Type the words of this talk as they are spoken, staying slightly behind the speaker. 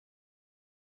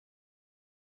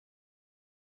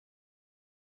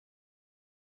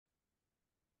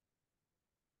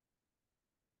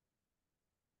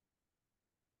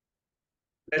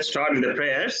Let's start with the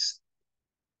prayers.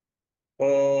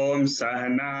 Om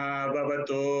Sahana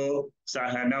Bhavatu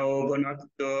Sahanau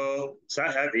Bhunaktu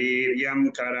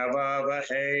Sahaviryam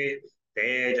Karavavahe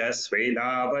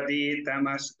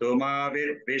Tejasvidavaditamastu ma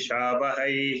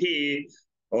vidvishavahaihi.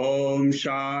 Om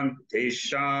Shanti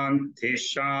Shanti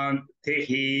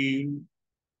Shanti.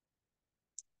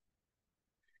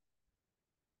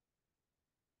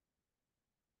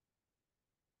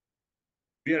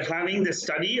 We are having the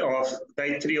study of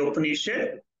Taittriya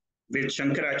Upanishad with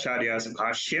Shankaracharya's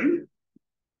Bhashyam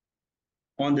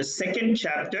on the second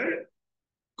chapter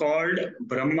called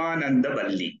Brahmananda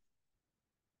Valli.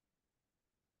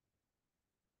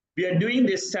 We are doing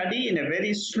this study in a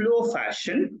very slow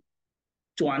fashion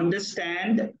to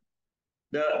understand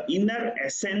the inner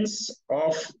essence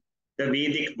of the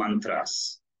Vedic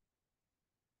mantras.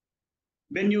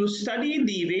 When you study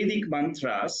the Vedic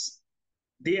mantras,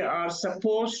 they are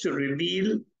supposed to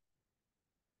reveal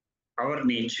our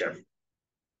nature.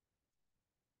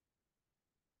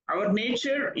 Our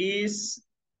nature is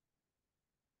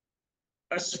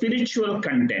a spiritual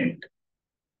content,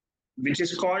 which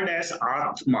is called as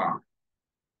Atma.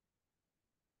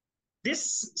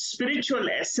 This spiritual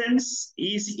essence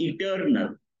is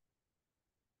eternal.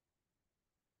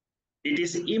 It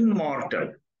is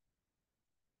immortal.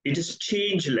 It is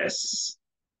changeless.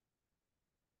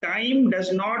 Time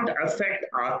does not affect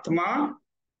Atma.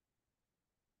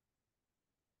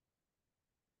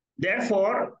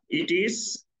 Therefore, it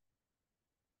is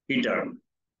eternal.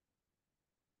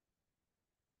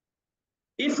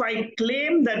 If I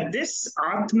claim that this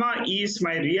Atma is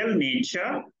my real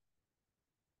nature,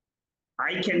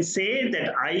 I can say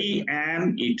that I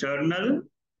am eternal,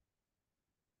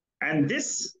 and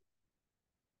this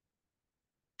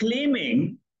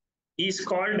claiming is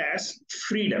called as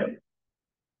freedom.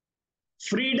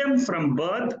 Freedom from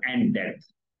birth and death.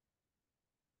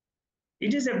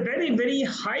 It is a very, very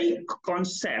high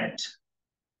concept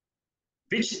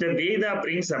which the Veda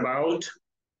brings about,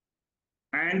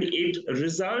 and it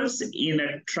results in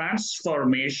a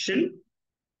transformation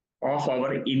of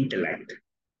our intellect,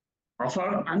 of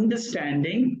our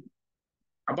understanding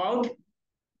about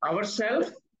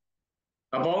ourselves,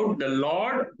 about the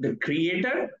Lord, the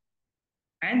Creator,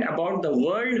 and about the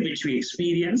world which we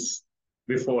experience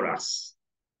before us.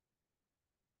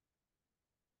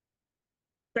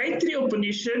 Taittriya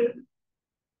Upanishad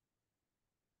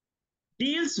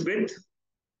deals with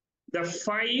the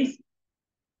 5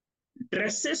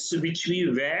 dresses which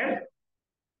we wear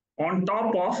on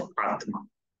top of Atma.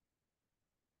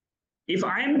 If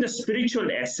I am the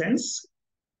spiritual essence,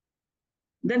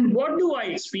 then what do I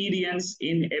experience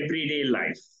in everyday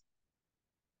life?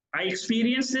 I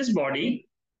experience this body,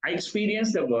 I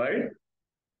experience the world,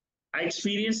 I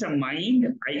experience a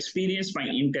mind, I experience my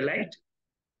intellect,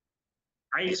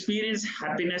 I experience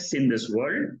happiness in this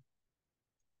world.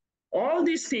 All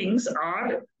these things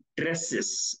are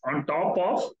dresses on top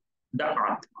of the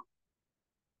Atma.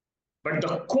 But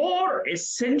the core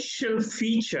essential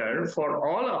feature for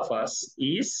all of us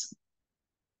is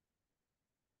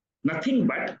nothing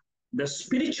but the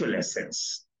spiritual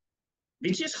essence,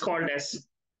 which is called as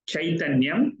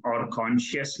Chaitanyam or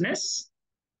consciousness.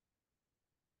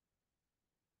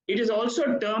 It is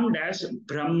also termed as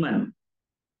Brahman.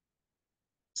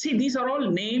 See, these are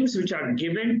all names which are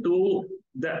given to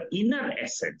the inner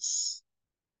essence.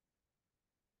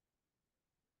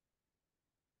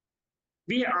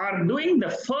 We are doing the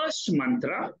first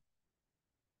mantra.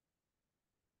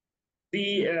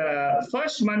 The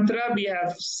first mantra we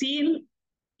have seen,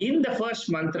 in the first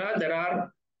mantra there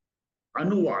are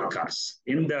anuvakas.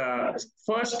 In the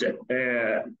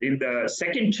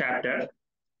second chapter,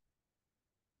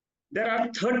 there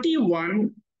are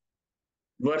 31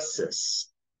 verses.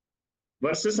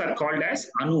 Verses are called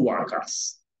as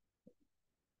anuvakas.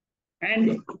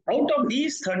 And out of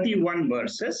these 31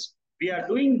 verses, we are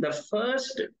doing the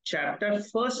first chapter,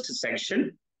 first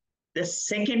section, the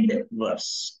second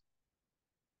verse.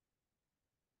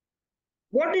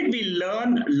 What did we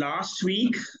learn last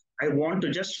week? I want to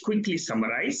just quickly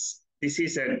summarize. This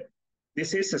is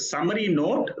a summary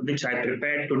note which I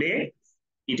prepared today.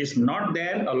 It is not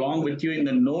there along with you in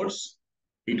the notes.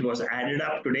 It was added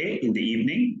up today in the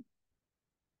evening.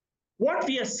 What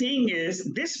we are seeing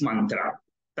is this mantra.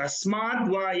 Tasmad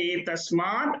vaye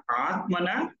tasmad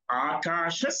atmana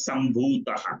akasha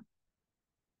sambhutaha.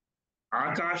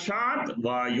 Akashat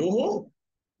vayoho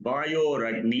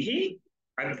vayoragnihi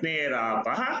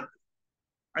agnerapaha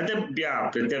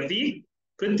adabhya prithvi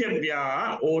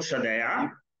prithvya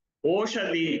oshadaya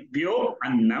oshadibhyo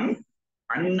annam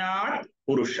annat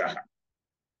purushaha.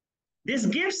 This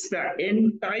gives the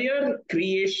entire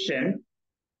creation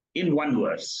in one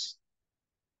verse.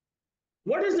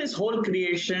 What is this whole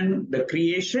creation? The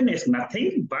creation is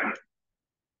nothing but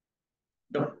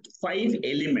the five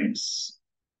elements.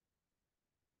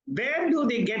 Where do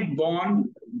they get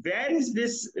born? Where is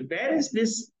this? Where is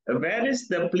this? Where is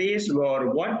the place or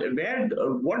what? Where?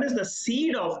 What is the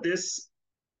seed of this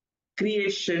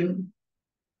creation?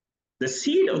 The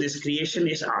seed of this creation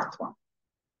is Atma,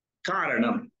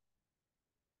 Karanam,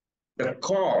 the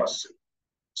cause.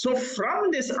 So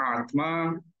from this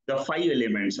Atma, the five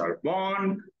elements are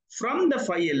born. From the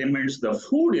five elements, the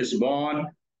food is born.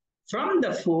 From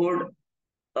the food,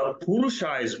 a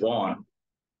Purusha is born.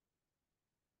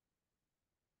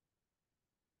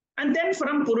 And then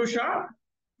from Purusha,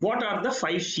 what are the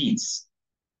five sheaths?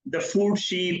 The food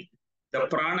sheath, the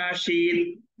prana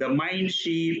sheath, the mind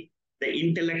sheath, the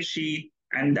intellect sheath,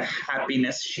 and the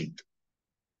happiness sheath.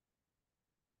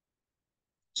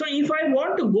 So if I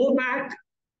want to go back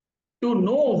to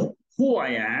know who I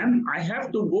am, I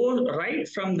have to go right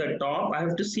from the top. I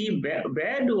have to see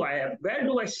where do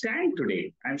I stand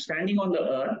today? I'm standing on the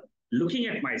earth, looking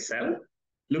at myself,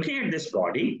 looking at this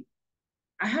body.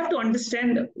 I have to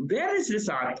understand where is this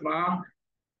Atma.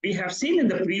 We have seen in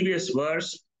the previous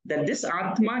verse that this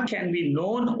Atma can be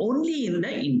known only in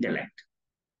the intellect.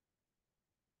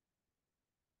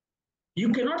 You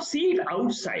cannot see it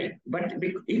outside, but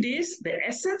it is, the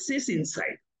essence is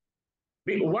inside.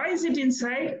 Why is it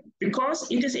inside?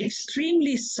 Because it is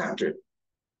extremely subtle.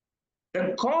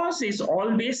 The cause is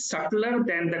always subtler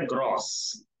than the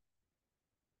gross.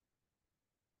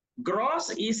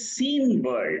 Gross is seen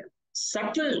world.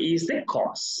 Subtle is the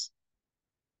cause.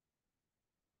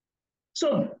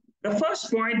 So the first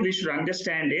point we should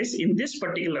understand is in this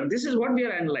particular, this is what we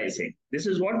are analyzing. This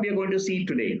is what we are going to see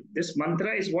today. This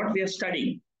mantra is what we are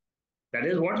studying. That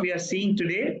is what we are seeing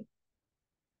today.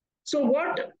 So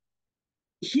what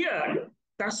here,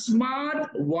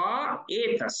 tasmat va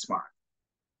etasmat.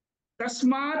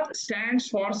 Tasmat stands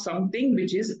for something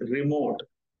which is remote.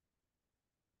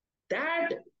 That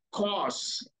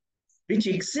cause which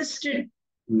existed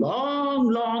long,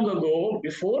 long ago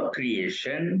before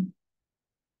creation,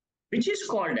 which is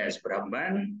called as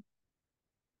Brahman,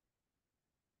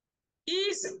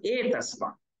 is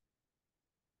etasmat.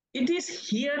 It is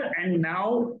here and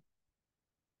now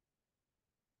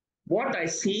what I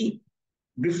see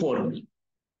before me.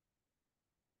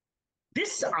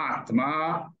 This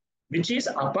Atma, which is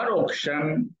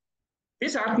aparoksham,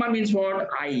 this Atma means what?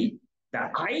 I. The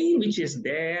I which is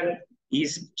there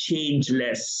is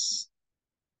changeless.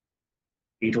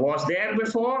 It was there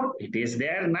before, it is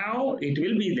there now, it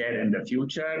will be there in the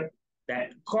future.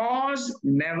 That cause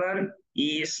never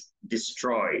is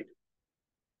destroyed.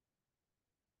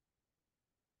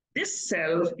 This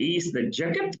self is the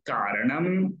Jagat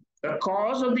Karanam, the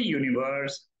cause of the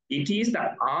universe. It is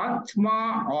the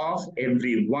Atma of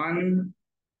everyone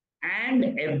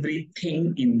and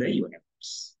everything in the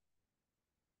universe.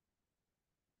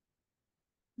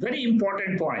 Very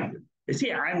important point. You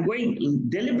see, I'm going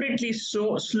deliberately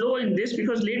so slow in this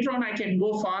because later on I can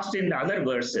go fast in the other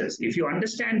verses. If you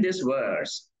understand this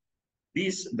verse,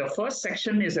 the first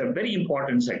section is a very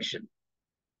important section.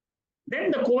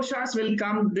 Then the koshas will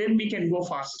come, then we can go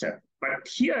faster. But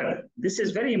here, this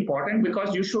is very important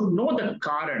because you should know the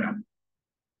karanam.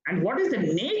 And what is the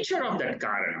nature of that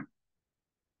karanam?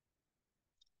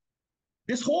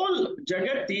 This whole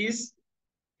jagat is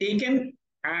taken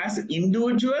as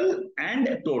individual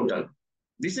and total.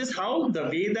 This is how the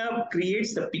Veda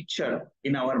creates the picture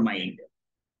in our mind.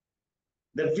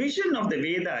 The vision of the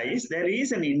Veda is there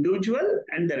is an individual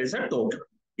and there is a total.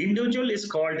 Individual is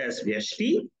called as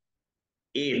Vyashti,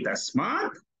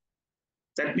 Etasmat,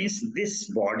 that means this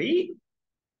body,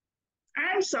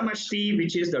 and Samashti,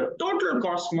 which is the total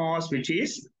cosmos, which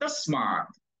is Tasmat,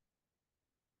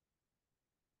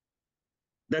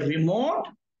 the remote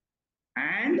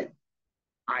and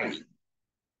I.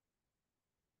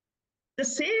 The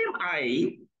same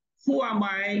I, who am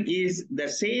I, is the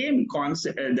same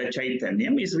concept, the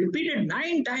Chaitanyam is repeated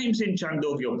 9 times in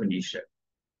Chandogya Upanishad.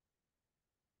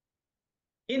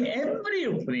 In every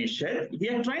Upanishad, we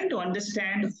are trying to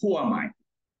understand who am I.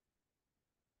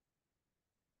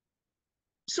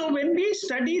 So when we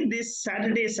study these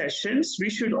Saturday sessions, we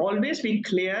should always be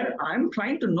clear, I'm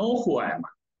trying to know who I am.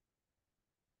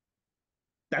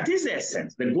 That is the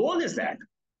essence. The goal is that.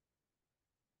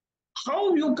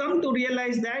 How you come to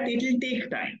realize that, it will take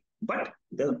time. But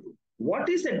what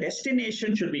is the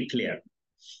destination should be clear.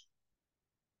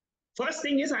 First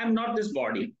thing is, I'm not this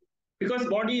body. Because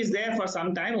body is there for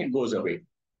some time, it goes away.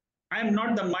 I'm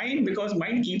not the mind because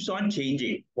mind keeps on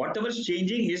changing. Whatever's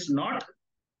changing is not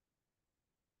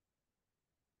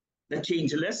the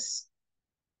changeless,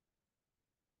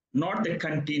 not the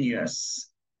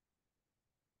continuous.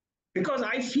 Because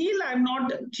I feel I'm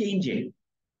not changing.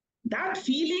 That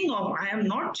feeling of I am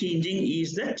not changing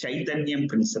is the Chaitanya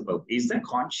principle, is the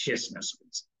consciousness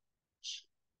principle.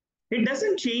 It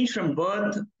doesn't change from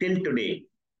birth till today.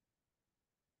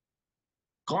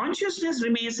 Consciousness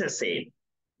remains the same.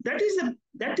 That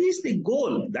is the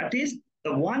goal. That is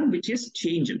the one which is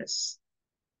changeless.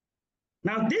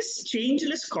 Now, this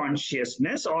changeless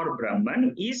consciousness or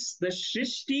Brahman is the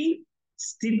Srishti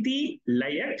Sthiti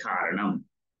Laya Karanam.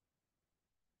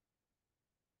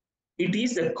 It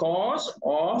is the cause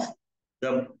of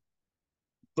the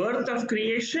birth of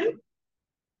creation,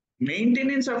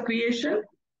 maintenance of creation,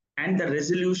 and the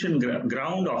resolution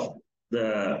ground of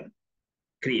the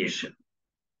creation.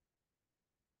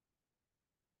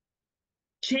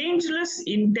 Changeless,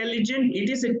 intelligent, it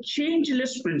is a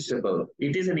changeless principle.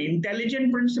 It is an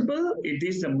intelligent principle. It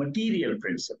is a material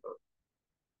principle.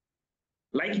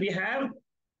 Like we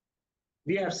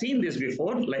have seen this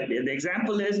before. Like the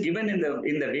example is given in the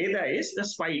Veda is the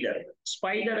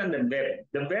spider and the web.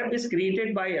 The web is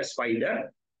created by a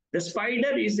spider. The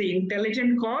spider is the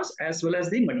intelligent cause as well as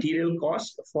the material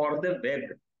cause for the web.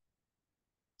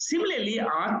 Similarly,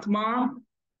 Atma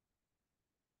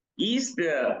is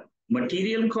the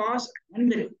material cause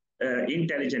and the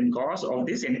intelligent cause of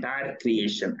this entire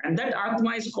creation. And that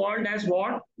Atma is called as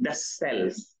what? The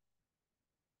self.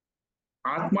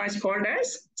 Atma is called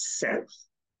as self.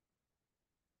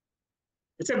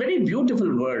 It's a very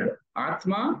beautiful word,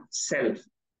 Atma, self.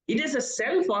 It is the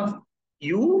self of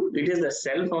you, it is the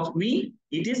self of me,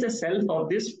 it is the self of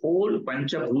this whole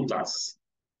Panchabhutas.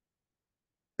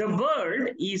 The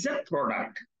world is a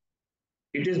product.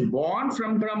 It is born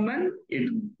from Brahman,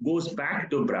 it goes back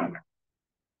to Brahman.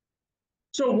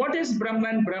 So what is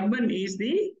Brahman? Brahman is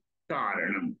the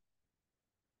Karanam.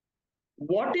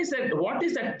 What is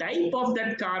the type of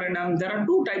that Karanam? There are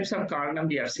two types of Karanam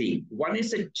we are seeing. One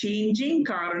is a changing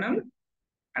Karanam,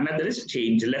 another is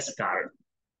changeless Karanam.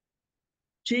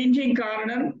 Changing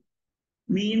Karanam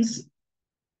means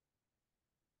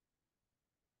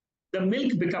the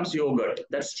milk becomes yogurt.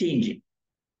 That's changing.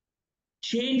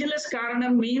 Changeless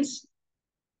Karanam means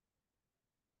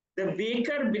the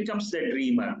waker becomes the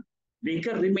dreamer.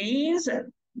 Waker remains,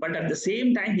 but at the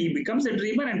same time, he becomes a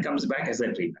dreamer and comes back as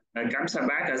a dreamer, comes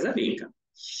back as a waker.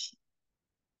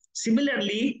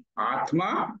 Similarly,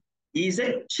 Atma is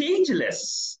a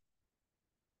changeless.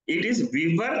 It is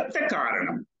Vivarta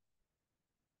Karanam.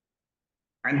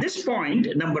 And this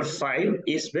point, number 5,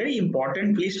 is very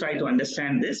important. Please try to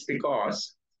understand this,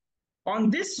 because on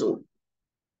this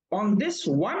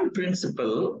one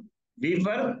principle,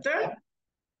 Vivarta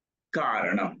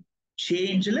Karanam,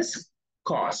 changeless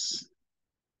cause,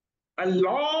 a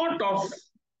lot of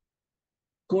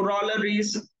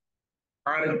corollaries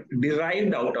are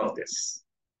derived out of this.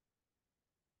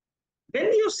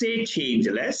 When you say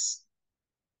changeless,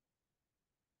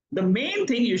 the main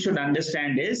thing you should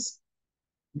understand is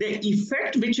the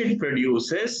effect which it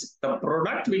produces, the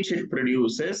product which it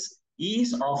produces,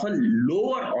 is of a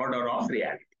lower order of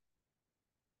reality.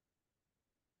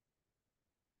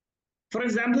 For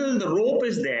example, the rope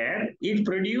is there, it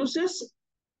produces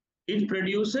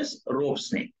rope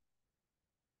snake.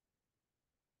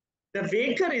 The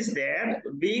waker is there,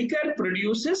 waker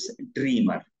produces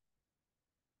dreamer.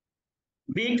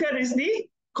 Waker is the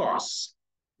cause.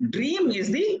 Dream is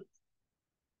the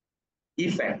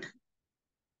effect.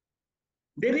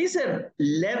 There is a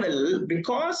level,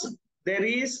 because there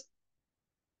is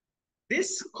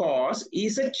this cause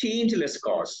is a changeless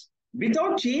cause.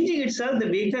 Without changing itself, the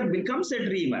waker becomes a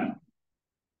dreamer.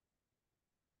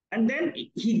 And then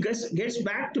he gets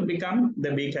back to become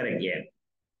the waker again.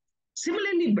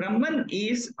 Similarly, Brahman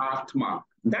is Atma.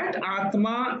 That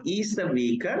Atma is the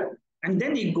waker, and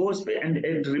then it goes and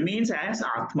it remains as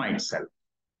Atma itself.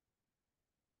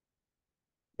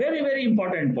 Very, very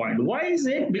important point. Why is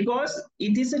it? Because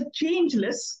it is a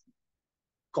changeless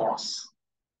cause.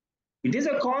 It is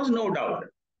a cause, no doubt.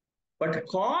 But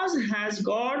cause has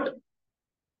got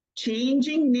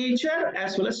changing nature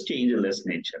as well as changeless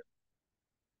nature.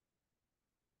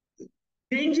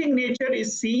 Changing nature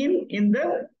is seen in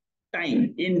the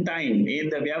time, in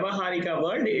the Vyavaharika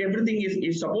world. Everything is,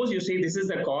 if suppose you say this is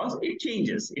the cause, it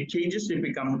changes. It changes to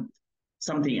become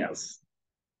something else.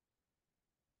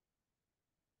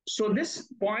 So this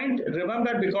point,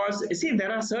 remember, because see,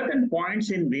 there are certain points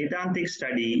in Vedantic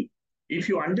study. If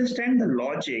you understand the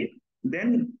logic,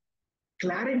 then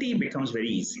clarity becomes very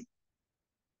easy.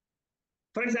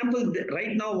 For example,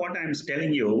 right now what I'm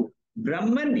telling you,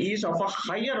 Brahman is of a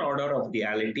higher order of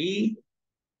reality.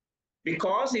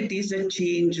 because it is a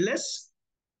changeless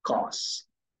cause.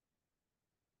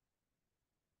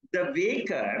 The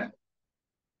waker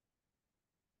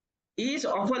is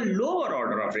of a lower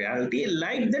order of reality,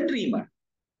 like the dreamer,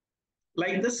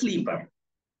 like the sleeper.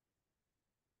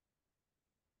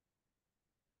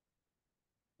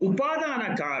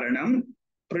 Upadana Karanam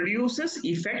produces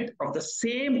effect of the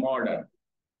same order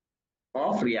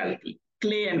of reality.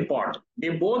 Clay and pot, they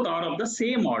both are of the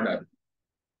same order.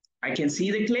 I can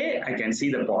see the clay, I can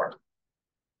see the pot.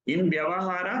 In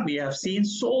Vyavahara, we have seen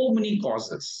so many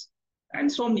causes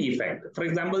and so many effects. For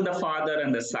example, the father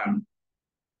and the son,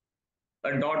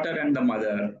 a daughter and the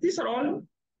mother. These are all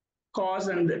cause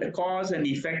and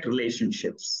effect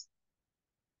relationships.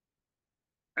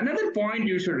 Another point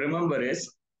you should remember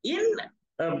is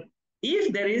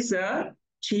if there is a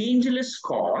changeless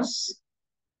cause,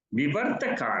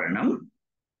 vivarta karanam,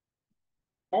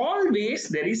 always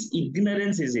there is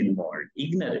ignorance is involved.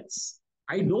 Ignorance.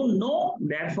 I don't know,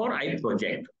 therefore I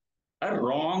project a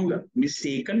wrong,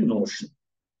 mistaken notion.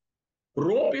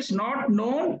 Rope is not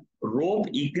known. Rope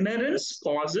ignorance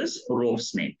causes rope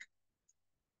snake.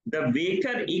 The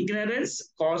waker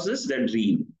ignorance causes the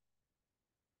dream.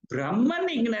 Brahman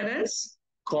ignorance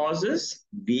causes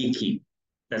waking.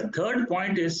 The third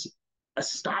point is a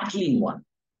startling one.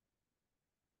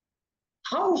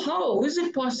 How is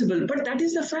it possible? But that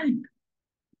is the fact.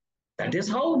 That is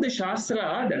how the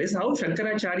Shastra, that is how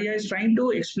Shankaracharya is trying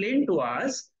to explain to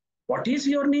us what is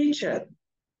your nature.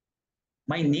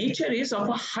 My nature is of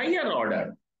a higher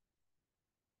order.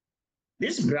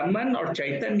 This Brahman or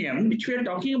Chaitanyam, which we are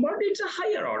talking about, it's a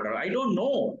higher order. I don't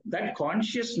know that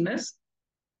consciousness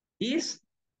is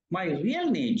my real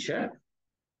nature.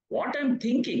 What I'm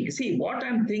thinking, see, what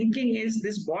I'm thinking is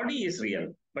this body is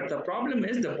real. But the problem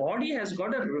is the body has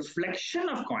got a reflection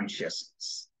of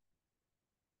consciousness.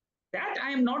 That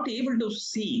I am not able to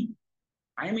see.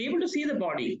 I am able to see the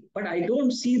body, but I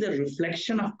don't see the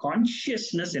reflection of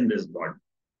consciousness in this body.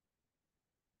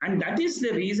 And that is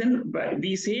the reason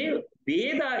we say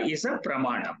Veda is a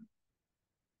pramanam.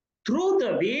 Through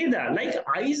the Veda, like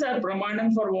eyes are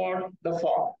pramanam for what? The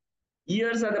fog.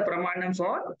 Ears are the pramanam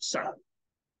for sun.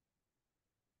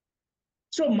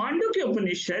 So Mandukya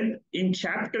Upanishad in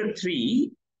chapter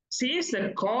 3 says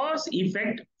that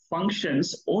cause-effect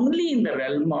functions only in the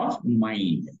realm of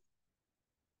mind.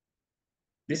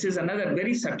 This is another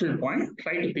very subtle point.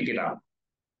 Try to pick it up.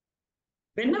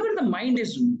 Whenever the mind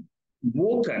is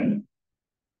woken,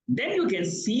 then you can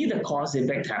see the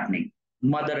cause-effect happening.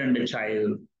 Mother and the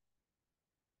child,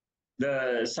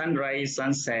 the sunrise,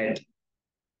 sunset.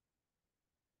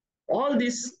 All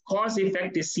this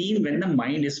cause-effect is seen when the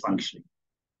mind is functioning.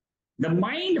 The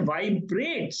mind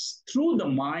vibrates through the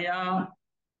Maya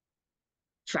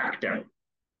factor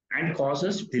and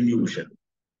causes delusion.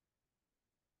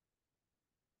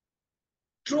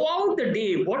 Throughout the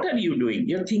day, what are you doing?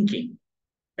 You're thinking.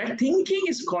 That thinking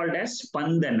is called as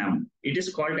spandanam. It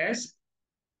is called as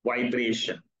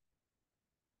vibration.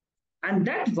 And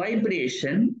that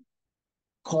vibration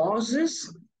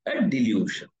causes a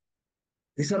delusion.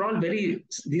 These are all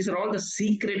the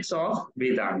secrets of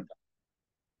Vedanta.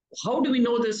 How do we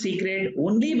know the secret?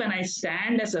 Only when I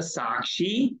stand as a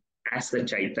Sakshi, as the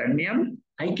Chaitanyam,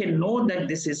 I can know that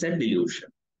this is a delusion.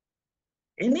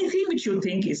 Anything which you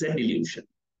think is a delusion.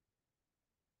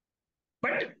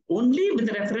 But only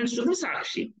with reference to the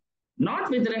Sakshi, not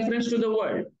with reference to the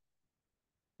world.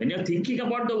 When you're thinking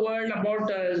about the world,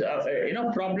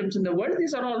 about problems in the world,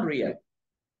 these are all real.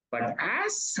 But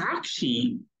as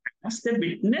Sakshi, as the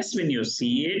witness, when you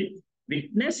see it,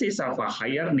 witness is of a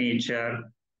higher nature.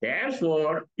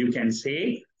 Therefore, you can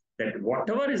say that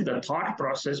whatever is the thought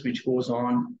process which goes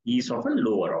on is of a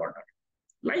lower order.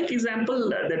 Like example,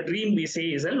 the dream we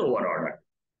say is a lower order.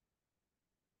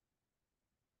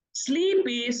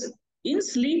 In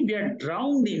sleep, we are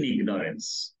drowned in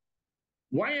ignorance.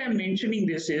 Why I'm mentioning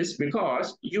this is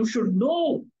because you should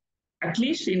know, at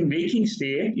least in waking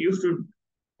state, you should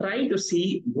try to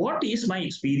see what is my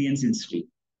experience in sleep.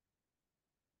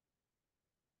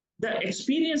 The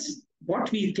experience,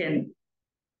 what we can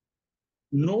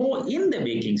know in the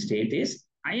waking state is,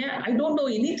 I don't know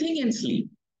anything in sleep.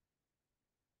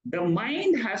 The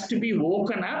mind has to be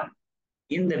woken up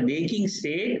in the waking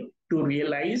state to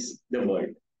realize the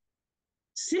world.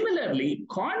 Similarly,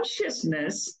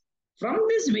 consciousness, from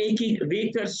this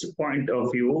waker's point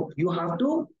of view, you have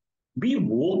to be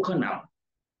woken up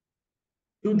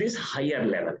to this higher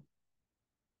level.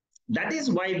 That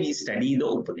is why we study the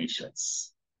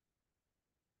Upanishads.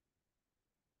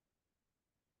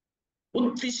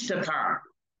 Uttishtata,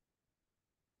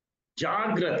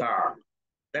 Jagrata,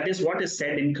 that is what is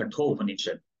said in Katha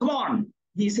Upanishad. Come on,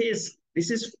 he says, this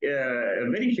is a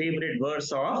very favorite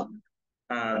verse of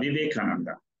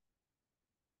Vivekananda.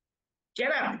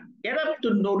 Get up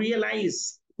to know,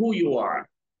 realize who you are.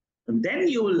 And then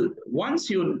you will, once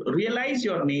you realize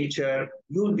your nature,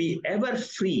 you'll be ever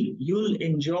free. You'll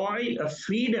enjoy a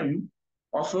freedom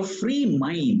of a free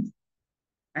mind.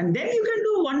 And then you can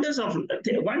do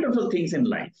wonderful things in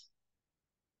life.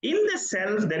 In the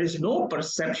self, there is no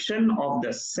perception of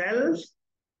the self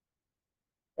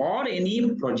or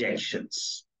any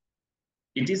projections.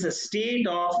 It is a state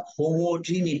of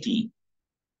homogeneity,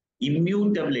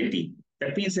 immutability.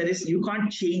 That means you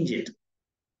can't change it.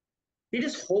 It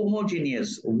is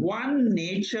homogeneous, one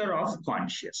nature of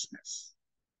consciousness.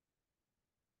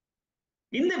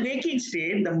 In the waking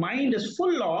state, the mind is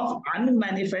full of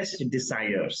unmanifest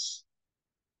desires.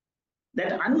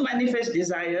 That unmanifest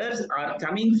desires are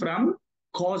coming from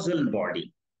causal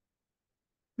body,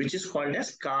 which is called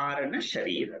as karana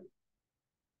sharira.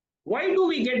 Why do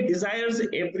we get desires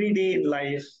every day in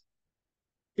life?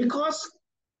 Because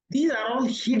these are all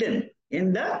hidden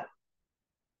in the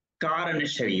karana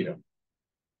sharira.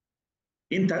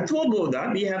 In Tattva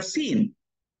Bodha, we have seen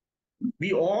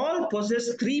we all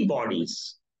possess three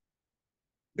bodies,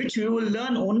 which we will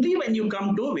learn only when you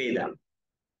come to Veda.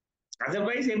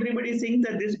 Otherwise, everybody thinks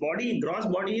that this body, gross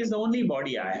body, is the only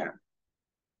body I have.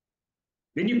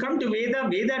 When you come to Veda,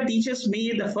 Veda teaches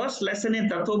me the first lesson in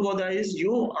Tattva Bodha is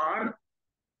you are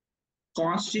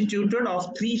constituted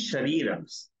of three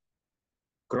sharirams.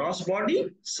 Gross body,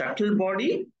 subtle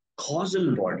body,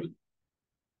 causal body.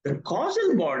 The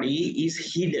causal body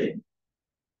is hidden.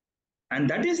 And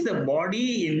that is the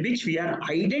body in which we are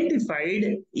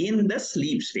identified in the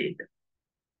sleep state.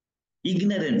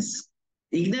 Ignorance.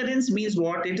 Ignorance means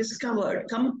what? It is covered,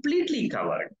 completely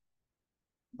covered.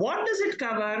 What does it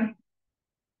cover?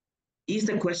 Is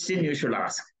the question you should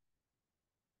ask.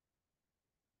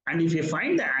 And if you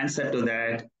find the answer to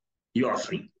that, you are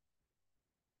free.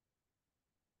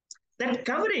 That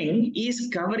covering is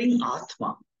covering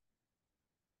Atma.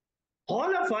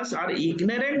 All of us are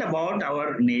ignorant about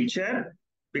our nature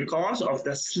because of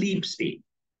the sleep state.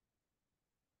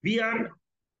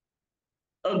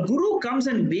 A guru comes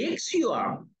and wakes you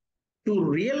up to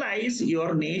realize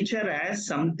your nature as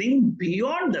something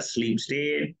beyond the sleep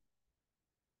state.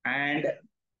 And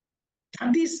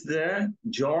that is the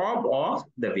job of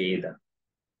the Veda.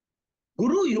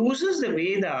 Guru uses the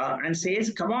Veda and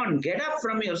says, come on, get up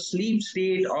from your sleep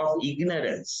state of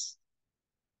ignorance.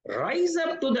 Rise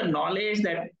up to the knowledge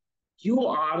that you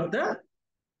are the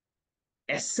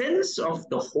essence of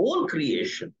the whole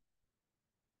creation.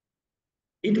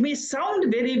 It may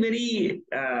sound very, very,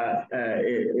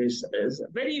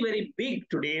 very, very big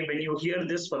today when you hear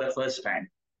this for the first time.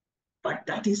 But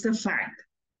that is the fact.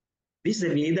 This the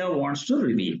Veda wants to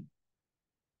reveal.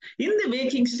 In the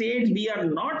waking state, we are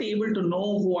not able to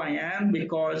know who I am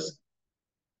because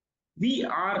we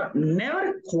are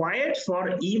never quiet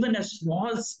for even a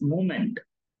small moment.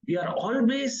 We are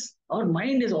always, our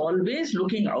mind is always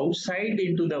looking outside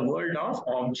into the world of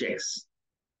objects.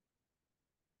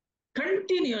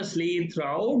 Continuously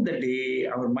throughout the day,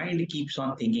 our mind keeps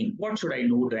on thinking, what should I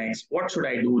do next? What should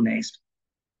I do next?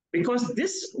 Because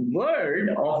this world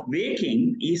of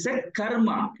waking is a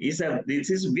karma, we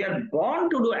are born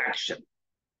to do action.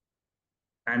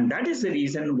 And that is the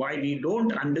reason why we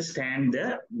don't understand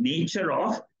the nature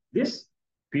of this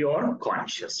pure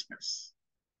consciousness.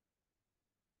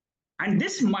 And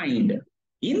this mind,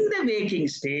 in the waking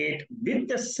state, with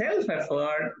the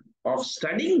self-effort of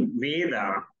studying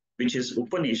Veda, which is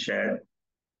Upanishad,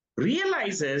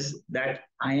 realizes that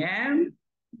I am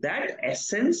that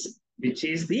essence, which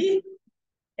is the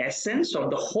essence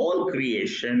of the whole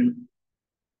creation.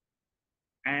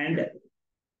 And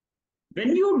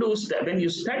when you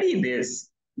study this,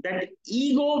 that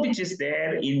ego which is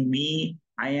there in me,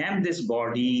 I am this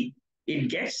body, it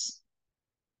gets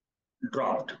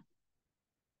dropped.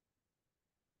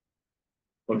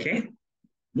 Okay?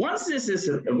 Once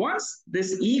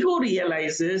this ego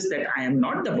realizes that I am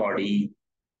not the body,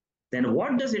 then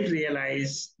what does it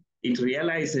realize? It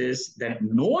realizes that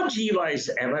no jiva is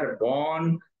ever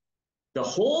born. The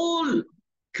whole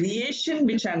creation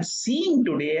which I'm seeing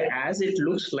today as it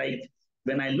looks like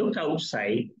when I look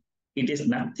outside, it is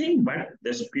nothing but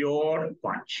this pure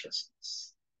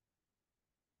consciousness.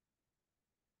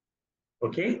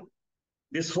 Okay?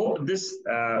 So this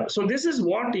is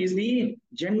what is the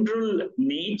general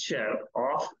nature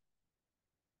of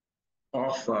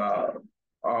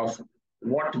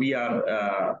what we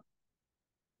are,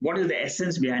 what is the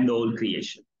essence behind the whole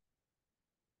creation.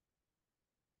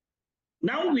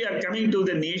 Now we are coming to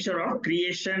the nature of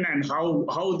creation and how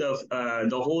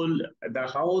the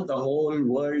whole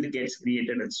world gets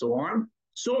created and so on.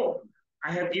 So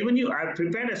I have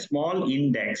prepared a small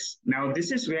index. Now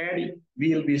this is where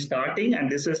we will be starting, and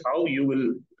this is how you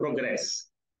will progress.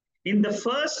 In the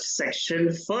first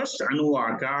section, first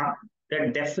Anuvaka,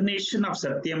 the definition of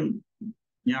Satyam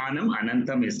Jnanam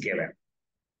Anantam is given.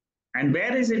 And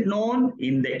where is it known?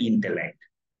 In the intellect.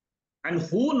 And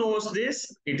who knows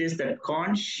this? It is the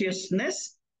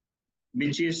consciousness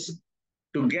which is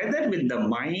together with the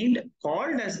mind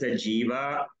called as the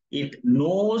jiva. It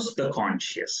knows the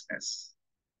consciousness.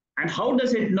 And how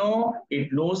does it know?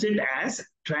 It knows it as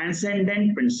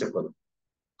transcendent principle,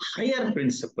 higher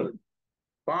principle,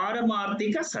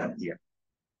 Paramarthika Satya.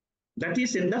 That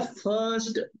is in the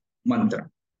first mantra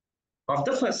of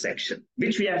the first section,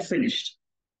 which we have finished.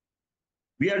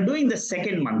 We are doing the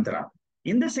second mantra.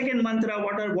 In the second mantra,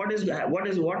 what are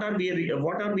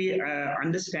we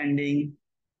understanding?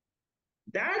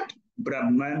 That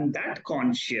Brahman, that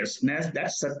consciousness,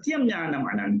 that Satyam Jnanam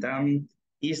Anantam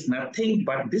is nothing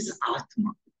but this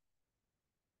Atma.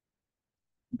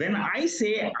 When I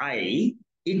say I,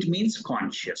 it means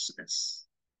consciousness.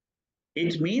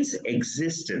 It means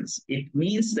existence. It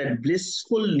means that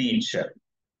blissful nature,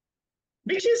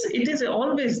 it is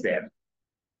always there.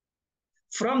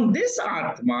 From this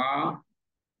Atma,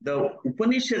 the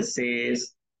Upanishad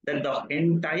says that the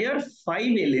entire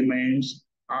 5 elements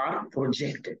are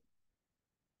projected.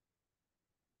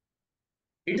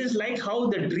 It is like how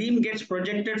the dream gets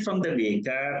projected from the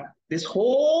waker. This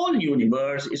whole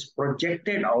universe is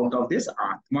projected out of this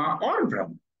Atma or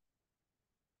Brahma.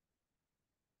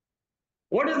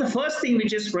 What is the first thing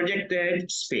which is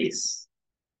projected? Space.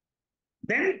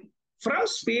 Then from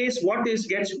space,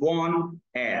 gets born?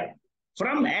 Air.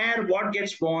 From air, what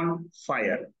gets born?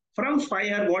 Fire. From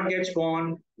fire, what gets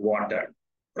born? Water.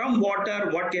 From water,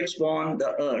 what gets born?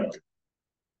 The earth.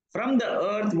 From the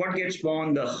earth, what gets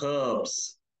born? The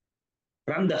herbs.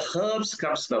 From the herbs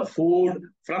comes the food.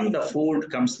 From the food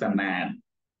comes the man.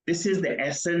 This is the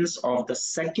essence of the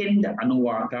second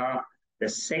Anuvaka, the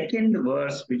second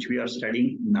verse which we are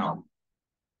studying now.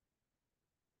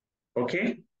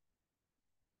 Okay?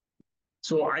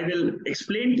 So I will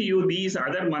explain to you these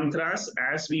other mantras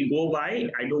as we go by.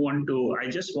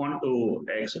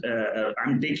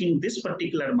 I'm taking this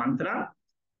particular mantra,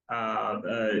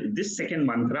 this second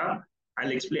mantra.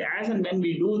 I'll explain as and when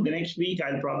we do the next week,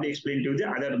 I'll probably explain to you the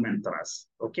other mantras.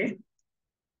 Okay.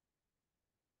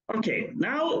 Okay.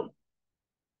 Now,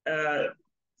 the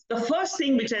first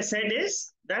thing which I said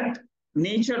is that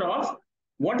nature of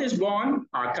what is born,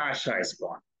 Akasha is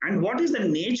born. And what is the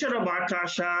nature of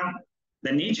Akasha?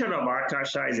 The nature of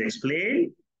Akasha is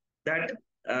explained that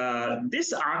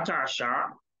this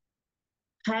Akasha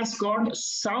has got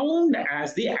sound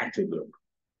as the attribute.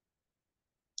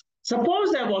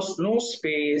 Suppose there was no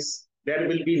space, there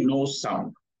will be no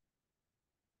sound.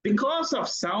 Because of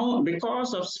sound,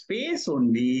 because of space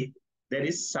only, there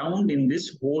is sound in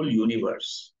this whole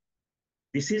universe.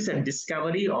 This is a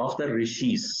discovery of the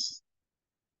rishis.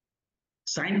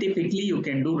 Scientifically, you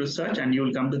can do research and you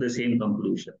will come to the same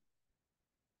conclusion.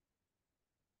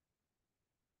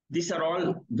 These are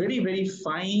all very, very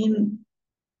fine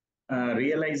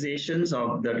realizations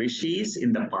of the rishis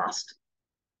in the past.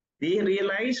 They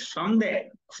realized from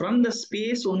the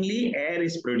space only air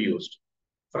is produced.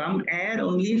 From air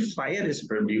only fire is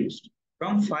produced.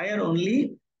 From fire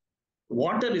only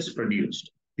water is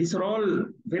produced. These are all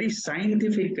very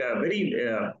scientific,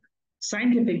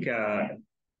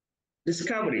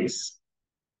 discoveries.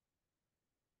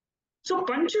 So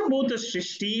Panchabhuta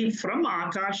Srishti from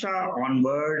Akasha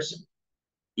onwards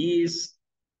is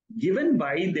given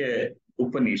by the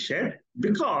Upanishad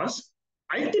because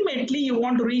ultimately you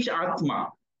want to reach Atma.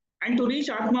 And to reach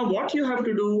Atma, what you have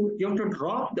to do? You have to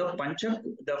drop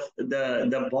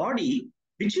the body,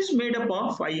 which is made up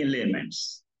of 5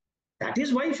 elements. That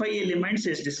is why 5 elements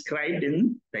is described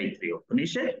in Taittriya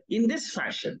Upanishad in this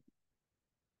fashion.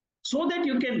 So that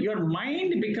your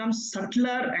mind becomes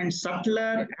subtler and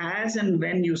subtler as and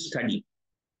when you study.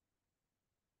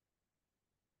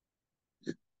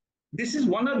 This is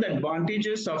one of the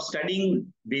advantages of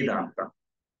studying Vedanta.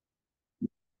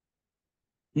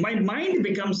 My mind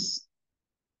becomes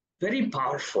very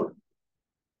powerful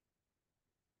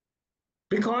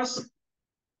because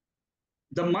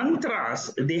the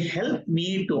mantras, they help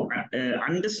me to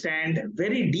understand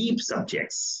very deep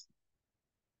subjects.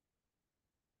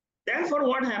 Therefore,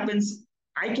 what happens?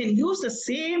 I can use the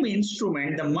same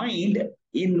instrument, the mind,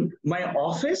 in my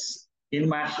office, in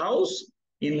my house,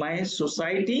 in my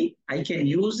society. I can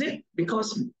use it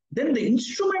because then the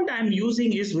instrument I'm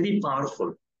using is very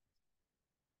powerful.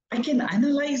 I can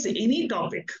analyze any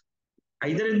topic,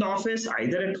 either in the office,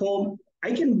 either at home.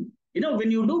 I can,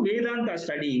 when you do Vedanta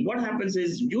study, what happens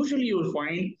is usually you'll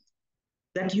find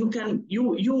that you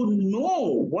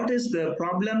know what is the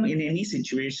problem in any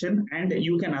situation and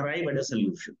you can arrive at a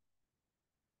solution.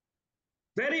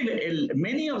 Very well,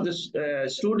 many of the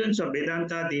students of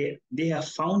Vedanta, they have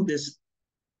found this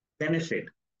benefit.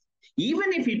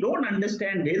 Even if you don't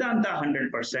understand Vedanta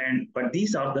 100%, but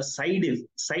these are the side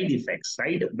effects,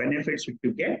 side benefits which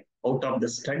you get out of the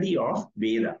study of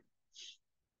Veda.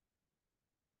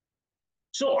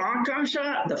 So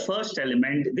Akasha, the first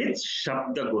element with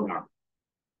Shabda Guna.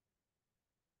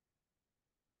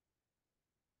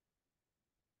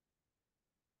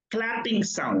 Clapping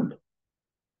sound,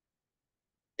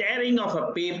 tearing of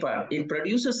a paper, it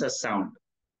produces a sound.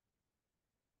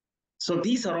 So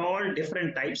these are all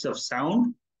different types of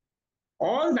sound.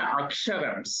 All the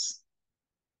aksharams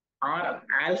are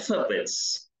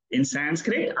alphabets. In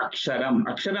Sanskrit, aksharam.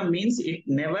 Aksharam means it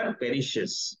never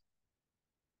perishes.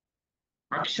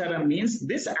 Akshara means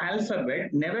this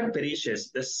alphabet never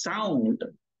perishes. The sound,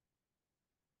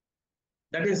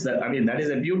 that is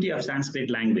the beauty of Sanskrit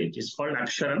language. It's called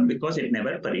aksharam because it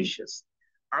never perishes.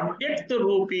 Avyakta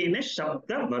rupena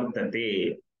shabda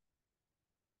vardate.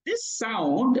 This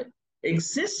sound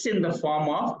exists in the form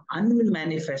of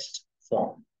unmanifest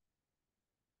form.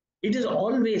 It is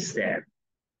always there.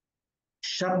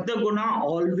 Shabda Guna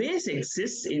always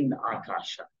exists in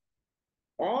Akasha.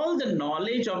 All the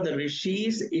knowledge of the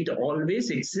rishis, it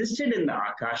always existed in the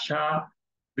Akasha.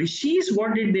 Rishis,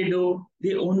 what did they do?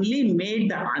 They only made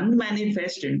the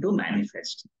unmanifest into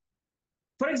manifest.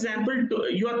 For example,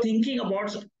 you are thinking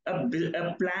about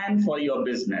a plan for your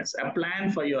business, a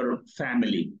plan for your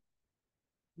family.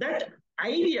 That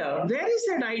idea, where is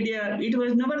that idea? It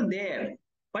was never there,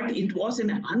 but it was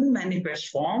in an unmanifest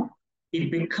form.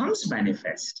 It becomes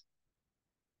manifest.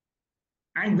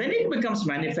 And when it becomes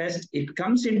manifest, it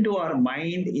comes into our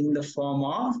mind in the form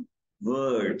of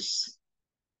words.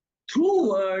 Through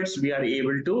words, we are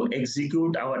able to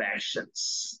execute our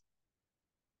actions.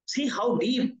 See how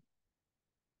deep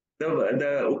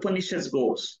the Upanishads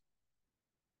goes.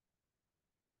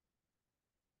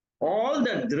 All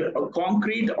the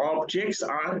concrete objects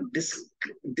are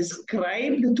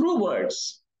described through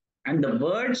words. And the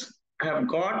words have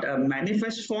got a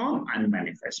manifest form,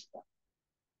 unmanifest form.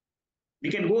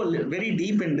 We can go very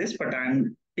deep in this, but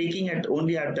I'm taking it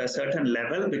only at a certain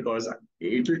level because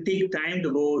it will take time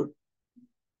to go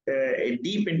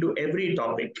deep into every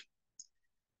topic.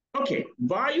 Okay,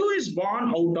 Vayu is born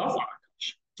out of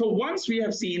Akasha. So once we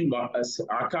have seen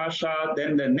Akasha,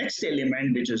 then the next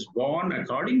element which is born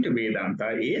according to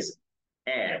Vedanta is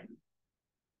air.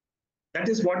 That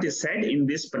is what is said in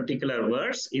this particular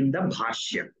verse in the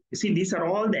Bhashya. You see, these are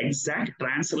all the exact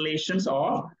translations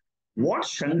of what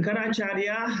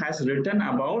Shankaracharya has written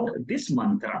about this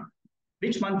mantra.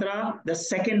 Which mantra? The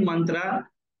second mantra.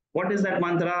 What is that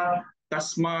mantra?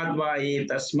 Tasmad va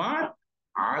tasmad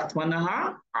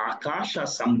atmanaha akasha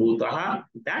sambhutaha.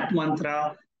 That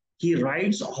mantra, he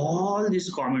writes all these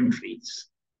commentaries.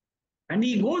 And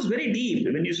he goes very deep.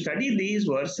 When you study these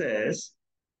verses,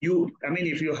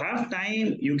 if you have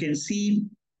time, you can see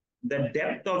the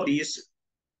depth of these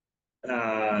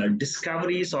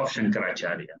discoveries of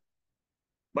Shankaracharya.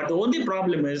 But the only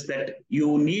problem is that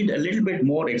you need a little bit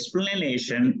more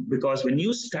explanation because when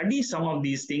you study some of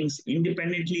these things,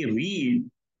 independently read,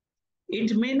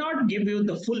 it may not give you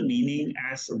the full meaning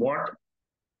as what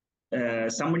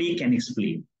somebody can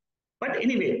explain. But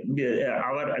anyway,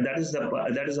 that is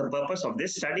the purpose of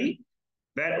this study,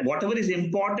 where whatever is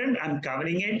important, I'm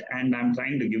covering it and I'm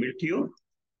trying to give it to you.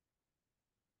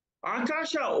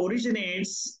 Akasha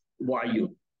originates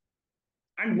Vayu.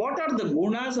 And what are the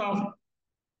gunas of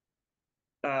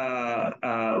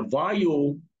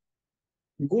Vayu?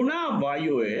 Guna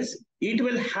Vayu is, it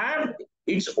will have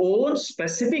its own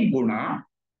specific guna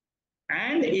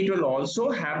and it will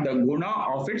also have the guna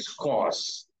of its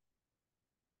cause.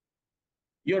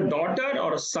 Your daughter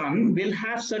or son will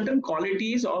have certain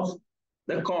qualities of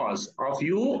the cause of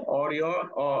you or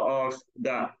of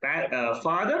the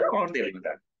father or the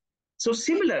mother. So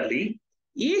similarly,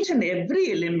 each and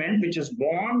every element which is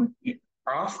born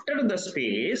after the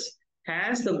space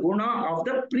has the guna of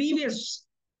the previous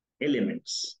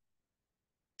elements.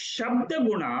 Shabda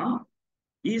guna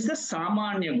is the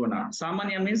samanya guna.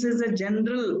 Samanya means is the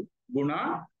general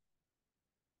guna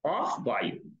of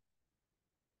Vayu.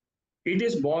 It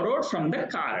is borrowed from the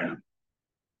Karana.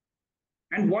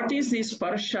 And what is the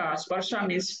sparsha? Sparsha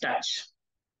means touch.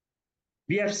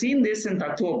 We have seen this in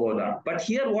Tattva Bodha, but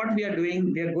here what we are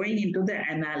doing, we are going into the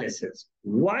analysis.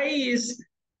 Why is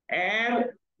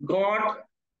air got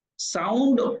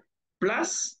sound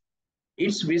plus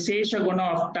its Vishesha Guna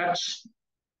of touch?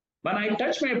 When I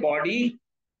touch my body,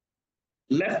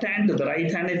 left hand to the right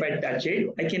hand, if I touch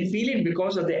it, I can feel it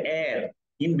because of the air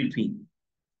in between.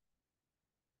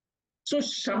 So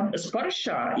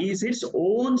sparsha is its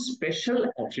own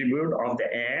special attribute of the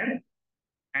air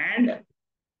and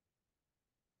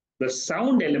the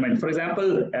sound element. For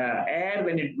example, air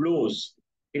when it blows,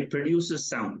 it produces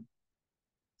sound.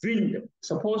 Wind,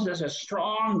 suppose there's a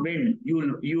strong wind,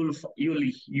 you'll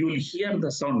hear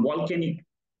the sound. Volcanic,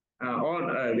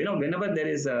 whenever there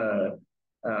is a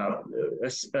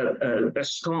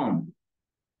storm,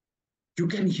 you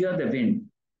can hear the wind,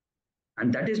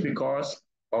 and that is because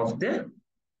of the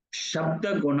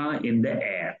Shabda Guna in the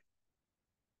air.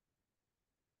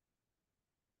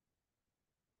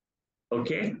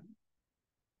 Okay.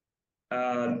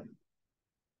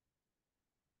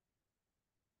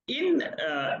 In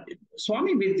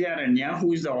Swami Vidyaranya,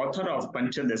 who is the author of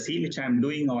Panchadasi, which I'm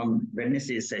doing on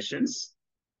Wednesday sessions,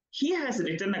 he has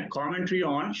written a commentary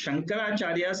on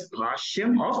Shankaracharya's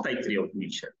Bhashyam of Taittriya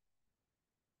Upanishad.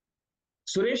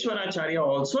 Sureshwaracharya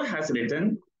also has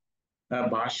written a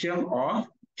Bhashyam of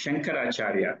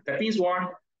Shankaracharya. That means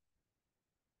what?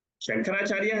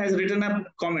 Shankaracharya has written a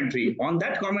commentary. On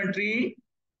that commentary,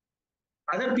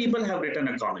 other people have written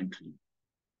a commentary.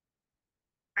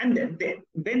 And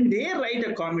when they write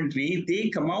a commentary, they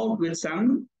come out with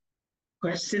some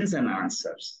questions and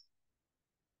answers.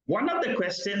 One of the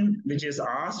questions which is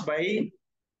asked by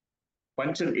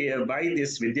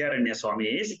this Vidyaranya Swami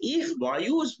is, if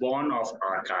Vayu is born of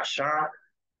Akasha,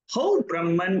 how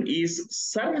Brahman is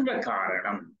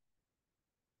Sarvakaranam?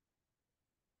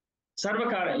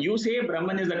 Sarvakaranam, you say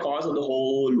Brahman is the cause of the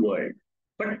whole world.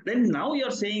 But then now you're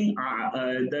saying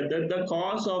the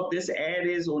cause of this air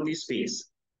is only space.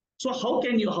 So how do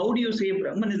you say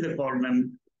Brahman is the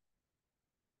problem?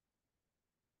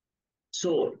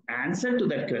 So answer to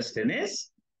that question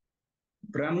is,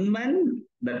 Brahman,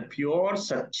 the pure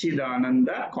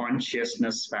Satchidananda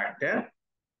consciousness factor,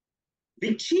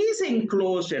 which is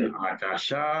enclosed in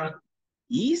Akasha,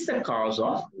 is the cause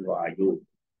of Vayu.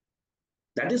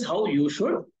 That is how you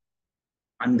should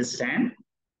understand.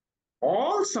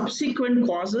 All subsequent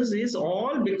causes is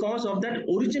all because of that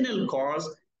original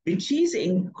cause, which is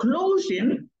enclosed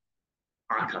in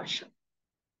Akasha.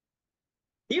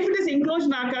 If it is enclosed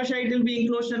in Akasha, it will be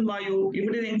enclosed in Vayu. If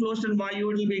it is enclosed in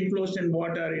Vayu, it will be enclosed in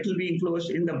water. It will be enclosed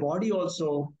in the body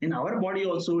also. In our body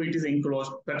also, it is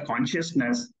enclosed, that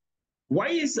consciousness. Why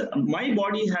is my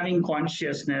body having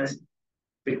consciousness?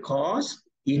 Because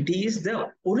it is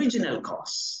the original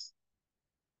cause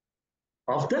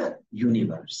of the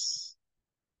universe.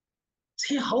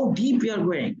 See how deep we are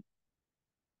going.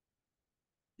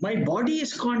 My body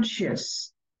is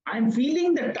conscious. I'm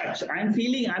feeling the touch. I'm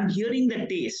hearing the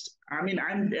taste. I mean,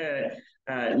 I'm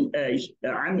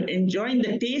enjoying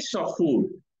the taste of food.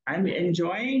 I'm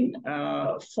enjoying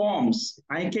forms.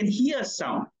 I can hear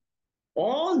sound.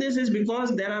 All this is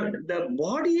because the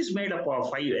body is made up of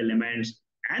 5 elements,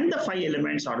 and the 5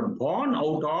 elements are born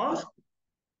out of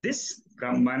this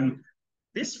Brahman,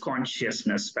 this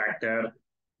consciousness factor.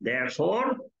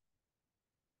 Therefore,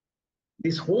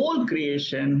 this whole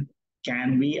creation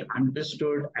can be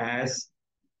understood as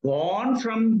born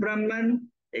from Brahman,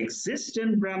 exists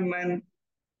in Brahman,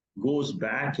 goes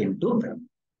back into Brahman.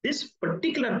 This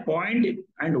particular point,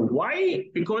 and why?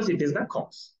 Because it is the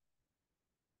cause.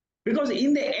 Because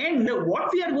in the end,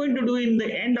 what we are going to do in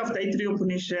the end of Taittriya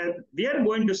Upanishad, we are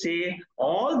going to say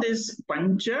all this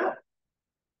Pancha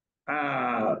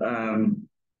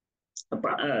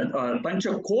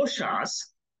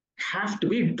koshas have to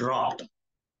be dropped.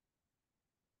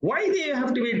 Why they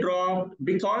have to be dropped?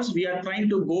 Because we are trying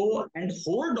to go and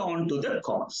hold on to the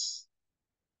cause.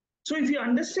 So if you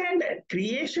understand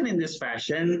creation in this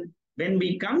fashion, when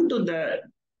we come to the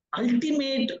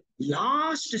ultimate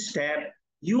last step,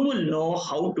 you will know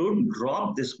how to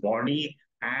drop this body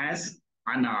as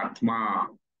anatma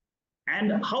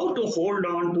and how to hold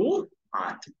on to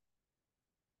atma.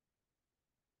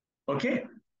 Okay?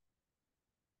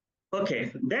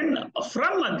 Okay, then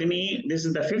from Agni, this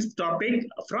is the 5th topic.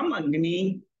 From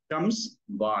Agni comes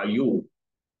Vayu.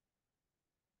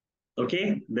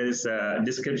 Okay, there is a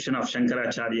description of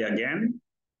Shankaracharya again.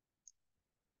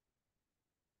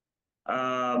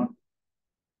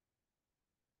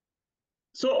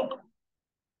 So,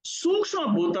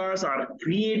 Sukshma Bhutas are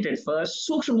created first.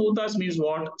 Sukshma Bhutas means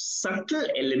what? Subtle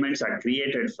elements are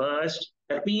created first.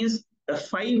 That means the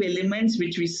five elements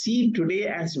which we see today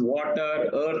as water,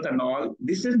 earth, and all,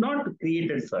 this is not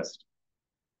created first.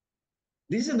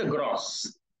 This is the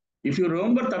gross. If you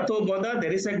remember Tattva Bodha,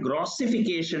 there is a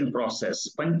grossification process,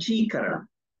 Panchikara.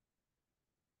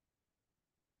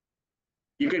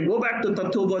 You can go back to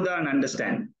Tattva Bodha and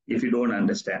understand if you don't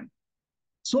understand.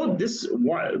 So this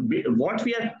what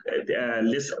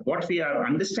we are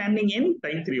understanding in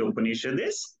Taittriya Upanishad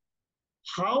is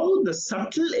how the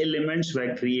subtle elements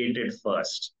were created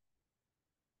first.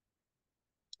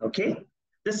 Okay,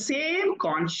 the same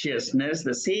consciousness,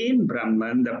 the same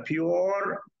Brahman, the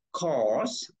pure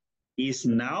cause is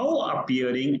now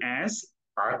appearing as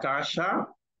Akasha,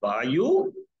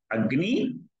 Vayu,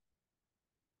 Agni.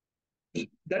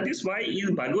 That is why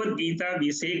in Bhagavad Gita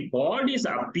we say God is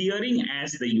appearing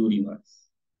as the universe.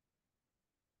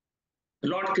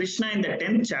 Lord Krishna in the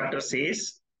 10th chapter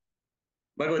says,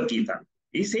 Bhagavad Gita,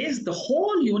 he says the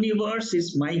whole universe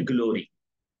is my glory.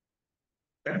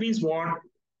 That means what?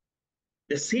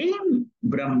 The same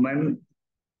Brahman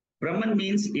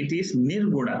means it is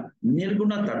Nirguna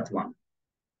Tattva.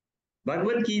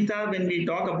 Bhagavad Gita, when we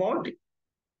talk about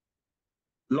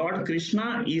Lord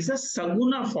Krishna, is a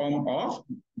Saguna form of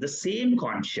the same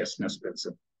consciousness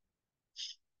principle.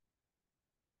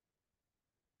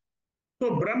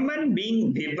 So Brahman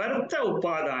being Vivarta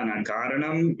Upadana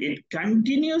Karanam, it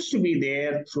continues to be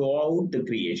there throughout the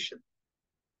creation.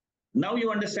 Now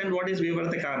you understand what is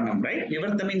Vivarta Karanam, right?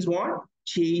 Vivarta means what?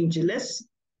 Changeless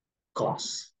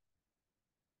cause.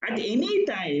 At any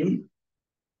time,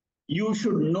 you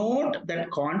should note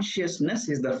that consciousness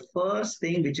is the first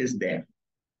thing which is there.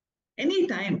 Any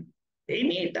time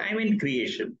in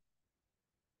creation.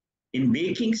 In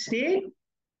waking state,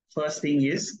 first thing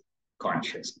is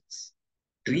consciousness.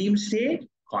 Dream state,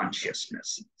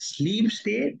 consciousness. Sleep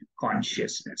state,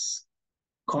 consciousness.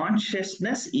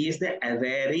 Consciousness is the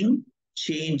awareing,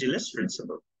 changeless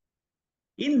principle.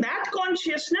 In that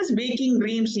consciousness, waking,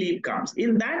 dream, sleep comes.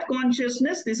 In that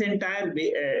consciousness, this entire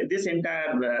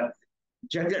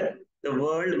Jagat, the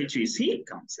world which we see,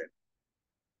 comes in.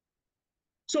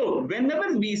 So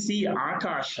whenever we see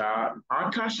Akasha,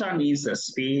 Akasha means a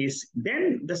space,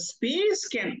 then the space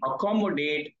can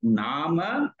accommodate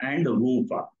Nama and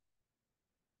Rupa.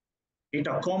 It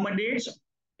accommodates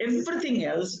everything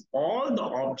else, all the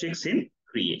objects in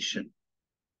creation.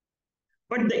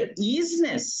 But the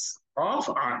easiness of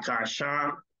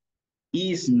Akasha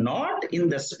is not in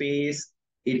the space,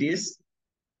 it is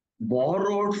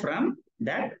borrowed from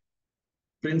that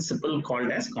principle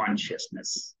called as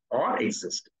consciousness or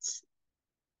existence.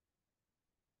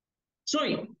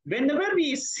 So whenever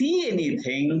we see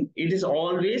anything, it is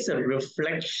always a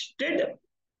reflected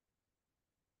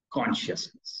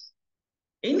consciousness.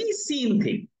 Any seen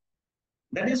thing.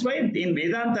 That is why in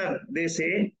Vedanta they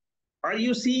say, are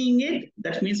you seeing it?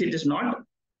 That means it is not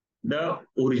the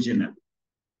original.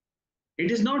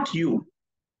 It is not you.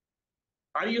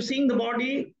 Are you seeing the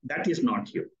body? That is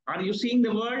not you. Are you seeing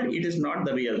the world? It is not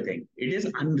the real thing. It is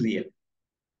unreal.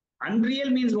 Unreal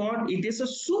means what? It is a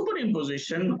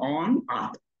superimposition on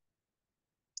earth.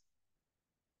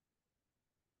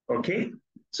 Okay.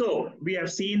 So we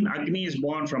have seen Agni is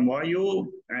born from Vayu,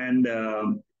 and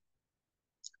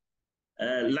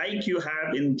like you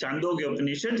have in Chandogya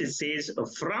Upanishad, it says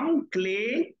from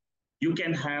clay you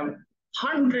can have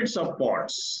hundreds of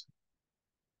pots.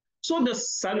 So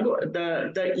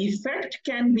the effect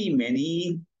can be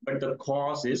many, but the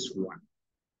cause is one.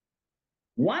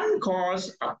 One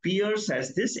cause appears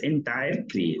as this entire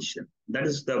creation. That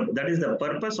is the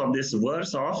purpose of this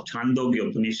verse of Chandogya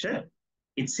Upanishad.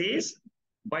 It says,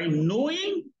 by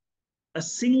knowing a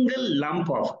single lump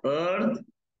of earth,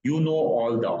 you know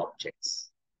all the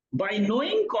objects. By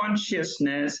knowing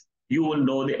consciousness, you will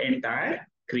know the entire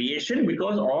creation,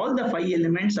 because all the five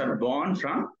elements are born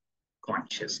from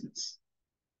consciousness.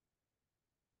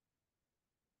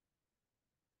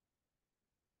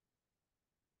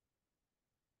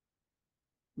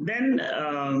 Then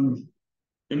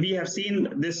we have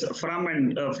seen this from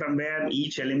where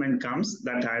each element comes,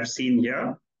 that I have seen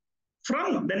here.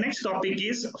 From the next topic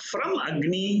is from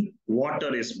Agni,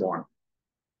 water is born.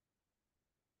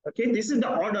 Okay, this is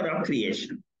the order of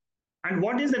creation. And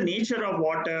what is the nature of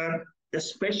water? The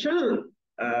special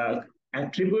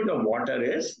attribute of water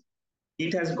is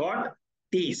it has got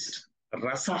taste,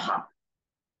 rasaha.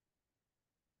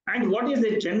 And what is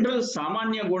the general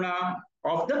samanya guna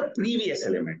of the previous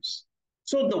elements?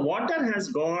 So the water has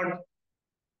got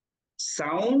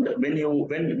sound. When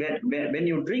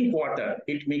you drink water,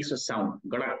 it makes a sound.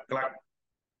 Glak, glak.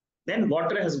 Then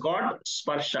water has got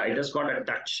sparsha, it has got a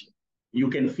touch. You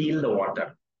can feel the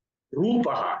water.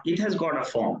 Rupaha, it has got a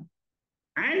form.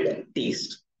 and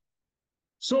taste.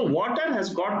 So water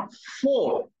has got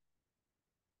 4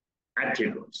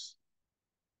 attributes: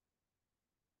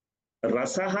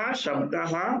 rasaha,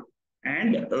 shabdaha,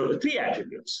 and 3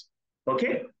 attributes.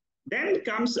 Okay. Then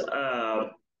comes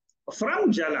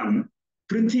from Jalam,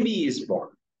 Prithvi is born.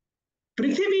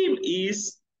 Prithvi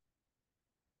is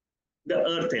the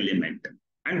earth element.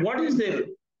 And what is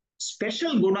the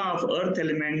special guna of earth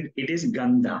element? It is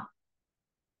Gandha.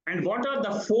 And what are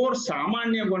the 4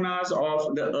 Samanya gunas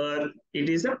of the earth? It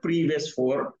is the previous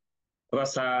 4,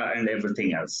 Rasa and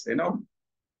everything else.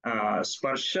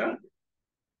 Sparsha,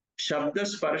 Shabda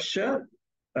Sparsha,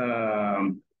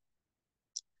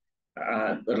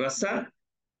 Rasa,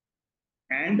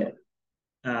 and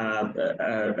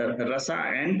Rasa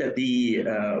and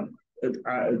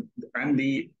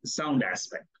the sound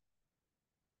aspect.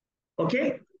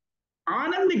 Okay.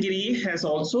 Anandagiri has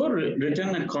also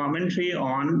written a commentary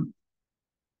on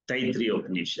Taittriya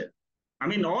Upanishad. I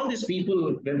mean, all these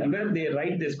people, whenever they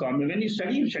write this comment, when you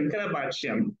study Shankara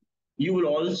Bhashyam, you will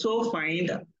also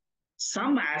find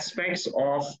some aspects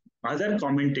of other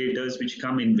commentators which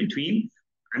come in between.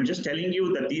 I'm just telling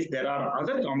you that there are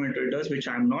other commentators which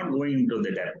I'm not going into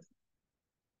the depth.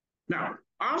 Now,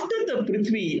 after the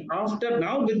Prithvi,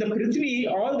 now with the Prithvi,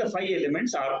 all the 5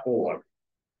 elements are over.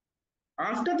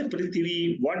 After the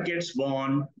Prithvi, what gets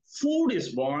born? Food is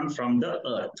born from the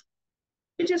earth,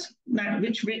 which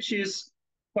is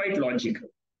quite logical.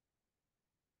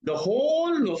 The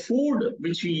whole food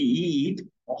which we eat,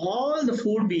 all the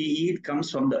food we eat comes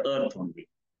from the earth only.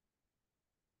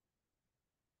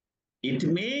 It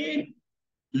may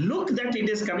look that it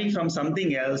is coming from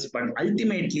something else, but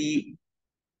ultimately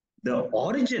the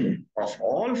origin of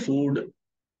all food,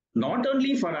 not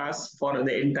only for us, for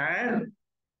the entire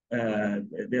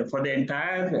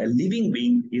living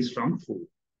being, is from food.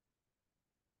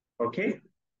 Okay.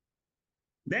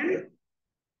 Then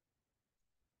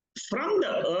from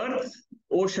the earth,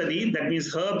 Oshadi, that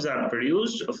means herbs are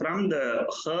produced. From the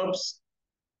herbs,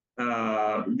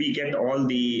 we get all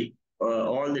the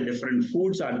different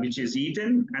foods which is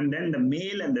eaten, and then the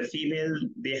male and the female,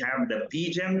 they have the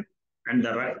bijam and the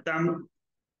raktam,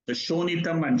 the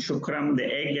shonitam and shukram, the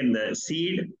egg and the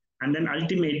seed, and then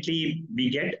ultimately we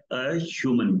get a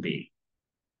human being.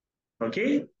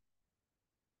 Okay.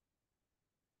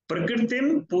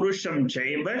 Prakritim purusham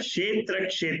chaiva kshetra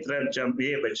kshetra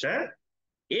jabheva cha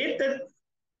etat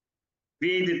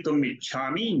veditum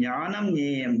ichhami jnanam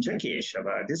nyayam cha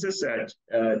keshava. This is the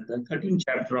 13th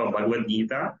chapter of Bhagavad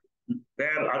Gita,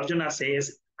 where Arjuna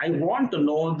says, I want to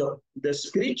know the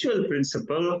spiritual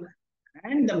principle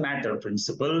and the matter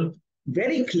principle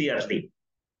very clearly.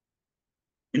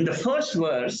 In the first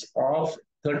verse of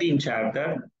 13th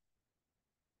chapter,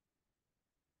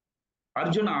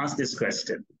 Arjuna asked this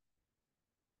question: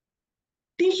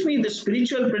 teach me the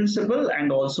spiritual principle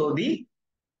and also the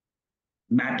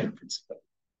matter principle.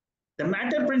 The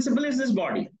matter principle is this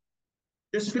body.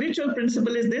 The spiritual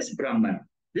principle is this Brahman,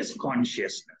 this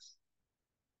consciousness.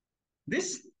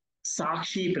 This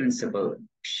Sakshi principle,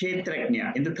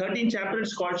 Kshetrajna. In the 13th chapter,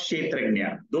 it's called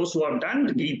Kshetrajna. Those who have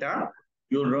done Gita,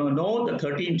 you know the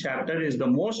 13th chapter is the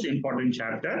most important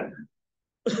chapter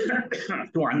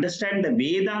to understand the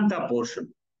Vedanta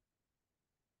portion.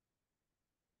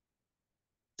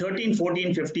 13,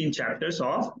 14, 15 chapters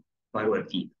of Bhagavad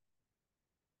Gita.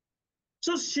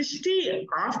 So Srishti,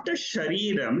 after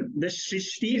Shariram, the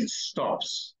Srishti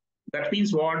stops. That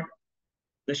means what?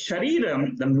 The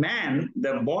Shariram, the man,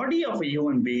 the body of a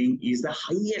human being is the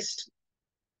highest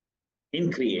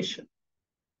in creation.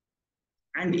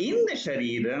 And in the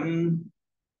Shariram,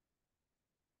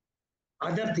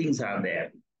 other things are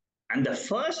there. And the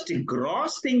first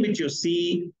gross thing which you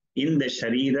see in the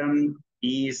Shariram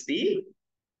is the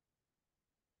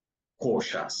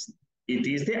koshas. It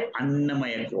is the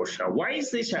Annamaya kosha. Why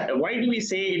do we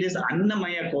say it is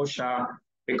Annamaya kosha?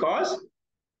 Because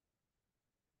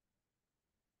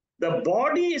the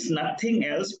body is nothing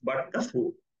else but the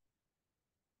food.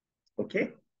 Okay?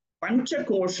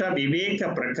 Panchakosha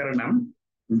Viveka Prakaranam,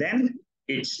 then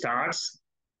it starts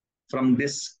from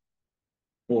this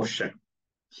portion.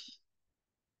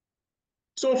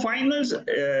 So final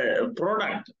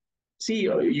product. See,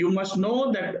 you must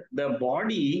know that the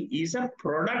body is a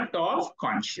product of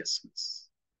consciousness.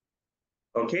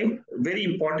 Okay, very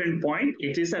important point.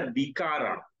 It is a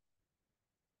vikara.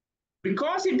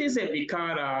 Because it is a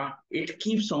vikara, it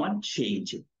keeps on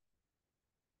changing.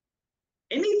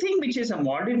 Anything which is a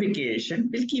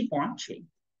modification will keep on changing.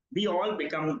 We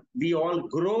all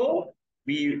grow,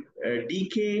 we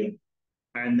decay,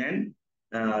 and then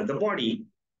the body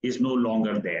is no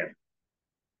longer there.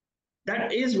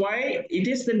 That is why it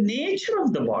is the nature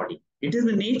of the body. It is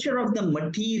the nature of the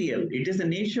material. It is the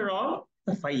nature of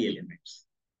the five elements.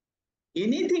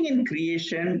 Anything in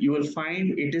creation, you will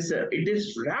find it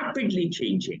is rapidly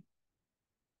changing.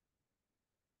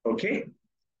 Okay.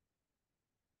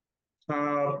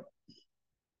 Uh,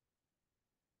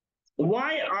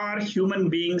 why are human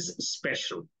beings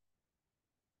special?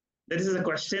 This is a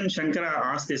question. Shankara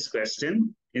asked this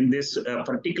question in this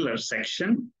particular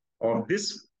section of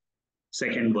this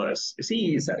second verse. You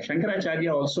see,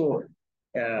 Shankaracharya also,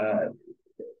 uh,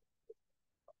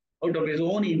 out of his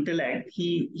own intellect,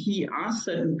 he asked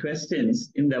certain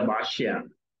questions in the Bhashya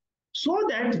so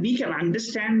that we can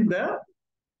understand the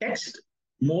text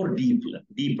more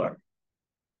deeper.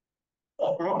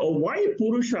 Why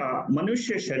Purusha,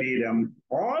 Manushya Shariram?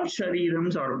 All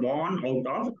Sharirams are born out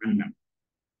of Anna.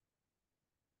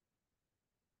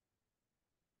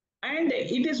 And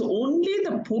it is only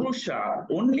the Purusha,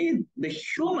 only the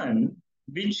human,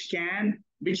 which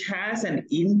has an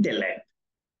intellect.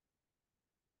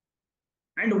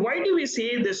 And why do we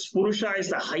say this Purusha is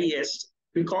the highest?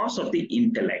 Because of the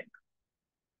intellect.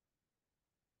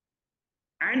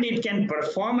 And it can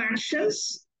perform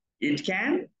actions, it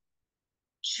can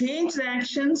change the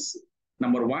actions.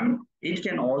 Number one, it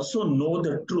can also know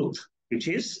the truth, which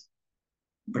is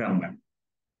Brahman.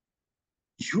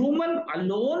 Human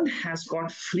alone has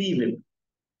got free will,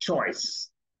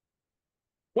 choice.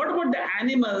 What about the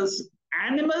animals?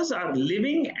 Animals are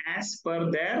living as per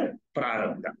their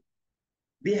prarabdha.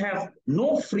 They have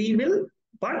no free will,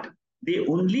 but they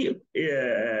only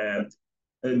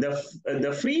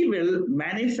the free will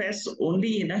manifests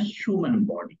only in a human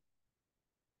body.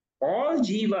 All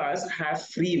jivas have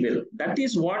free will. That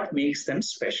is what makes them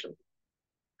special.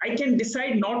 I can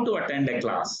decide not to attend a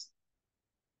class.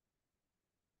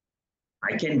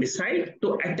 I can decide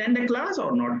to attend a class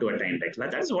or not to attend a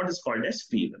class. That's what is called as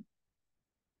free will.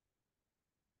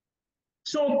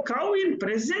 So cow in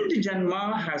present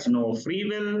Janma has no free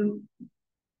will.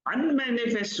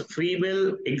 Unmanifest free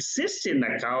will exists in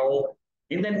the cow.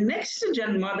 In the next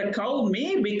Janma, the cow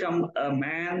may become a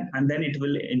man and then it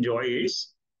will enjoy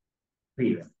its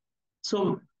free will.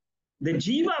 So the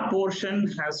Jiva portion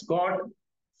has got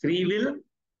free will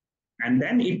and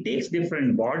then it takes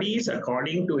different bodies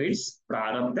according to its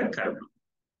prarabdha karma.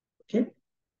 Okay.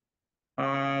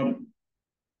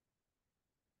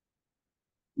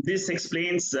 This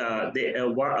explains about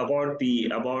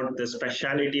the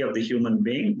speciality of the human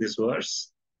being. This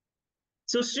verse.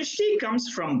 So Srishti comes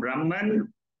from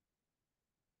Brahman.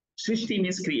 Srishti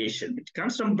means creation. It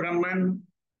comes from Brahman.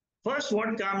 First,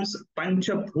 what comes?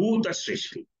 Panchabhuta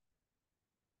Srishti.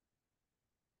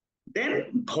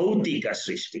 Then Bhautika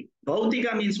Srishti.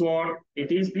 Bhautika means what?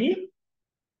 It is the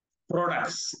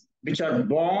products which are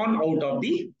born out of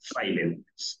the five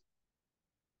elements.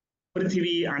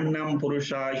 Prithvi, Annam,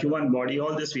 Purusha, human body,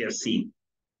 all this we have seen.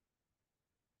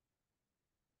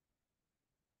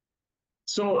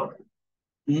 So,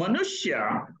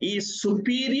 Manushya is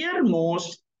superior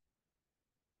most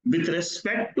with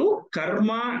respect to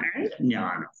karma and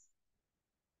jnana.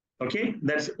 Okay,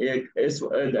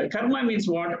 karma means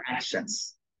what?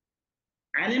 Actions.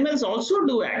 Animals also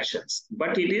do actions,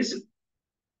 but it is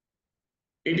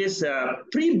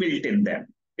pre-built in them.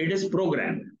 It is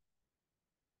programmed.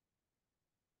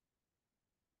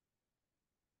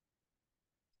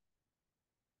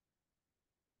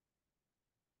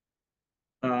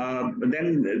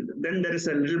 Then there is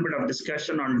a little bit of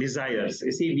discussion on desires.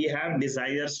 You see, we have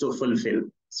desires to fulfill.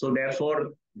 So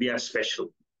therefore, we are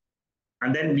special.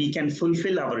 And then we can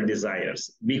fulfill our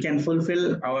desires. We can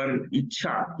fulfill our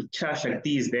Ichha. Ichha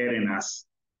Shakti is there in us.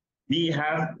 We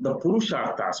have the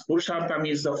Purusharthas. Purushartha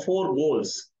means the four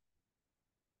goals.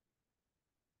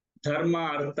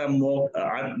 Dharma,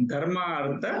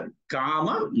 Artha,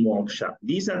 Kama, Moksha.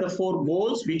 These are the four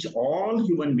goals which all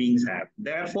human beings have.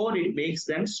 Therefore, it makes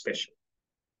them special.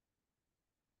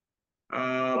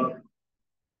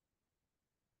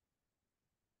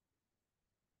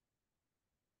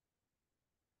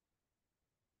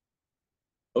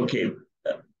 Okay.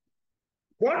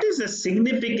 What is the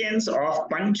significance of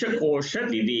Panchakosha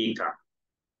Viveka?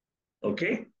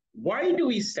 Okay. Why do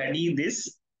we study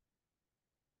this?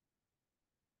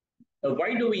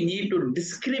 Why do we need to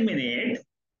discriminate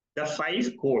the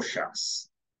five koshas?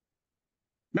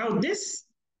 Now, this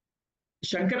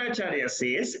Shankaracharya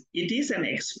says it is an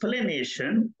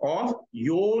explanation of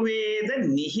Yoveda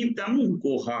Nihitam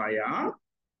Guhaya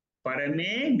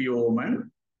Parame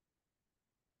Vyoman.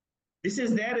 This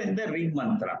is there in the Rig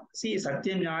Mantra. See,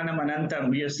 Satyam Jnanam Anantam,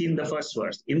 we have seen the first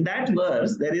verse. In that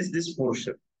verse, there is this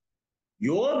portion.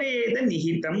 Yoveda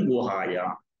Nihitam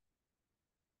Guhaya.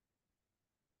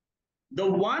 The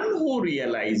one who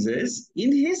realizes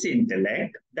in his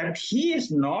intellect that he is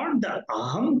not the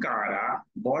ahamkara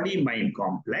body mind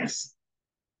complex,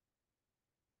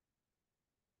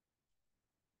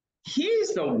 he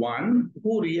is the one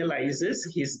who realizes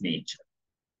his nature.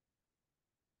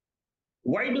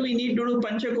 Why do we need to do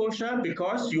Panchakosha?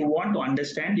 Because you want to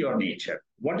understand your nature.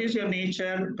 What is your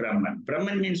nature? Brahman.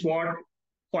 Brahman means what?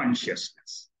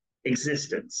 Consciousness,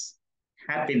 existence,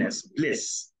 happiness,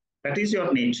 bliss. That is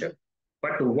your nature.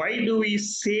 But why do we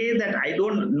say that I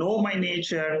don't know my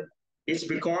nature? It's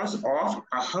because of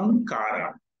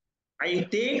ahamkara. I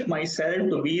take myself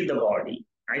to be the body.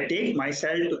 I take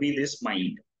myself to be this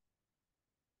mind.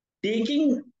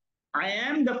 Taking I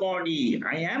am the body,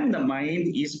 I am the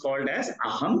mind is called as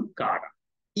ahamkara,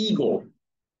 ego.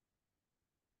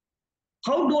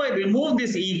 How do I remove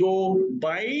this ego?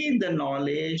 By the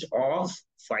knowledge of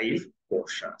five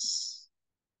koshas.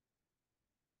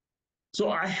 So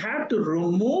I have to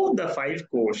remove the five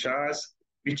koshas,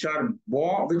 which are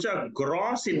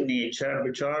gross in nature,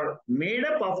 which are made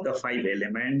up of the five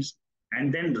elements,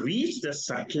 and then reach the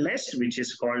subtlest, which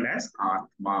is called as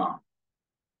Atma.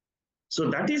 So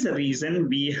that is the reason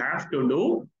we have to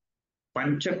do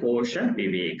Panchakosha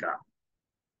Viveka.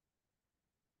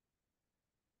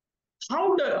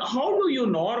 How do you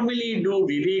normally do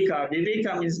Viveka?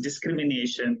 Viveka means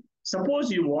discrimination.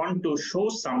 Suppose you want to show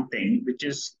something which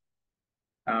is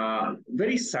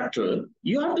very subtle,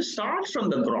 you have to start from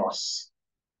the gross.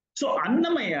 So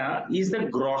Annamaya is the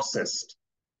grossest.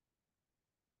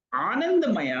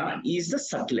 Anandamaya is the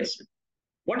subtlest.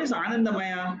 What is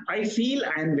Anandamaya? I feel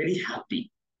I am very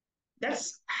happy.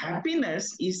 That's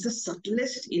happiness is the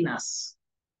subtlest in us.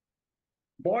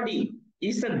 Body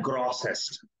is the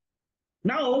grossest.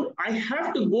 Now I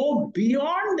have to go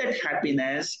beyond that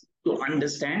happiness to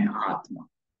understand Atma.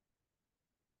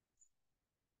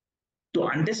 To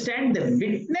understand the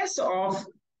witness of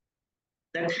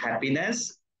that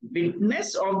happiness,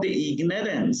 witness of the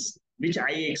ignorance which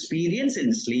I experience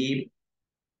in sleep,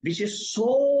 which is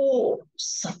so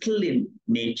subtle in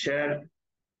nature.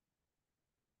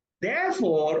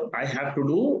 Therefore, I have to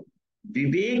do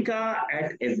Viveka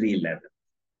at every level.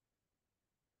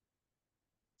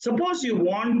 Suppose you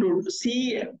want to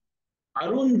see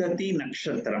Arundhati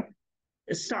Nakshatra,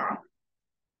 a star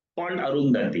called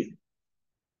Arundhati.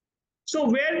 So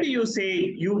where do you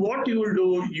say, what you will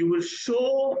do, you will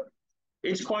show,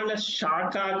 it's called a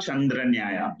Shaka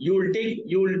Chandranyaya.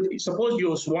 Suppose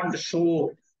you want to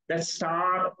show that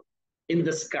star in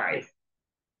the sky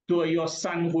to your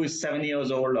son who is 7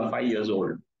 years old or 5 years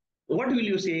old. What will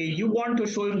you say? You want to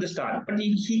show him the star, but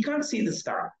he can't see the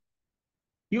star.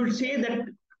 You'll say that,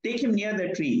 take him near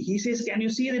the tree. He says, can you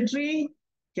see the tree?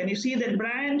 Can you see that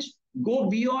branch? Go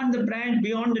beyond the branch,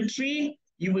 beyond the tree.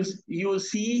 You will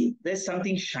see there's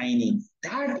something shining.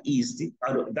 That is the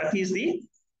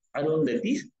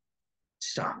Arundhati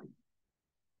star.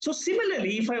 So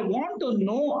similarly, if I want to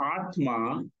know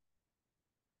Atma,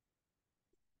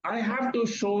 I have to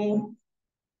show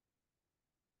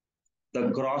the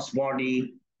gross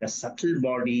body, the subtle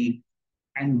body,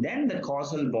 and then the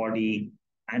causal body,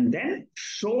 and then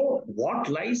show what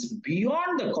lies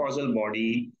beyond the causal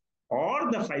body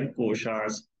or the five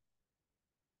koshas.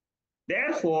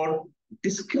 Therefore,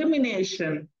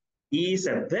 discrimination is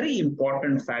a very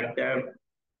important factor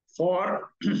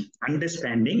for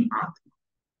understanding Atma.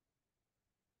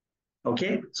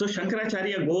 Okay, so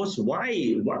Shankaracharya goes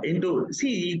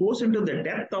he goes into the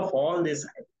depth of all this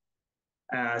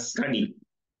study.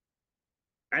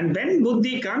 And when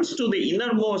Buddhi comes to the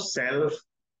innermost self,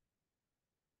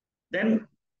 then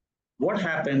what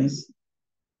happens?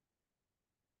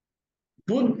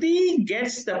 Buddhi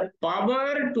gets the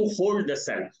power to hold the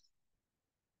self.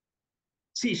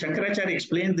 See, Shankaracharya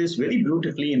explains this very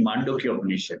beautifully in Mandukya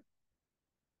Upanishad.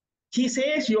 He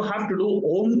says you have to do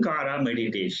Omkara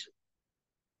meditation.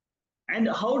 And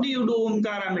how do you do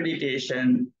Omkara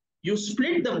meditation? You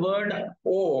split the word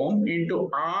Om into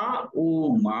A,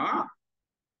 U, Ma.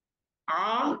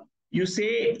 A, you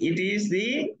say it is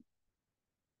the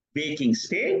waking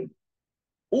state.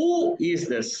 U is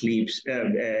the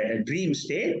dream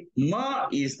state. Ma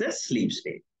is the sleep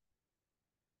state.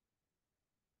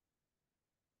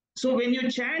 So when you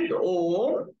chant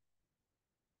Om,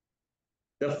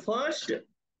 the first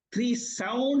three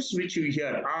sounds which you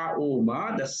hear, A, U,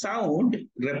 Ma, the sound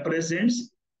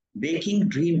represents waking,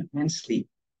 dream, and sleep.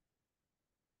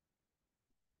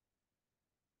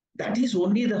 That is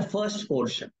only the first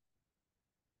portion.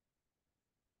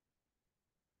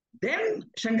 Then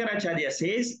Shankaracharya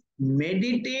says,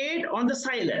 meditate on the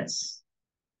silence,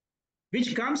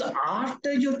 which comes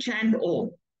after you chant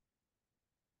Om.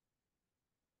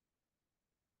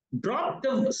 drop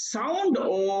the sound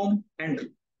Om and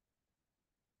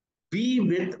be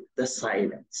with the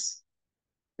silence.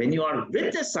 When you are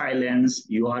with the silence,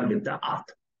 you are with the Atma.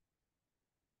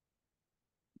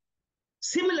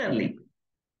 Similarly,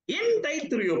 in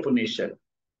Taittriya Upanishad,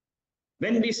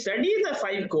 when we study the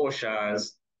five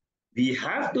koshas, we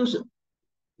have to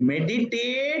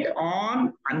meditate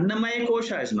on Annamaya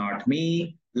kosha is not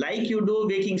me, like you do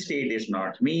waking state is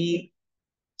not me.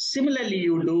 Similarly,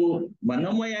 you do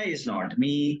Manomaya is not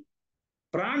me,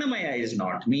 Pranamaya is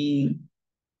not me.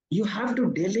 You have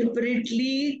to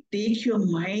deliberately take your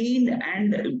mind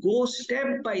and go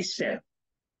step by step.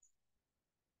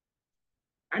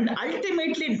 And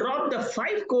ultimately drop the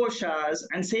five koshas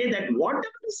and say that whatever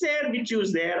is there, which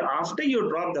is there after you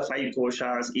drop the five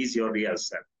koshas is your real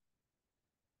self.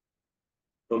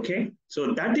 Okay,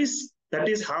 so that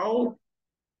is how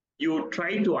you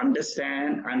try to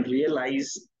understand and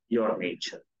realize your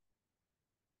nature.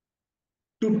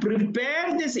 To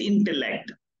prepare this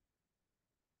intellect,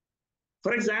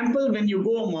 for example, when you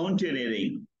go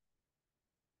mountaineering,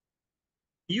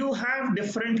 you have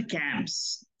different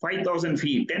camps, 5,000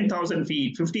 feet, 10,000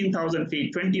 feet, 15,000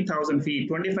 feet, 20,000 feet,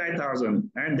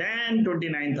 25,000, and then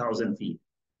 29,000 feet.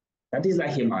 That is the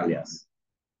Himalayas.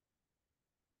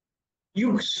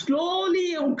 You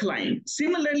slowly climb.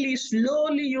 Similarly,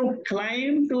 slowly you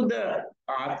climb to the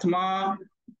Atma,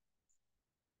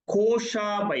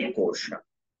 kosha by kosha.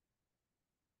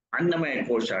 Annamaya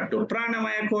kosha to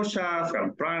Pranamaya kosha,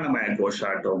 from Pranamaya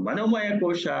kosha to Manomaya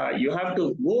kosha. You have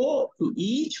to go to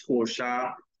each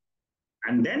kosha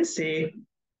and then say,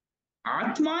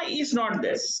 Atma is not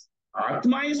this.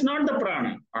 Atma is not the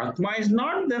prana. Atma is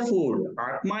not the food.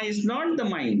 Atma is not the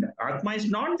mind. Atma is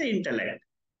not the intellect.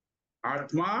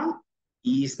 Atma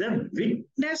is the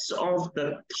witness of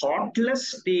the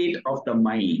thoughtless state of the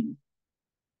mind.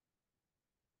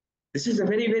 This is a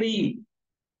very, very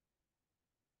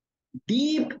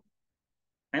deep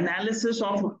analysis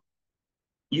of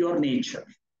your nature.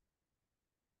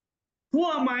 Who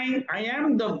am I? I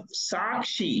am the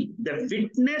Sakshi, the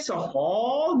witness of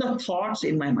all the thoughts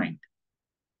in my mind.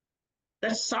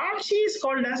 That Sakshi is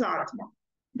called as Atma.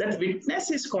 That witness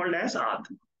is called as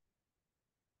Atma.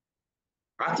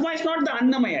 Atma is not the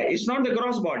Annamaya, it's not the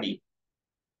gross body.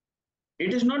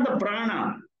 It is not the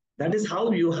prana. That is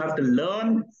how you have to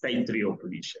learn Taittriya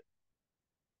Upanishad.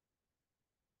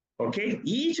 Okay,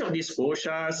 each of these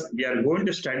koshas we are going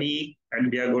to study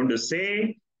and we are going to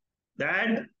say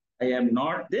that I am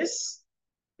not this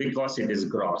because it is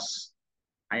gross.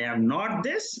 I am not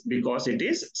this because it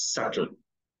is subtle.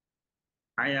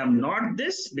 I am not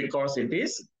this because it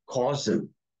is causal.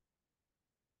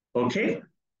 Okay?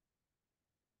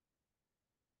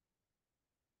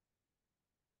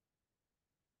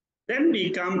 Then we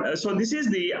come, so this is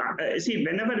the, see,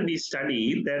 whenever we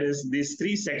study, there is these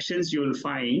three sections you will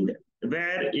find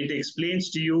where it explains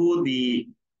to you the,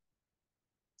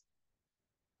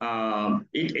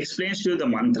 it explains to you the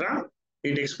mantra,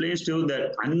 it explains to you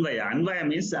the Anvaya. Anvaya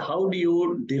means how do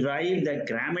you derive the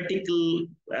grammatical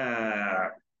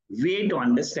way to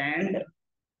understand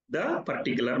the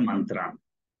particular mantra.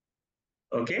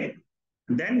 Okay?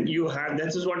 Then you have,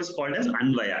 this is what is called as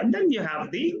Anvaya. And then you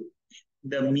have the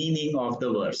meaning of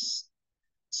the verse.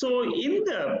 So in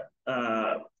the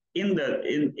in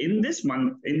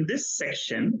this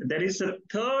section, there is a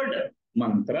third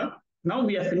mantra. Now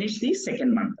we have finished the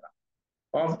second mantra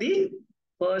of the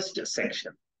first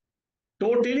section.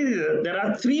 Totally, there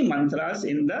are three mantras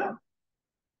in the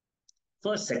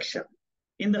first section.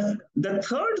 In the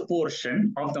third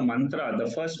portion of the mantra,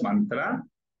 the first mantra,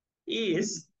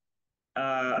 is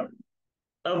a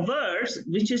verse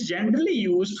which is generally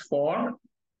used for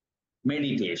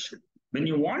meditation. When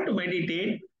you want to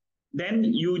meditate, then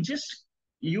you just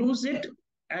use it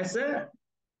as a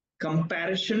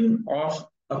comparison of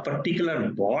a particular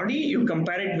body. You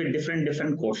compare it with different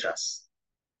koshas.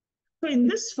 So in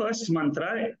this first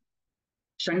mantra,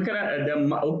 Shankara,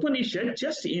 the Upanishad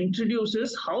just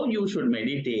introduces how you should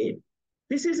meditate.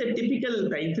 This is a typical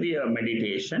Taitriya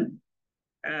meditation.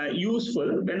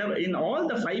 Useful whenever in all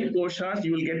the five koshas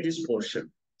you will get this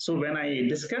portion. So when I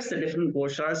discuss the different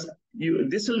koshas,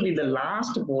 this will be the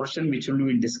last portion which will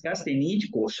be discussed in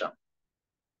each kosha.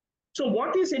 So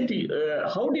what is it?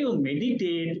 How do you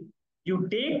meditate? You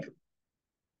take,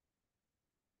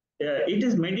 it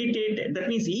is meditated, that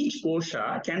means each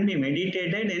kosha can be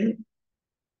meditated in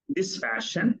this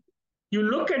fashion. You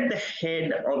look at the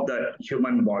head of the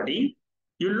human body,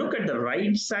 you look at the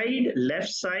right side, left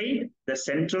side, the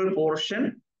central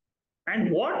portion, and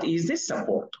what is the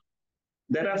support?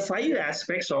 There are five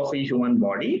aspects of a human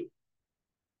body.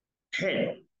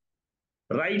 Head.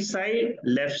 right side,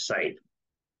 left side,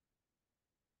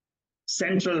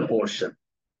 central portion.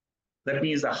 That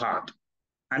means the heart.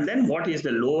 And then what is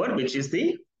the lower, which is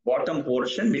the bottom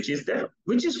portion, which is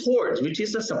holds, which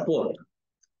is the support.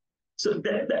 So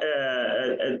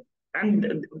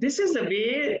and this is the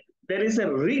way there is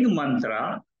a rig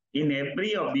mantra in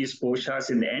every of these koshas.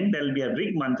 In the end, there will be a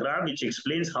rig mantra which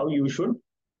explains how you should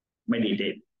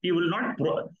meditate. You will not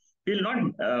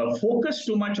focus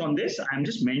too much on this. I'm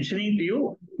just mentioning to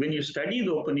you, when you study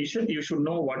the Upanishad, you should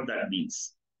know what that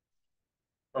means.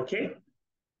 Okay.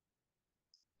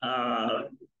 Head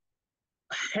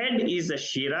is the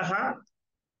Shiraha.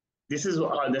 This is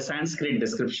the Sanskrit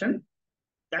description.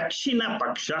 Dakshina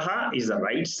Pakshaha is the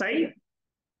right side.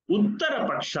 Uttara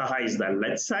Pakshaha is the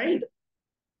left side.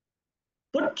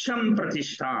 Pucham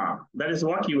Pratishta, that is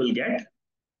what you will get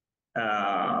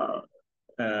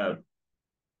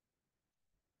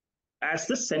as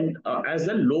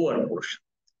the lower portion.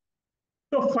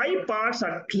 So 5 parts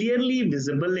are clearly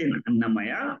visible in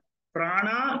Annamaya.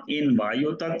 Prana in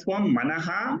Vayu Tattvam,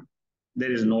 Manaha,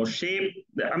 there is no shape.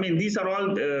 I mean, these are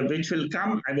all which will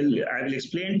come. I will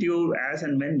explain to you as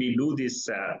and when we do these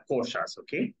koshas,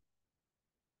 okay?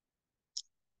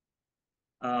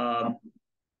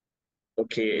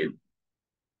 Okay.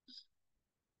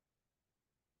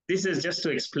 This is just to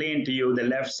explain to you the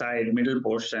left side, middle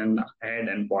portion, head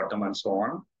and bottom and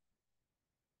so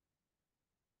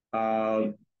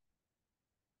on.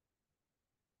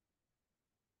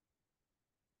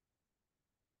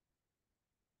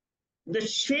 The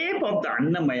shape of the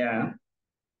Annamaya,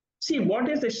 see what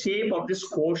is the shape of this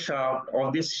kosha,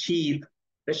 of this sheath?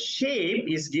 The shape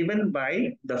is given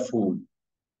by the food.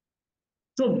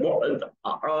 So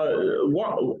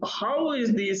how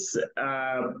is this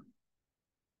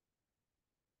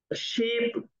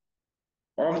shape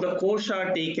of the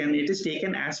kosha taken? It is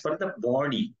taken as per the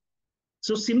body.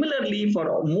 So similarly,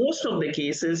 for most of the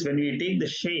cases, when we take the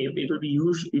shape, it will be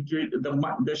used.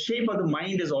 The shape of the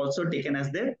mind is also taken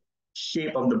as the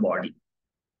shape of the body.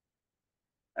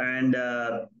 And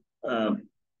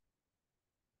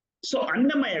so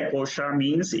Annamaya kosha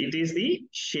means it is the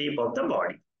shape of the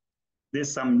body.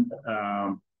 There's some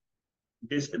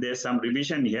there's some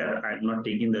revision here. I'm not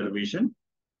taking the revision.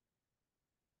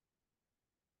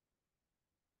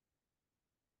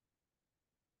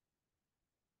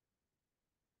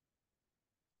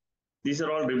 These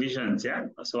are all revisions, yeah.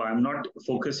 So I'm not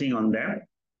focusing on them.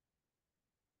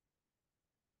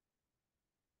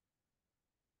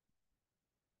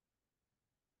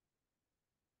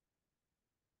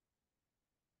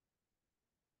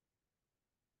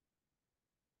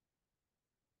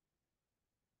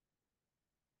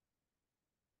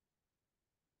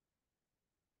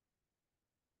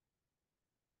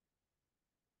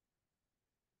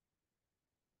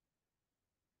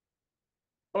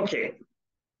 Okay.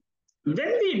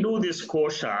 When we do these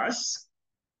koshas,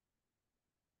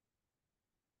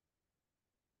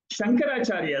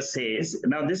 Shankaracharya says,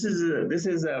 now this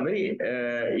is a very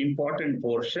important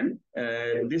portion.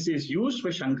 This is used for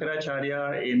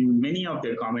Shankaracharya in many of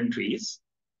their commentaries.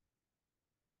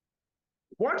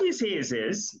 What he says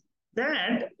is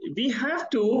that we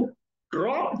have to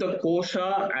drop the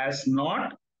kosha as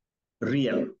not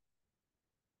real.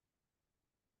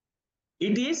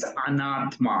 It is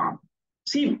anatma.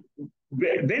 See,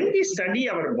 when we study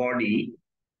our body,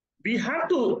 we have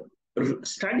to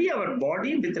study our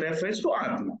body with reference to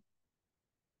Atma.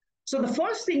 So the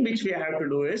first thing which we have to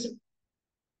do is,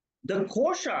 the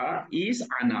kosha is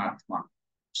anatma.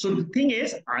 So the thing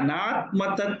is,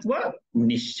 anatma tattva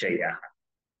nishchaya.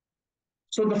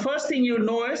 So the first thing you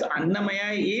know is,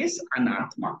 Annamaya is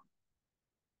anatma.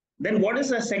 Then what is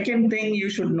the second thing you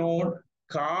should know?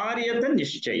 Karyata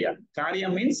nishchaya.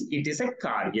 Karya means it is a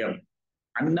karya.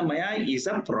 Annamaya is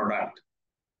a product.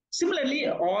 Similarly,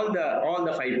 all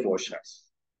the 5 koshas.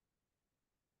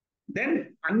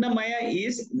 Then Annamaya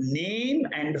is name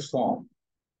and form.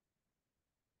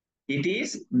 It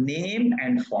is name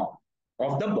and form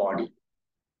of the body.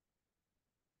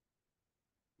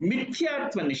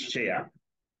 Mithyatva nishchaya.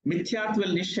 Mithyatva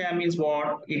nishchaya means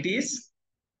what? It is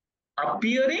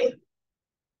appearing,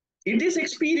 it is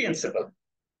experienceable,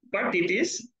 but it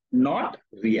is not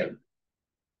real.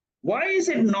 Why is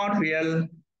it not real?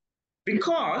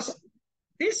 Because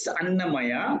this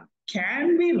Annamaya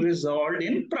can be resolved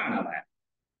in Pranamaya.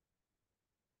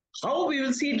 How we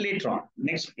will see it later on.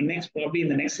 Probably in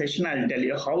the next session, I'll tell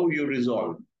you how you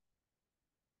resolve.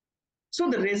 So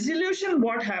the resolution,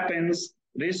 what happens?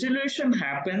 Resolution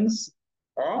happens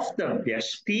of the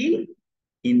Vyashti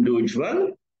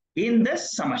individual in the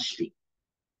Samashti.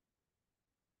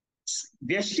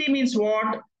 Vyashti means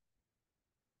what?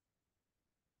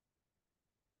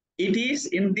 it is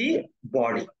in the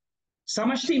body.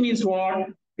 Samashti means what?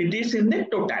 It is in the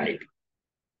totality.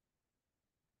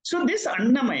 So this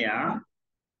Annamaya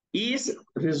is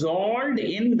resolved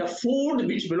in the food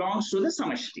which belongs to the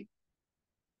Samashti.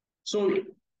 So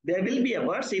there will be a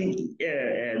verse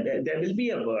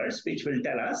which will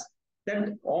tell us that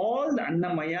all the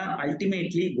Annamaya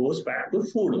ultimately goes back to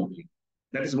food only.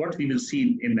 That is what we will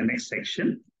see in the next section.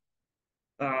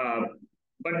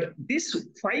 But these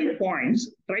 5 points,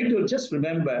 try to just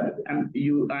remember, and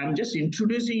I'm just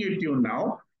introducing it to you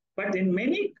now. But in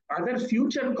many other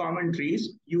future commentaries,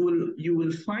 you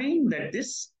will find that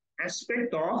this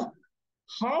aspect of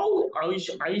how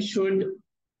I should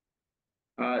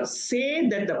say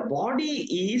that the body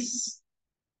is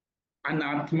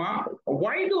anatma.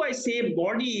 Why do I say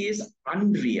body is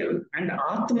unreal and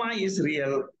atma is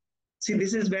real? See,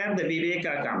 this is where the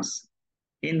viveka comes.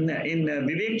 In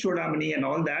Vivek Chodamani and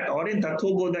all that, or in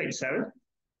Tattvabodha itself,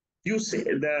 you say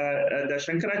the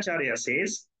Shankaracharya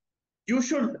says you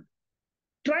should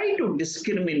try to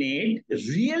discriminate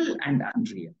real and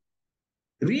unreal.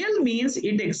 Real means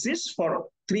it exists for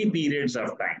 3 periods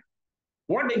of time.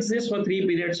 What exists for 3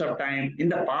 periods of time? In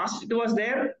the past, it was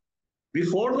there.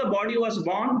 Before the body was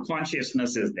born,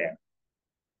 consciousness is there.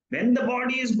 When the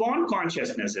body is born,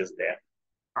 consciousness is there.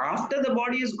 After the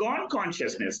body is gone,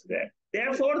 consciousness is there.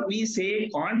 Therefore, we say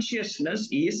consciousness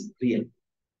is real.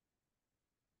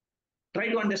 Try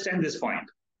to understand this point.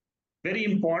 Very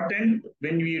important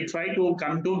when we try to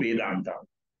come to Vedanta.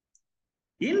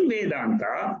 In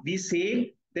Vedanta, we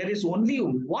say there is only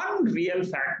one real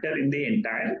factor in the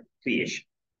entire creation.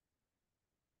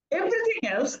 Everything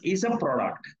else is a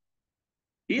product,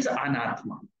 is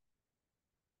anatma.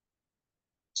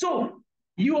 So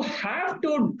you have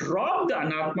to drop the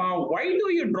anatma. Why do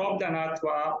you drop the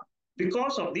anatma?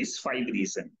 Because of these 5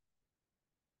 reasons.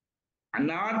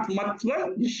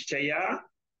 Anatmatva nishchaya,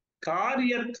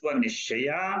 karyatva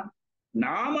nishchaya,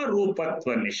 nama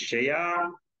rupatva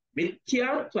nishchaya,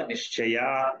 mithyatva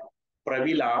nishchaya,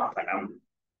 pravilapanam.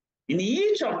 In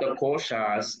each of the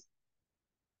koshas,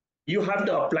 you have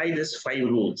to apply these 5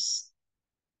 rules.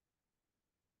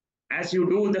 As you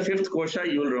do the 5th kosha,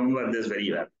 you will remember this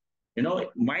very well. You know,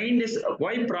 mind is,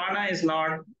 why prana is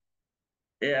not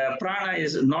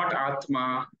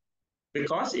atma?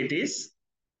 Because it is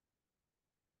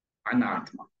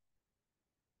anatma.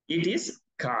 It is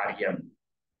karyam.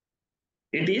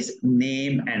 It is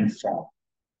name and form.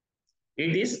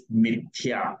 It is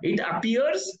mithya. It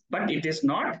appears, but it is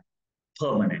not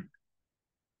permanent.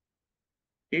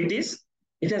 It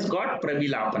has got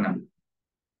pravilapanam.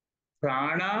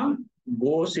 Prana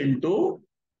goes into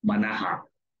manaha.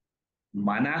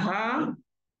 Manaha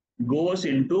goes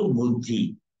into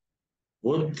buddhi.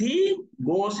 Buddhi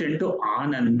goes into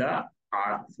ananda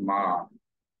atma.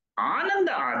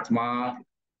 Ananda atma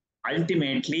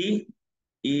ultimately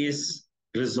is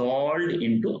resolved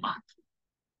into atma.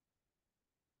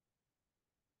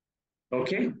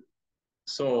 Okay,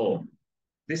 so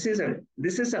this is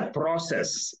a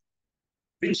process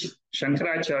which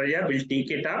Shankaracharya will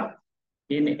take it up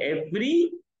in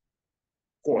every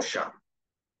kosha.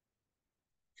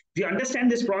 If you understand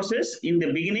this process in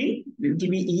the beginning, it will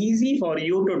be easy for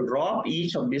you to drop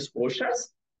each of these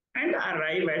koshas and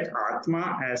arrive at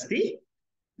Atma as the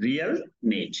real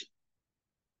nature.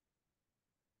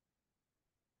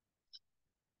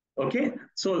 Okay,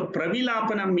 so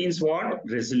pravilapanam means what?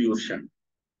 Resolution.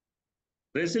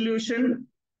 Resolution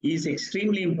is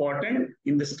extremely important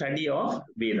in the study of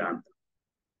Vedanta.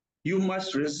 You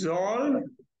must resolve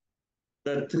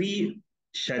the 3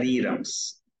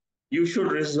 sharirams. You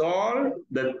should resolve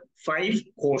the 5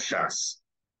 koshas.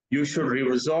 You should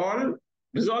resolve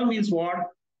means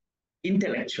what?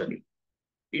 Intellectually.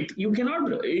 You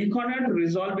cannot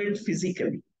resolve it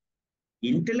physically.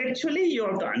 Intellectually, you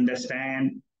have to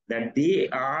understand that they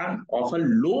are of a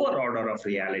lower order of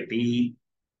reality.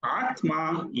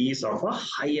 Atma is of a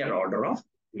higher order of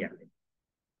reality.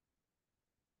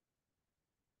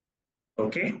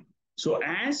 Okay? So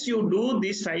as you do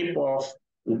this type of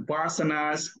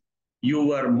upasanas,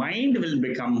 your mind will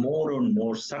become more and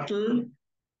more subtle,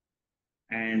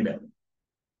 and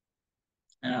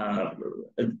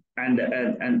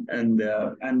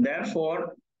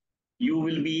therefore you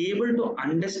will be able to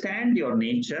understand your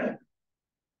nature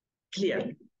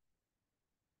clearly.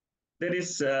 There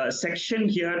is a section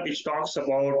here which talks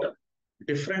about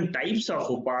different types of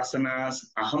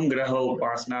upasanas, ahamgraha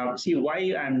upasana. See,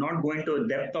 why I'm not going to the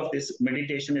depth of this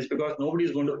meditation is because nobody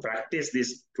is going to practice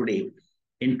this today.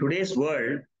 In today's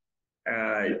world,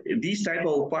 these type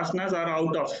of upasanas are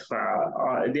out of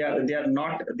they are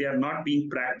not being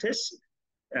practiced.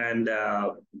 And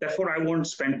therefore, I won't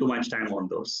spend too much time on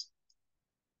those.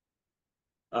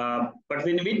 But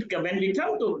when we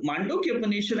come to Mandukya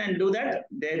Upanishad and do that,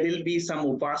 there will be some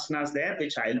upasanas there,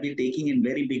 which I'll be taking in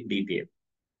very big detail.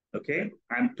 Okay,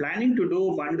 I'm planning to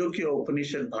do Mandukya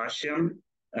Upanishad Bhashyam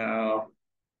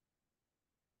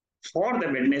for the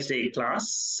Wednesday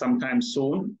class sometime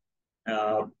soon.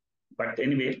 But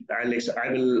anyway, I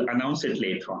will announce it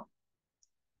later on.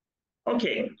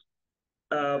 Okay.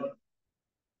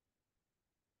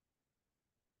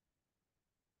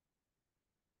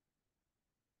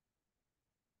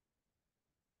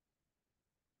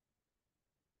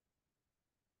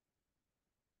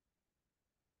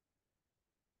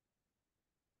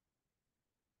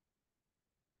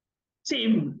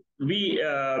 See, we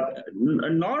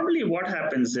normally what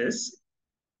happens is,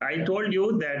 I told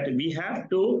you that we have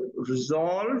to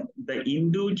resolve the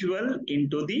individual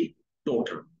into the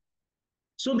total.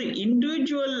 So the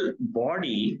individual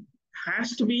body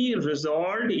has to be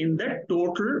resolved in the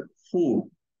total food.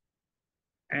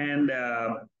 And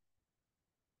that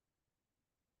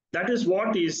is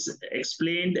what is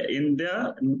explained in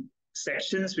the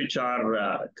sections which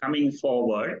are coming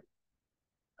forward.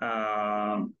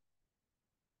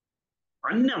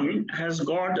 Annam has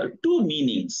got two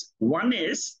meanings. One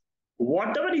is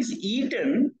whatever is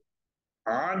eaten,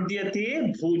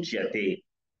 adyate bhujyate.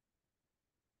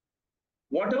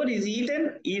 Whatever is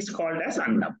eaten is called as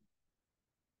annam.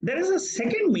 There is a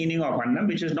second meaning of annam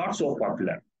which is not so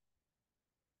popular.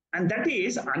 And that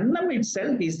is annam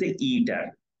itself is the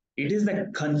eater. It is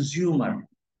the consumer.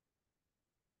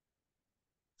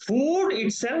 Food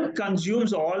itself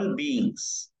consumes all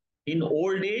beings in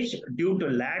old age due to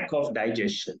lack of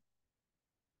digestion.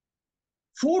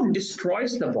 Food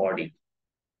destroys the body.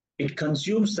 It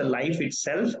consumes the life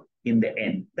itself in the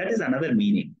end. That is another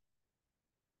meaning.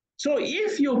 So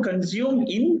if you consume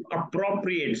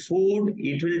inappropriate food,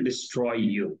 it will destroy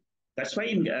you. That's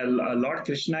why Lord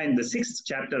Krishna in the 6th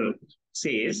chapter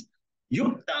says,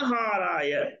 Yukta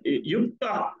ahara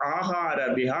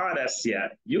viharasya,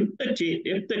 yukta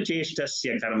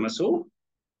cheshtasya karmasu,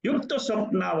 yukta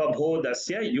sapnava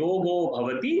bodhasya yogo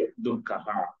bhavati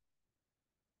dukkha.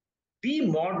 Be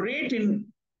moderate in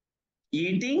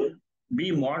eating,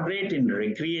 be moderate in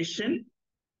recreation.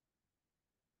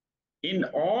 In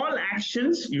all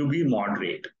actions, you be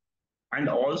moderate. And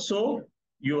also,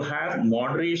 you have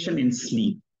moderation in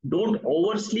sleep. Don't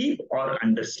oversleep or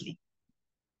undersleep.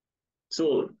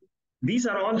 So, these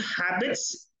are all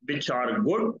habits which are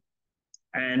good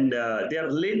and they are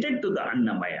related to the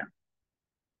Annamaya.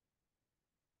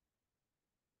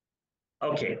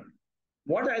 Okay,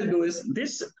 what I'll do is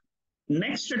this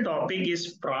next topic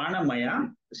is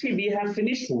Pranamaya. See, we have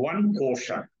finished one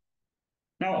kosha.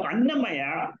 Now,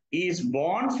 Annamaya is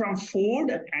born from food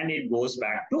and it goes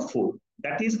back to food.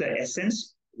 That is the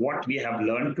essence what we have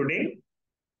learned today.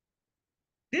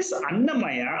 This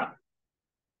Annamaya,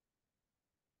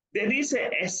 there is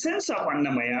an essence of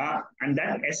Annamaya, and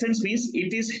that essence means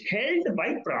it is held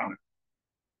by Prana,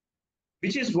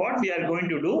 which is what we are going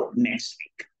to do next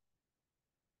week.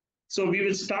 So we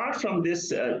will start from this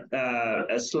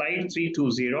slide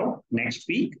 320 next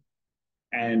week.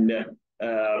 And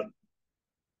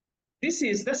this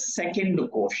is the second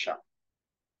kosha.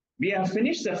 We have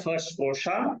finished the first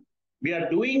kosha. We are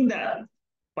doing the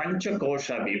Pancha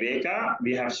Kosha Viveka.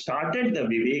 We have started the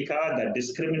Viveka, the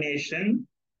discrimination.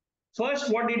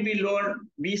 First, what did we learn?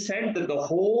 We said that the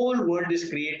whole world is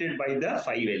created by the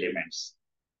 5 elements.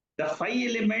 The 5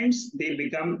 elements, they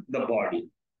become the body.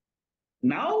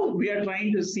 Now we are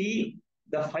trying to see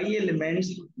the 5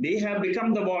 elements. They have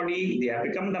become the body, they have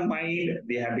become the mind,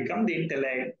 they have become the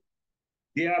intellect,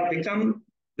 they have become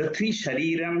the 3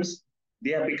 sharirams,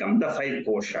 they have become the 5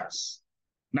 koshas.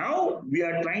 Now we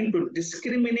are trying to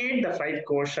discriminate the 5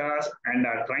 koshas and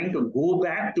are trying to go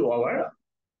back to our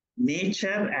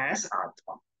nature as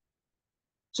Atma.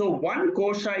 So one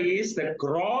kosha is the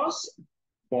gross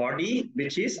body,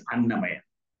 which is Annamaya.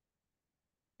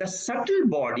 The subtle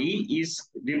body is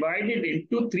divided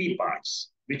into 3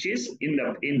 parts, which is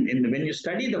when you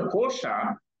study the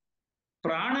kosha,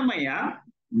 Pranamaya,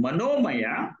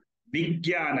 Manomaya,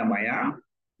 Vijnanamaya,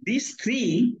 these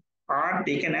 3 are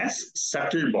taken as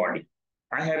subtle body.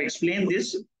 I have explained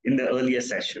this in the earlier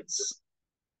sessions.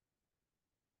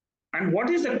 And what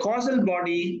is the causal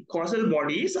body? Causal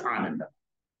body is Ananda.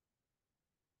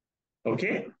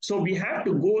 Okay, so we have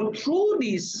to go through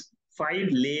these 5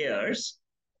 layers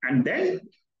and then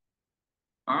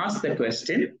ask the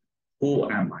question, who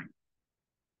am I?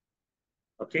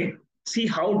 Okay, see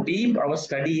how deep our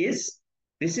study is.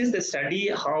 This is the study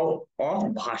of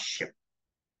Bhashya.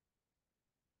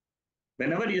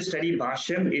 whenever you study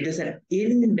Bhashyam, it is an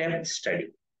in-depth study.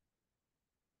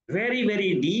 Very,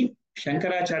 very deep.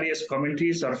 Shankaracharya's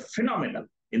commentaries are phenomenal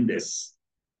in this.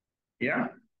 Yeah.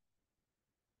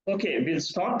 Okay, we'll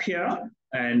stop here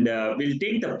and we'll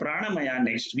take the Pranamaya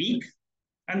next week.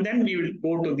 And then we will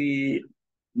go to the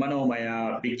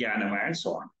Manomaya, Vijnanamaya, and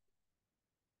so on.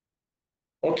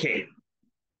 Okay.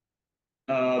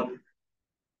 Uh,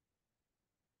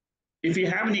 if you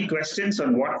have any questions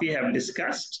on what we have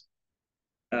discussed,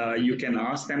 you can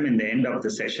ask them in the end of the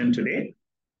session today.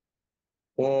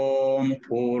 Om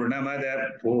Purnamada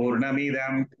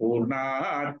Purnamidam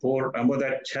Purnat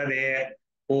Purnamudachade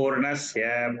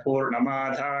Purnasya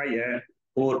Purnamadhaya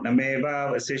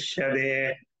Purnameva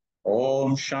Vasishyade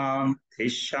Om Shanti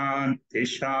Shanti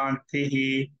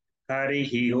Shanti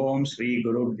Harihi Om Sri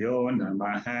Gurubhyo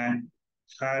Namaha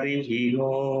Harihi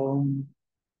Om.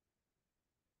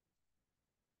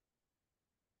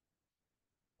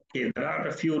 Okay, there are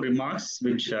a few remarks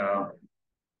which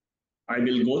I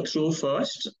will go through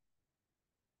first.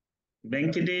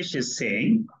 Venkatesh is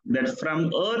saying that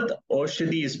from earth,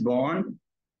 Oshadi is born,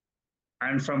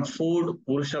 and from food,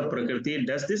 Purusha Prakriti.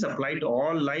 Does this apply to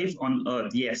all life on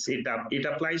earth? Yes, it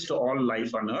applies to all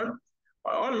life on earth.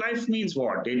 All life means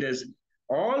what? It is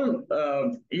all,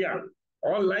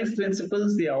 all life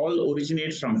principles, they all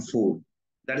originate from food.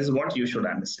 That is what you should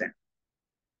understand.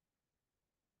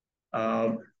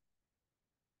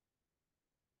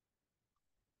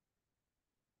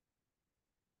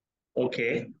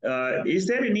 Okay. Is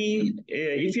there any,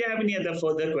 if you have any other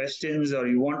further questions or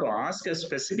you want to ask a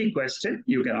specific question,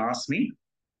 you can ask me.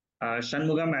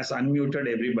 Shanmugam has unmuted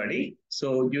everybody.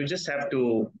 So you just have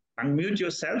to unmute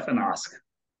yourself and ask.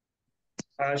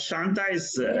 Shanta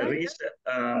is raised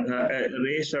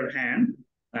her hand.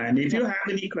 And if you have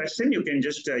any question, you can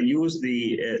just use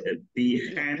the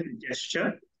hand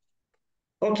gesture.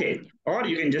 Okay. Or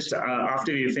you can just,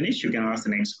 after you finish, you can ask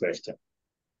the next question.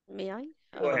 May I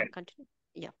Go ahead. continue?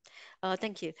 Yeah.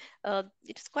 Thank you.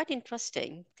 It's quite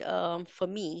interesting for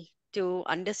me to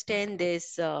understand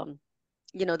this,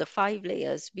 the 5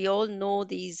 layers. We all know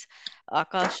these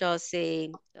Akasha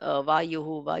say,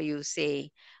 Vayu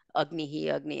say,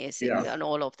 Agni say, and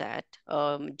all of that.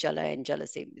 Jala and Jala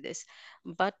say this.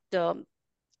 But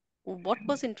what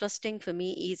was interesting for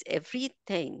me is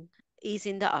everything is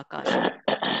in the Akasha,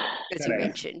 as you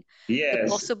mentioned. Yes. The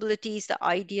possibilities, the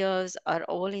ideas are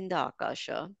all in the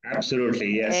Akasha.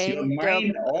 Absolutely, yes. Your And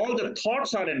mind, all the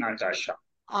thoughts are in Akasha.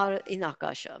 Are in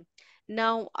Akasha.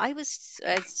 Now, I was,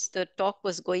 as the talk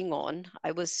was going on,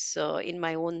 I was in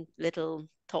my own little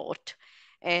thought,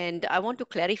 and I want to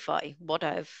clarify what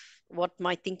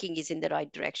my thinking is in the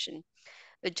right direction.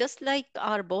 Just like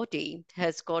our body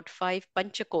has got 5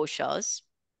 panchakoshas,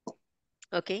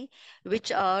 okay,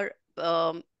 which are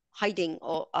hiding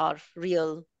or our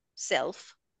real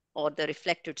self or the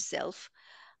reflected self.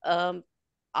 Um,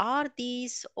 are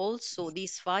these also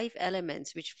these 5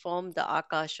 elements which form the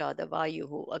Akasha, the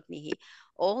Vayuhu, Agnihi,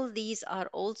 all these are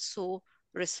also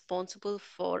responsible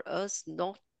for us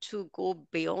not to go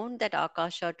beyond that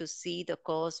Akasha to see the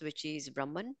cause which is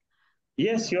Brahman?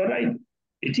 Yes, you're right.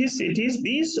 It is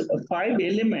these 5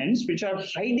 elements which are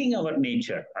hiding our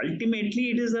nature.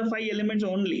 Ultimately, it is the 5 elements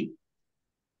only.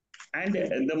 And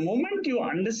the moment you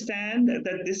understand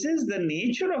that this is the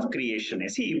nature of creation, you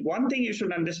see, one thing you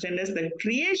should understand is that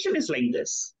creation is like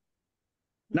this.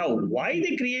 Now, why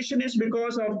the creation is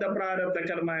because of the prarabdha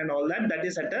karma and all that.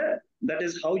 That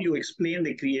is how you explain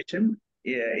the creation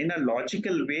in a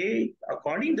logical way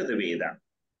according to the Veda.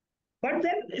 But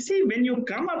then, see, when you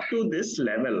come up to this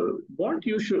level,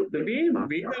 the way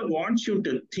Veda wants you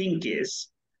to think is,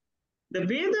 the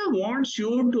Veda wants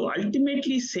you to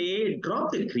ultimately say,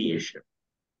 drop the creation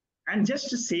and just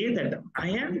say that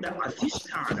I am the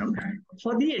Adhishtanam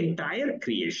for the entire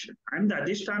creation. I'm the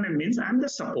Adhishtanam means I'm the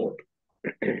support.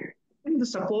 And the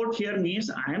support here means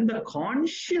I am the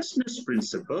consciousness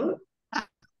principle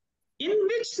in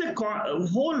which the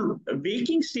whole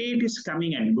waking state is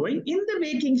coming and going. In the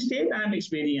waking state, I am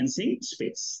experiencing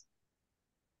space.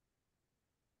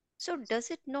 So, does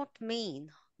it not mean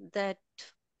that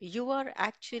you are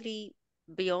actually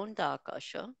beyond the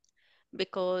Akasha?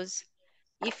 Because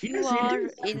if you Yes, it are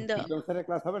is. in the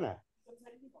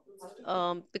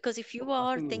because if you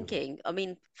are thinking, I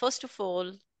mean, first of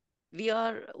all, we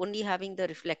are only having the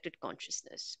reflected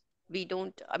consciousness. We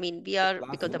don't, I mean, we are,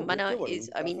 because the mana is,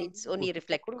 I mean, it's only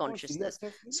reflected consciousness.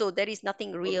 So there is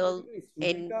nothing real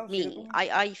in me.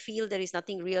 I feel there is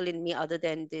nothing real in me other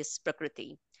than this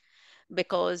Prakriti,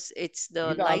 because it's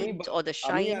the light or the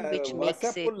shine which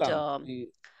makes it,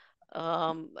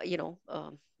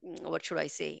 what should I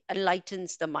say,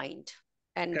 enlightens the mind.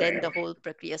 and then the Correct. whole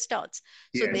prakriya starts.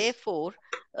 So Yes. therefore,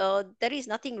 there is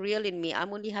nothing real in me.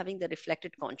 I'm only having the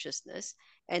reflected consciousness,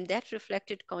 and that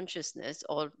reflected consciousness,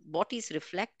 or what is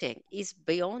reflecting, is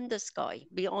beyond the sky,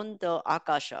 beyond the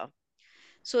akasha.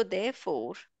 So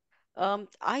therefore,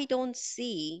 I don't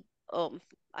see.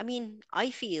 I mean,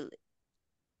 I feel,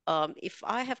 if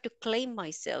I have to claim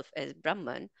myself as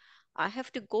Brahman, I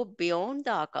have to go beyond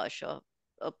the akasha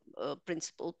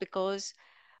principle, because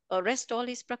rest all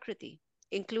is prakriti,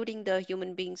 including the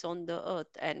human beings on the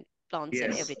earth and plants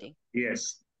and Yes. everything.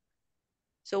 Yes.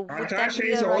 So would that Akasha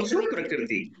be is a right also way to do?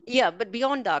 Prakriti. Yeah, but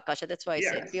beyond the akasha, that's why I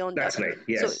Yeah, said beyond the that's akasha. right.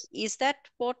 So Yes. is that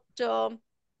what,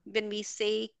 when we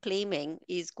say claiming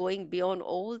is going beyond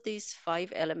all these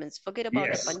five elements, forget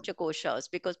about the Yes. panchakoshas,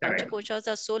 because Correct. panchakoshas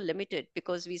are so limited,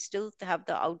 because we still have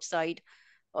the outside,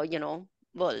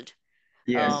 world.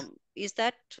 Yes. Is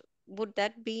that, would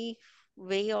that be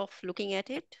way of looking at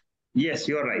it? Yes,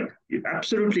 you're right. You're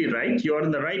absolutely right. You're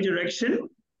in the right direction.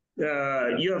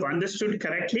 You have understood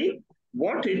correctly.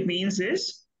 What it means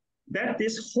is that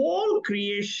this whole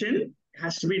creation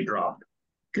has to be dropped.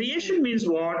 Creation Mm, means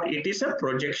what? It is a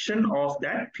projection of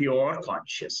that pure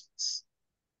consciousness.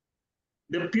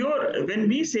 The pure, when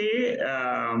we say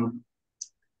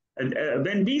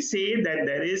that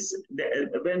there is,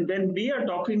 when we are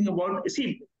talking about,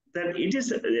 see, that it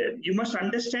is, you must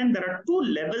understand there are two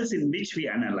levels in which we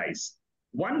analyze.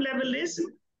 One level is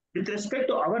with respect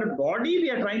to our body, we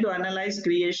are trying to analyze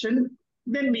creation.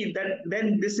 Then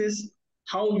this is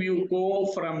how you go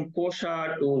from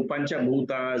kosha to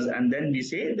panchabhutas, and then we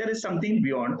say there is something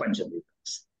beyond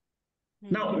panchabhutas. mm,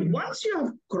 Now,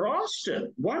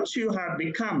 once you have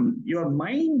become, your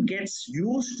mind gets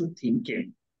used to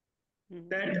thinking mm.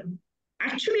 that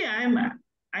actually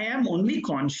I am only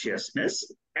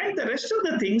consciousness, and the rest of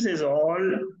the things is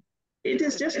all, it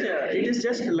is just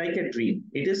like a dream.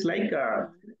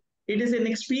 Mm, It is an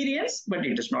experience, but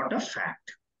it is not a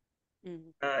fact.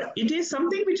 mm, It is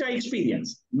something which I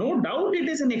experience. No doubt it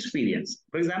is an experience.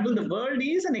 For example, the world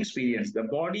is an experience, the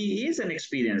body is an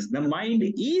experience, the mind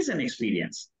is an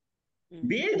experience. mm,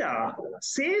 Veda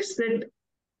says that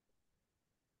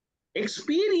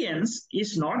experience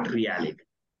is not reality.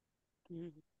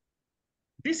 mm.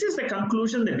 This is the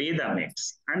conclusion the Veda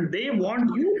makes, and they Okay.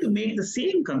 want you to make the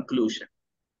same conclusion.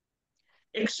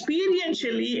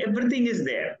 Experientially, everything is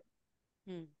there.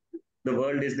 Mm, The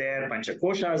world is there,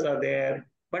 Panchakoshas are there.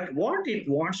 But what it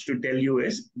wants to tell you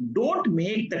is don't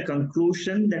make the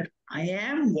conclusion that I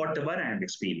am whatever I am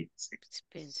experiencing.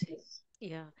 experiencing.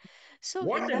 Yeah. So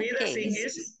What in the that Veda is saying case,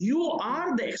 is you mm,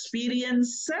 are the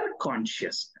experiencer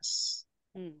consciousness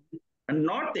mm, and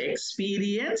not the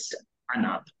experienced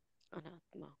another.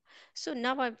 Anatma. So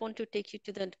now I want to take you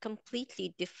to the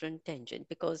completely different tangent,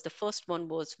 because the first one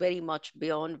was very much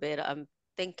beyond where I'm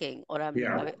thinking, or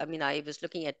Yeah, I mean, I was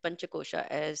looking at Panchakosha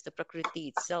as the Prakriti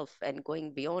itself and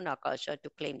going beyond Akasha to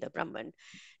claim the Brahman.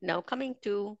 Now coming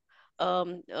to,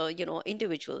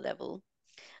 individual level,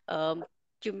 um,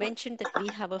 you mentioned that we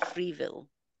have a free will,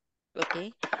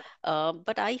 okay?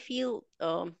 But I feel,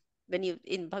 when you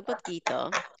in Bhagavad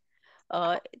Gita,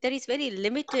 there is very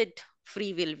limited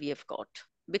free will we have got,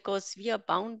 because we are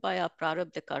bound by our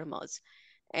prarabdha karmas,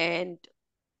 and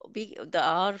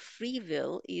our free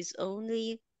will is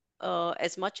only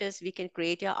as much as we can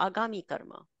create our agami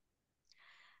karma.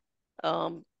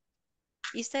 Um,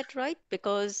 is that right?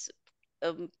 Because,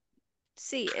 um,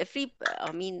 see,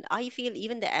 I mean, I feel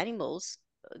even the animals,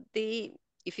 they,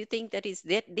 if you think that is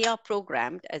that they are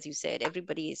programmed, as you said,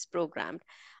 everybody is programmed.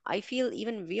 I feel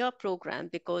even we are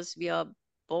programmed because we are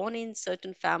born in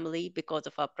certain family because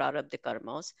of our prarabdha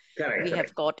karmas. correct, We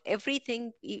have correct. got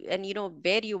everything, and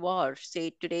where you are,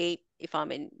 say today, if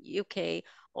I'm in UK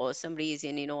or somebody is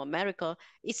in, America,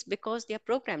 it's because they are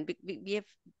programmed. We have,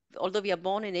 although we are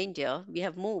born in India, we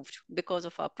have moved because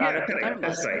of our Yeah, prarabdha correct.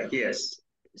 That's karmas. right. Yes.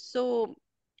 So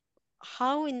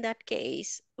how in that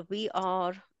case we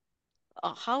are,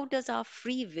 how does our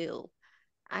free will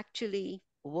actually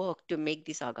work to make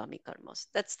these agami karmas?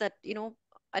 That's that,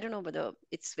 I don't know whether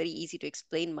it's very easy to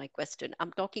explain my question.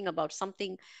 I'm talking about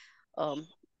something, um,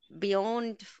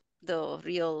 beyond the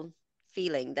real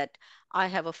feeling that I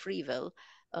have a free will.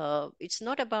 It's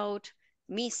not about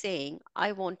me saying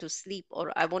I want to sleep,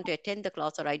 or I want to attend the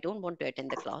class, or I don't want to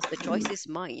attend the class. The choice is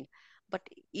mine. But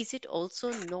is it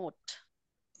also not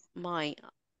my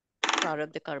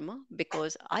prarabdha karma?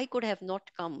 Because I could have not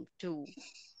come to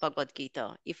Bhagavad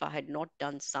Gita if I had not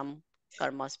done some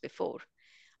karmas before.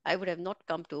 I would have not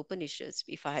come to Upanishads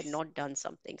if I had not done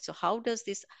something. So, how does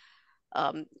this,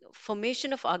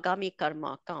 formation of agami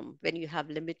karma come when you have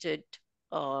limited,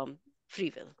 um,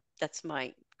 free will? That's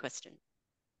my question.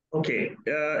 Okay.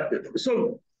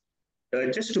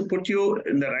 Just to put you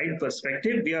in the right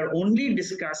perspective, we are only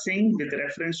discussing with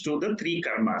reference to the three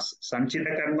karmas: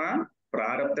 Sanchita karma,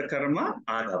 Prarabdha karma,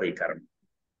 Agami karma.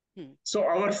 So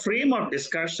our frame of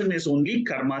discussion is only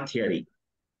karma theory.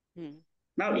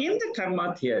 Now, in the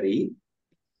karma theory,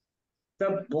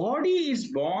 the body is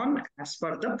born as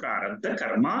per the Prarabdha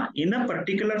karma in a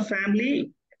particular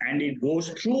family, and it goes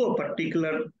through a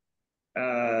particular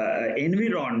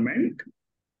environment.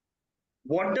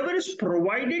 Whatever is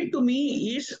provided to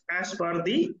me is as per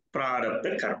the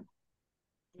Prarabdha karma.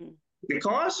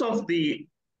 Because of the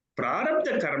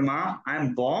Prarabdha karma, I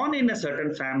am born in a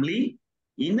certain family,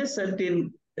 in a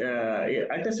certain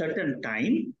at a certain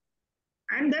time,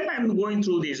 and then I'm going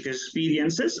through these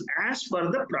experiences as per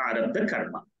the Prarabdha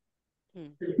karma.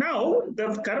 Now,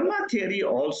 the karma theory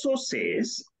also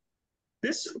says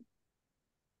this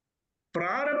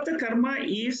Prarabdha karma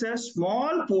is a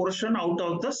small portion out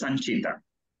of the Sanchita.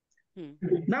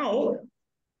 Now,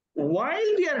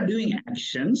 while we are doing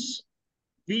actions,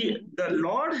 the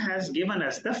Lord has given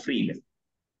us the free will.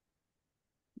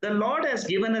 The Lord has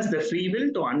given us the free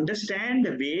will to understand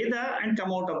the Veda and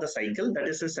come out of the cycle. That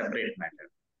is a separate matter.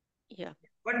 Yeah.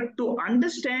 But to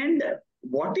understand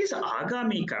what is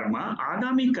Agami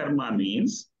karma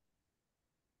means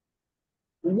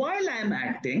while I am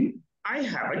acting, I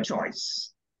have a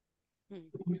choice.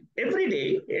 Every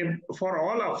day, for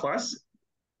all of us,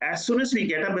 as soon as we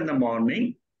get up in the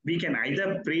morning, we can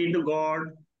either pray to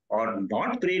God or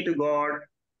not pray to God,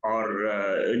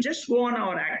 or just go on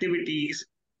our activities.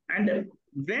 And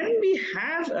when we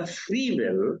have a free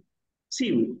will,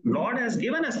 see, Lord has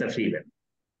given us the free will.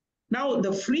 Now,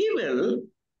 the free will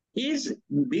is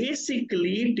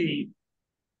basically to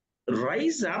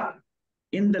rise up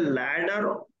in the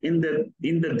ladder, in the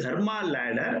dharma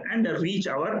ladder, and reach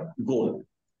our goal.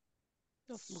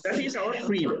 That is our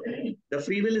free will. The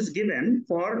free will is given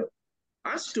for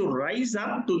us to rise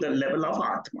up to the level of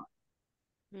Atma.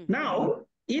 Now,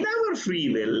 in our free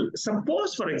will,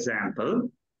 suppose, for example,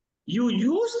 you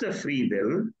use the free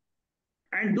will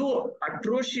and do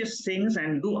atrocious things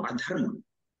and do adharma.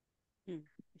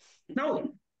 Now,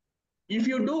 if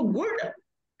you do good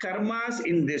karmas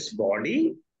in this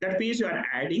body, that means you are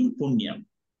adding punyam.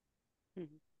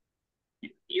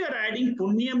 You are adding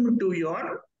punyam to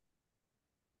your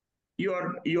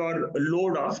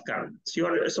load of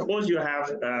karmas. Suppose you have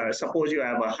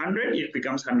 100, it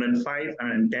becomes 105,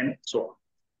 110, so on.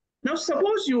 Now,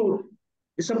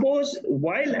 suppose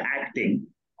while acting,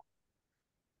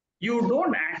 you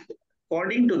don't act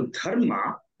according to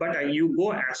dharma, but you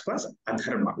go as per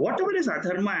adharma. Whatever is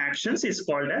adharma actions is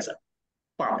called as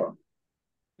papa.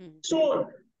 So,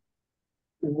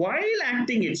 while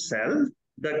acting itself,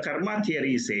 the karma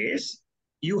theory says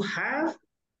you have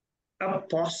a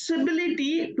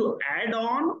possibility to add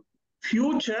on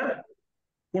future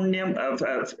punyam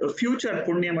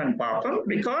and papam,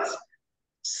 because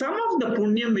some of the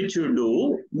punyam which you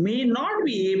do may not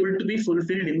be able to be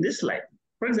fulfilled in this life.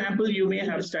 For example, you may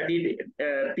have studied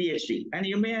PhD, and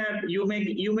you may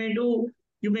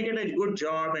get a good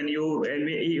job, and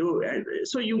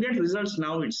so you get results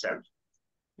now itself.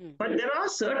 But there are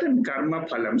certain karma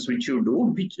phalams which you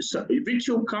do, which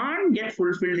you can't get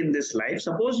fulfilled in this life.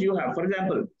 Suppose you have, for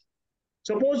example,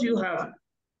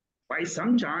 by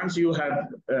some chance, you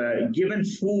have given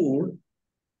food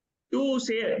to,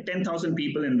 say, 10,000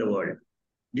 people in the world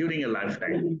during a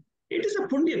lifetime. It is a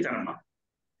punya karma.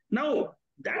 Now,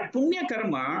 that punya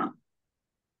karma,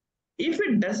 if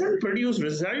it doesn't produce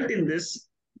result in this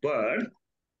birth,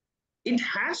 it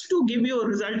has to give you a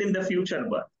result in the future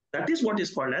birth. That is what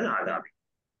is called as agami.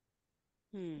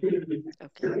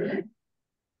 Okay.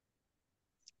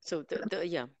 So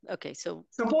okay. So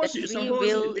suppose the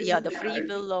free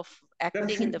will of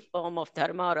acting in the form of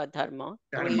dharma or adharma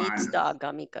creates the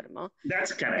agami karma.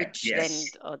 That's correct. Which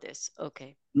then this.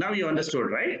 Okay. Now you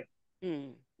understood, right?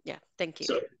 Yeah. Thank you.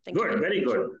 So, good. Very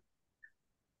good.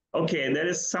 Okay, there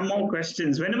is some more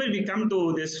questions. Whenever we come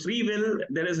to this free will,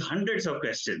 there is hundreds of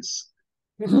questions.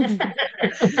 Yeah,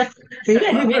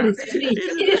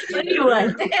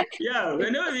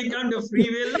 whenever we come to free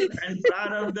will and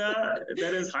prarabdha,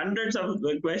 there is hundreds of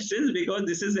questions, because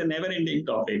this is a never-ending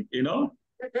topic,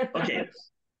 Okay,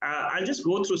 I'll just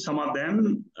go through some of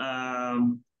them.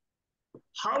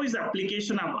 How is the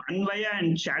application of Anvaya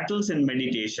and chattels in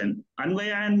meditation?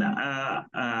 Anvaya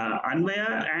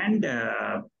and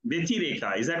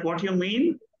Vyatireka, is that what you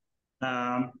mean?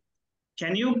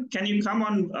 Can you come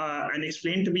on and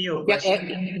explain to me your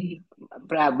question?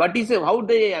 What is how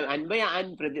the Anvaya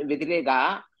and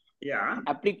Vyatireka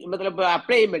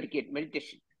apply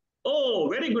meditation? Oh,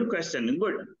 very good question.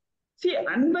 Good. See,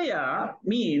 Anvaya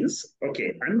means,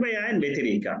 okay, Anvaya and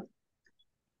Vyatireka.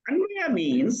 Anvaya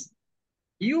means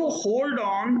you hold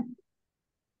on.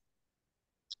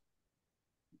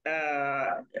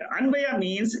 Anvaya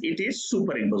means it is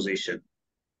superimposition.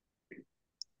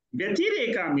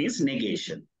 Vyatireka means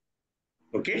negation.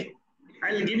 Okay,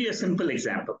 I'll give you a simple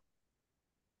example.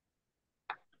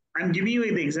 I'm giving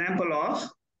you the example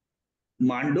of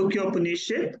Mandukya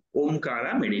Upanishad,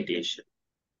 Omkara meditation.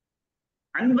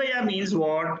 Anvaya means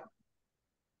what?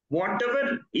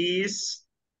 Whatever is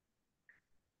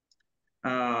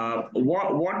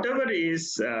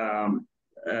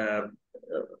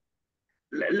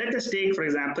let us take, for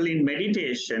example, in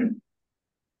meditation,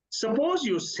 suppose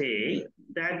you say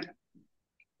that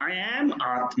I am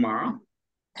Atma,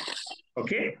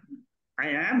 okay? I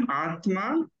am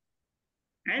Atma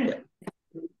and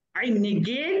I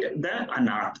negate the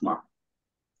Anatma.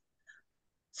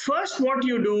 First, what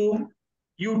you do,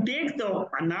 you take the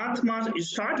Anatma, you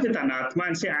start with Anatma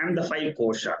and say, I am the five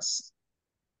koshas.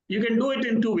 You can do it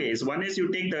in two ways. One is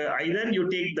you take the, either you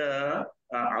take the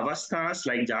avasthas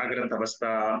like Jagrat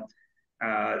Avastha,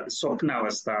 Swapna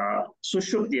Avastha,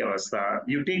 Sushupti Avastha.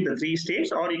 You take the three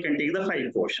states or you can take the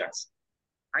five koshas.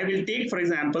 I will take, for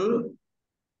example,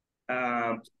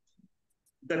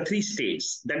 the three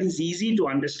states. That is easy to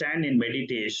understand in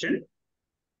meditation.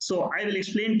 So I will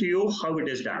explain to you how it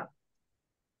is done.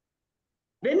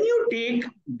 When you take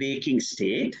waking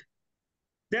state,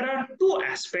 there are two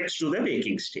aspects to the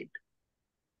waking state.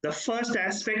 The first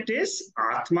aspect is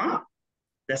Atma.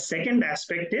 The second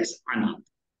aspect is Anatma.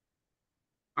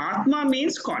 Atma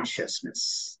means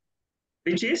consciousness,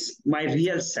 which is my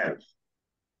real self.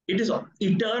 It is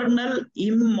eternal,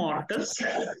 immortal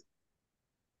self.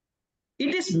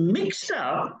 It is mixed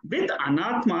up with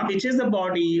Anatma, which is the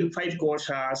body, five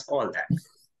koshas, all that.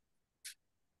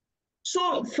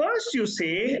 So first you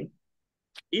say,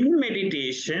 in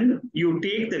meditation, you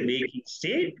take the waking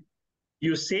state,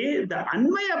 you say the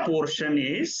Anvaya portion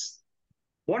is,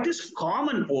 what is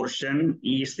common portion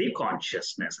is the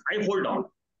consciousness. I hold on.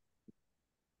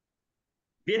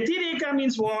 Vyatireka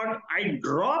means what? I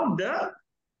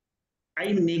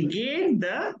negate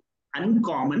the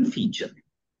uncommon feature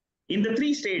in the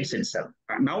three states itself.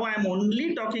 Now I am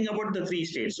only talking about the three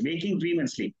states, waking, dream, and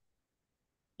sleep.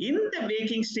 In the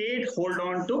waking state, hold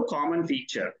on to common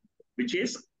feature, which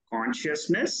is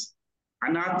consciousness.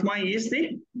 Anatma is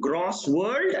the gross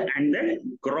world and the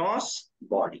gross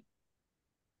body.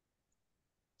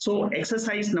 So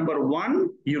exercise number one,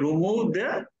 you remove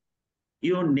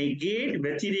you negate.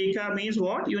 Vyatireka means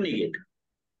what? You negate.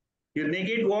 You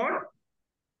negate what?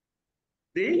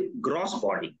 The gross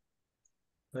body.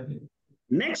 Okay.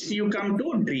 Next, you come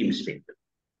to dream state.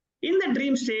 In the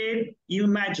dream state, you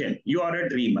imagine you are a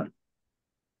dreamer.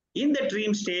 In the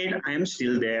dream state, I am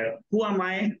still there. Who am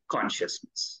I?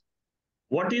 Consciousness.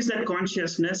 What is that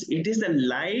consciousness? It is the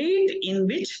light in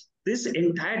which this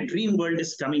entire dream world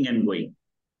is coming and going.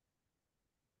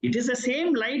 It is the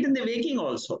same light in the waking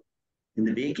also. In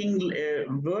the waking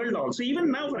world also.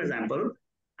 Even now, for example,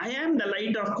 I am the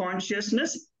light of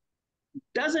consciousness.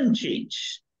 Doesn't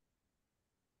change.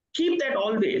 Keep that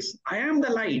always. I am the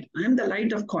light. I am the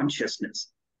light of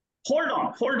consciousness. Hold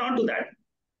on to that.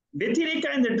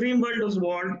 Vyatireka in the dream world is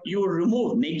what? You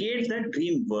remove, negate the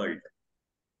dream world.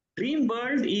 Dream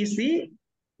world is the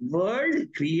world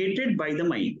created by the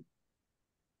mind.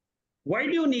 Why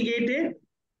do you negate it?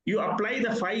 You apply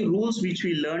the 5 rules which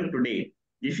we learned today.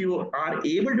 If you are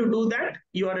able to do that,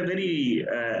 you are a very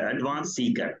advanced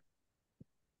seeker.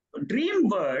 Dream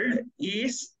world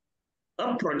is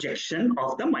a projection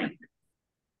of the mind.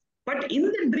 But in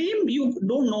the dream, you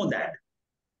don't know that.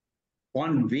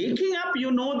 On waking up,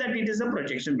 you know that it is a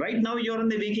projection. Right now, you're in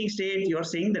the waking state. You're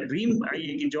saying the dream I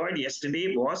enjoyed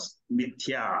yesterday was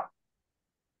mithya.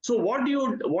 So what is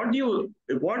the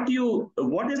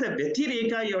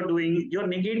Vyatireka you're doing? You're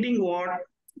negating what?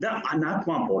 The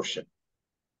Anatma portion.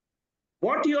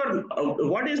 What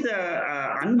is the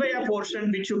Anvaya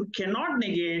portion which you cannot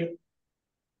negate,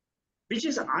 which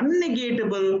is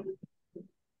unnegatable?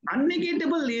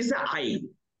 Unnegatable is the I.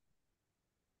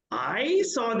 I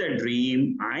saw the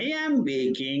dream. I am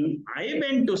waking. I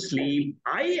went to sleep.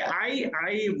 I.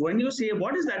 When you say,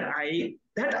 what is that I?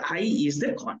 That I is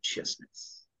the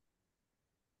consciousness.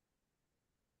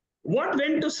 What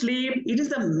went to sleep? It is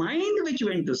the mind which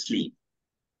went to sleep.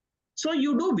 So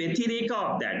you do Vyatireka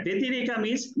of that. Vyatireka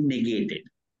means negated.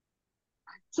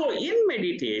 So in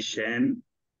meditation,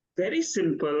 very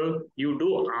simple, you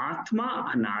do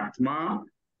Atma, Anatma.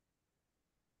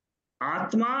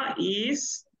 Atma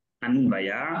is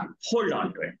Anvaya, hold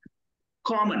on to it.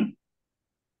 Common.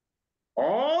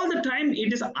 all the time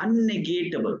it is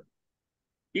unnegatable.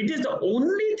 It is the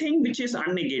only thing which is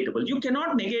unnegatable. You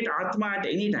cannot negate Atma at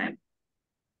any time.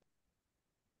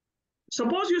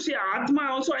 Suppose you say Atma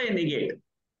also I negate.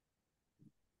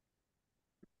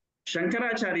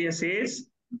 Shankaracharya says,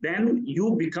 then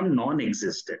you become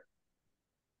non-existent,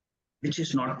 which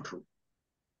is not true.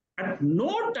 At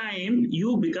no time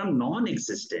you become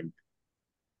non-existent.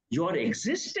 You are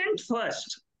existent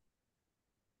first.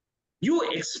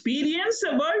 You experience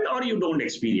the world or you don't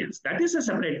experience. That is a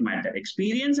separate matter.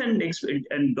 Experience and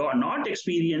not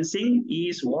experiencing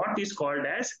is what is called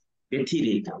as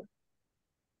Vyatireka.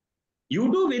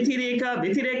 You do Vyatireka.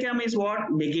 Vyatireka means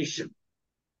what? Negation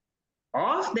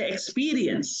of the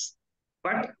experience.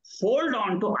 But hold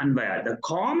on to Anvaya. The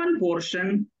common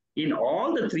portion in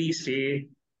all the three states,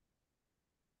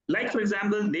 like for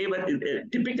example, a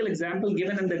typical example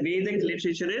given in the Vedic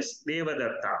literature is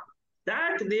Devadatta.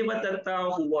 That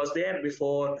Devadatta who was there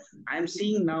before, I'm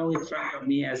seeing now in front of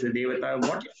me as a Devata,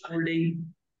 what you're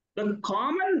holding, the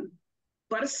common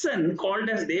person called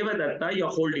as Devadatta, you're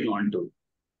holding on to.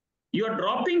 You're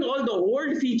dropping all the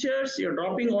old features, you're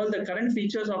dropping all the current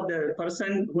features of the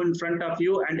person who in front of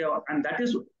you, and that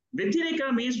is,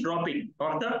 Vyatireka means dropping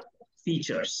of the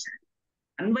features.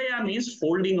 Anvaya means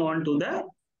holding on to the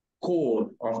core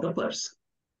of the person.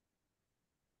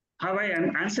 Have I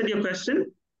answered your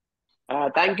question?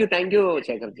 Thank you,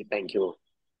 Shekharji. Thank you.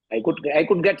 I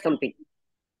could get something.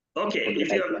 Okay, if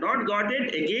you have not got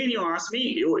it, again you ask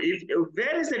me,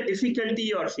 where is the difficulty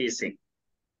you are facing?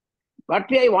 What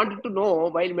I wanted to know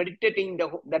while meditating,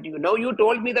 now you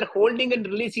told me that holding and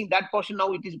releasing that portion,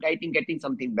 now it is getting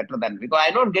something better than, because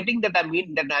I'm not getting that. I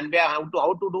mean that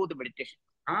how to do the meditation.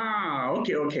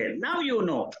 Okay. Now you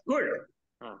know. Good.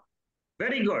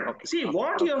 Very good. Okay. See,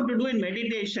 what you have to do in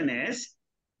meditation is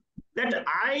that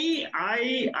I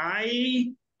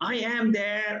am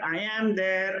there, I am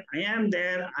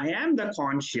the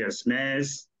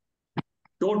consciousness.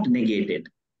 Don't negate it.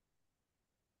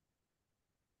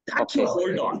 That you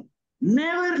hold on.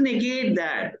 Never negate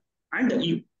that.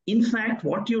 And in fact,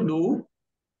 what you do,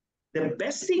 the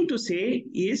best thing to say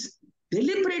is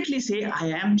deliberately say, I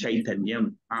am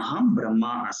Chaitanyam, Aham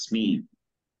Brahma Asmi.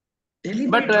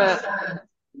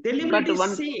 Deliberately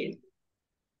say it.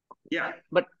 Yeah.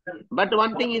 But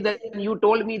one thing is that you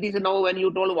told me this now when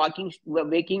you told waking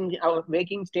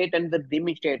state and the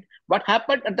dreaming state. What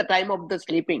happened at the time of the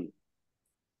sleeping?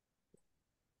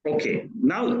 Okay.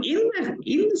 Now in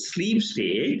the sleep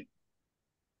state,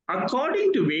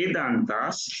 according to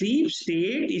Vedanta, sleep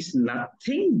state is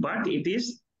nothing but it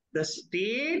is the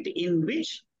state in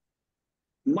which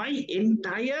my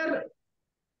entire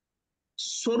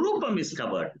Swarupam is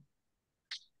covered.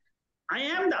 I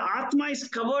am the Atma is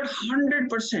covered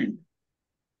 100%.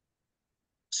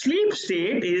 Sleep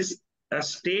state is a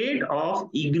state of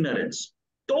ignorance,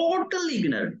 total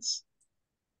ignorance,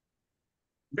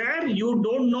 where you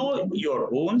don't know your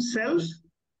own self,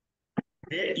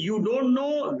 you don't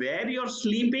know where you're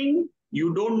sleeping,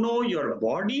 you don't know your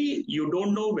body, you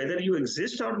don't know whether you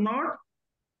exist or not.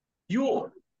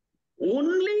 You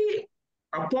only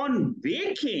upon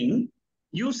waking,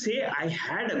 you say, I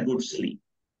had a good sleep.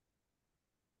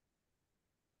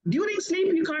 During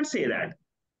sleep, you can't say that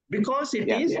because it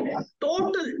is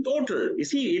total. You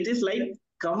see, it is like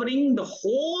covering the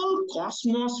whole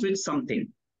cosmos with something.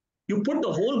 You put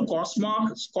the whole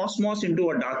cosmos into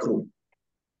a dark room.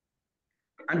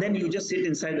 And then you just sit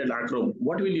inside the dark room.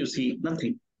 What will you see?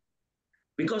 Nothing.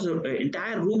 Because the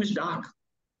entire room is dark.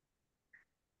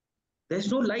 There's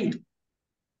no light.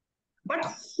 But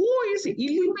who is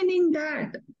illumining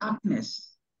that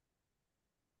darkness?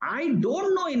 I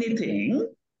don't know anything.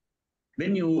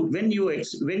 When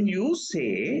you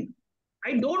say,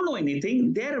 I don't know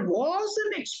anything, there was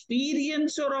an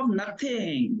experiencer of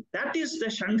nothing. That is the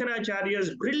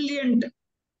Shankaracharya's brilliant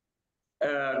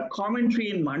commentary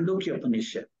in Mandukya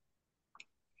Upanishad.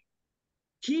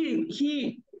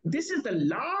 This is the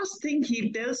last thing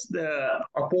he tells the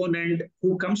opponent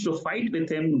who comes to fight with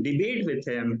him, debate with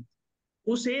him,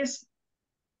 who says,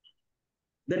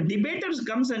 the debater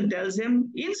comes and tells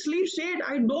him, in sleep state,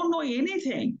 I don't know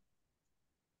anything.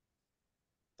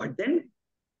 But then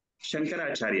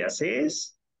Shankaracharya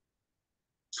says,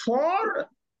 for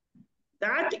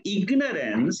that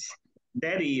ignorance,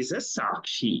 there is a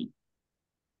Sakshi.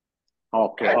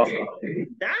 Okay.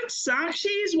 That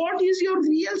Sakshi is what is your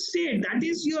real state. That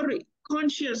is your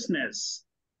consciousness.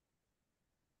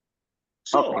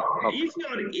 So, if you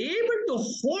are able to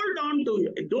hold on to,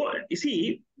 you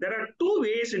see, there are two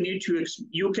ways in which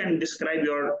you can describe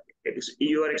your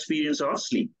experience of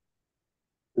sleep.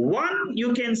 One,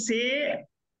 you can say,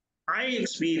 I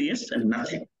experienced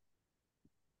nothing.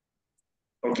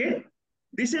 Okay?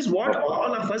 This is what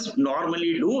all of us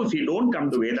normally do. If you don't come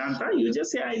to Vedanta, you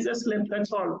just say, I just left,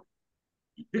 that's all.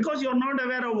 Because you're not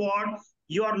aware of what?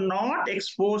 You are not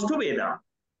exposed to Veda.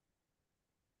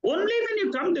 Only when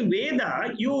you come to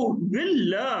Veda, you will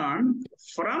learn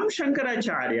from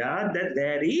Shankaracharya that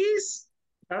there is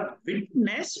a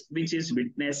witness which is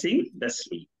witnessing the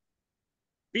sleep.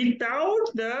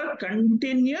 Without the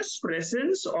continuous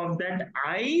presence of that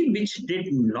I which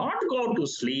did not go to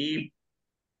sleep,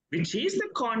 which is the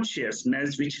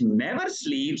consciousness which never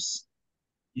sleeps,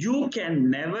 you can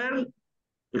never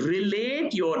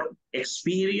relate your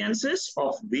experiences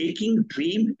of waking,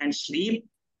 dream, and sleep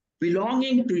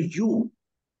belonging to you.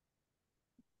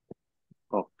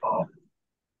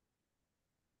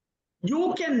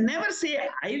 You can never say,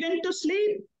 I went to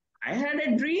sleep, I had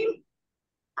a dream,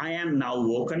 I am now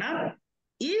woken up,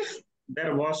 if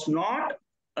there was not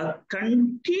a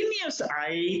continuous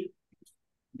I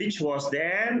which was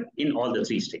there in all the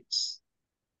three states.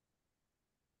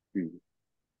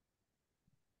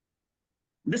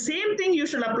 The same thing you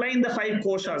should apply in the five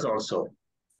koshas also.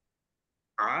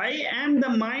 I am the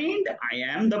mind, I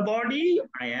am the body,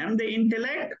 I am the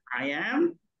intellect, I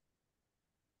am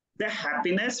the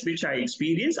happiness which I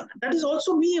experience. That is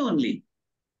also me only.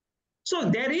 So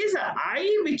there is a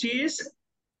I which is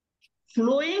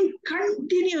flowing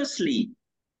continuously.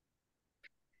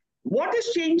 What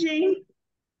is changing?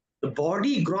 The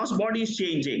body, gross body is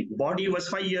changing. Body was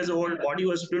 5 years old, body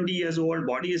was 20 years old,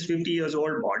 body is 50 years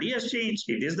old, body has changed.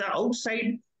 It is the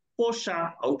outside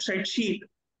kosha, outside sheet.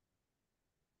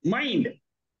 Mind,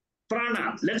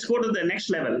 prana. Let's go to the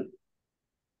next level.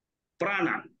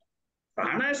 Prana.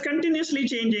 Prana is continuously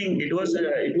changing. It was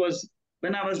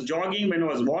when I was jogging, when I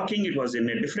was walking, it was in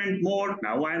a different mode.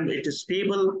 Now it is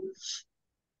stable.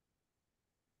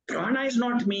 Prana is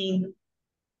not me.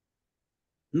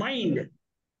 Mind.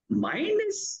 Mind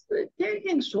is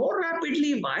changing so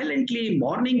rapidly, violently.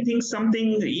 Morning thinks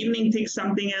something, evening thinks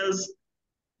something else.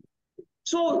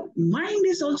 So mind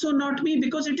is also not me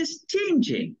because it is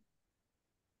changing.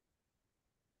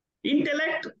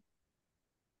 Intellect,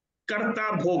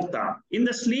 karta, bhokta. In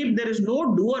the sleep, there is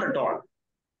no doer at all.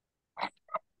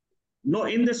 No,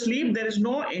 in the sleep, there is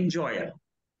no enjoyer.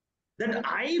 That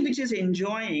I which is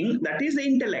enjoying, that is the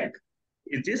intellect.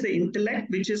 It is the intellect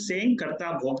which is saying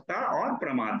karta, bhokta or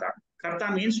pramata.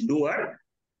 Karta means doer,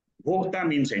 bhokta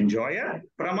means enjoyer,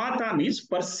 pramata means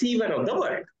perceiver of the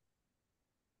world.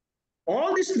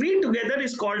 All these three together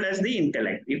is called as the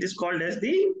intellect. It is called as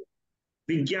the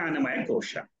Vijnanamaya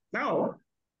Kosha. Now,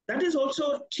 that is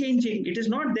also changing. It is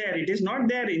not there. It is not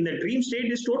there. In the dream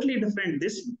state is totally different.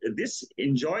 This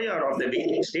enjoyer of the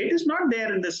waking state is not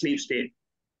there in the sleep state.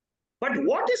 But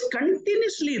what is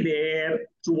continuously there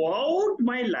throughout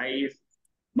my life,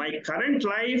 my current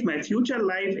life, my future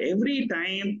life, every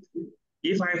time,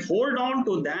 if I hold on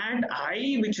to that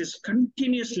I which is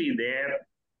continuously there,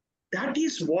 that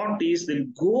is what is the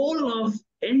goal of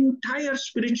entire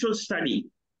spiritual study.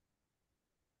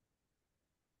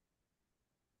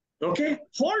 Okay,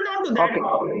 hold on to that.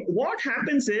 Okay. What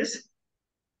happens is,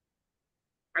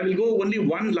 I will go only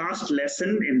one last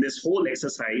lesson in this whole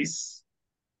exercise.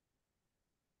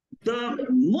 The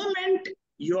moment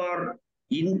your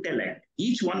intellect,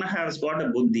 each one has got a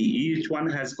buddhi, each one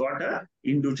has got a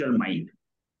individual mind.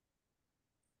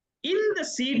 In the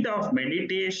seat of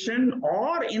meditation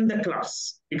or in the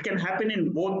class, it can happen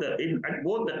in at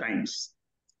both the times.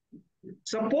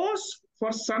 Suppose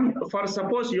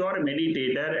suppose you are a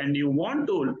meditator and you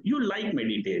like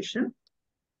meditation.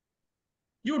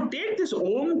 You take this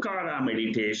Omkara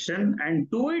meditation and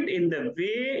do it in the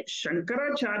way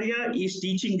Shankaracharya is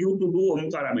teaching you to do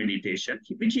Omkara meditation,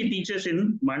 which he teaches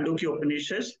in Mandukya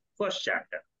Upanishad, first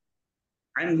chapter.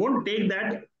 I'm going to take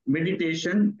that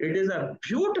meditation. It is a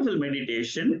beautiful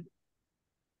meditation.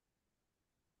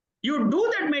 You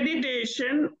do that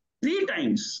meditation 3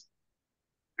 times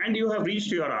and you have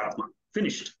reached your Atma,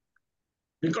 finished.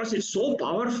 Because it's so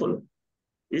powerful.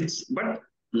 But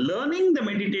learning the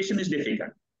meditation is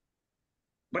difficult.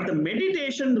 But the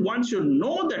meditation, once you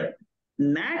know the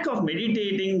knack of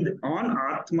meditating on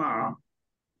Atma,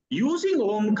 using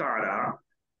Omkara,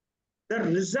 the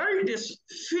result is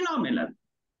phenomenal.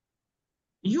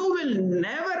 You will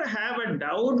never have a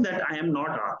doubt that I am not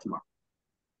Atma.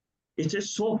 It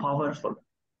is so powerful.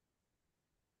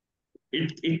 So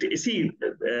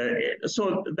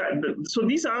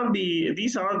these are the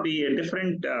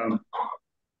different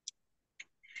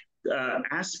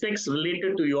aspects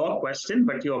related to your question,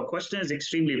 but your question is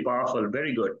extremely powerful.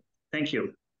 Very good. Thank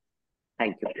you.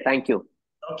 Thank you. Thank you.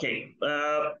 Okay.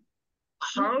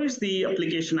 how is the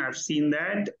application? I've seen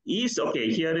that.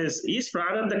 Here is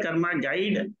prarabdha karma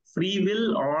guide free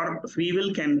will, or free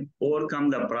will can overcome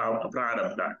the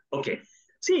prarabdha? Okay.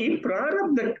 See,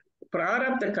 prarabdha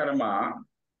karma,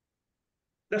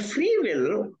 the free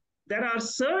will, there are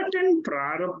certain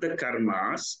prarabdha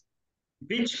karmas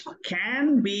which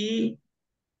can be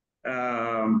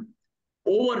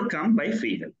overcome by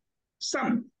free will.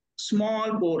 Some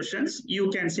small portions you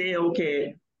can say,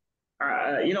 okay,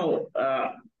 I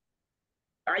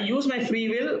use my free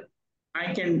will.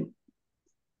 I can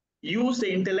use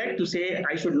the intellect to say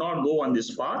I should not go on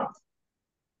this path.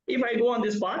 If I go on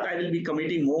this path, I will be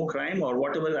committing more crime or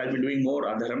whatever. I'll be doing more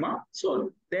adharma.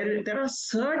 So there are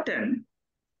certain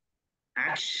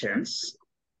actions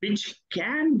which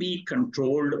can be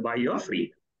controlled by your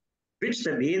free will, which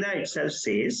the Veda itself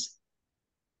says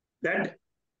that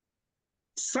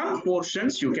some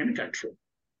portions you can control.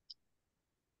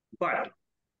 But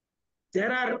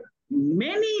there are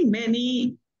many,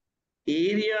 many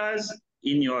areas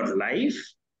in your life,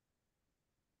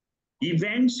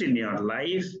 events in your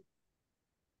life,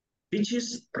 which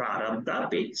is prarabdha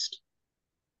based.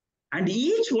 And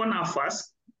each one of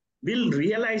us will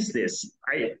realize this.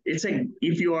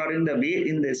 If you are in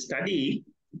the study,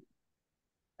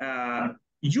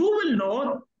 you will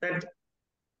know that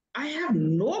I have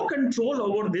no control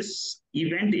over this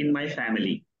event in my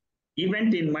family,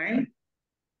 event in my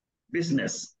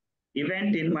business,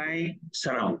 event in my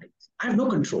surroundings. I have no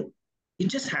control. It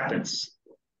just happens.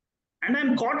 And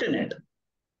I'm caught in it.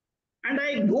 And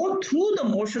I go through the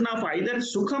motion of either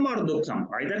sukham or dukkham,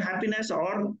 either happiness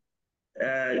or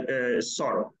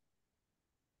sorrow.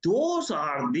 Those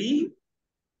are the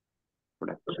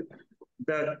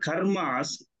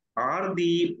karmas, are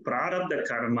the prarabdha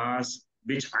karmas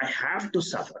which I have to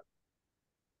suffer.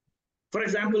 For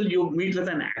example, you meet with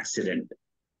an accident.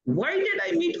 Why did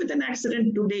I meet with an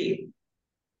accident today?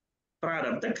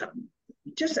 Prarabdha karma.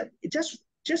 Just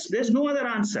there's no other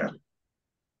answer.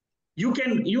 You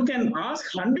can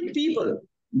ask 100 people.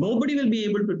 Nobody will be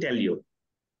able to tell you.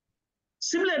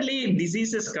 Similarly,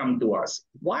 diseases come to us.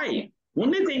 Why?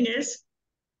 Only thing is,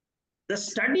 the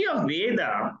study of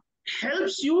Veda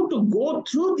helps you to go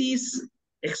through these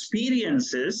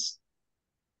experiences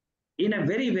in a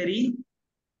very, very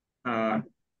in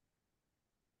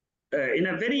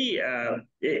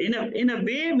a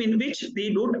way in which they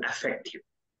don't affect you.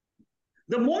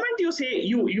 The moment you say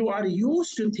you are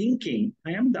used to thinking,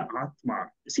 I am the Atma.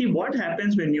 See, what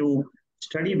happens when you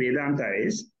study Vedanta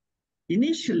is,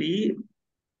 initially,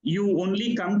 you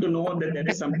only come to know that there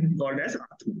is something called as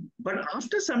Atma. But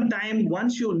after some time,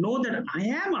 once you know that I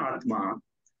am Atma,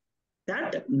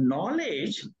 that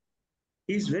knowledge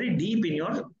is very deep in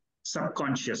your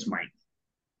subconscious mind.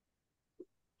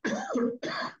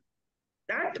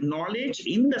 That knowledge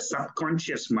in the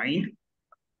subconscious mind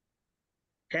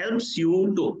helps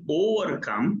you to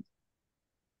overcome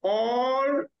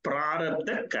all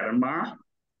prarabdha karma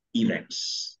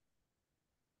events.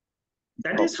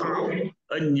 That is how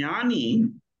a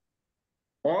jnani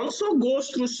also goes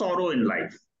through sorrow in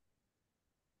life.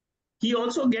 He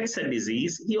also gets a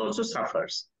disease, he also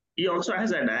suffers. He also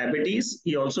has a diabetes,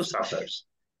 he also suffers.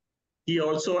 He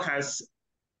also has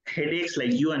headaches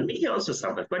like you and me, he also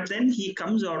suffers. But then he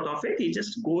comes out of it, he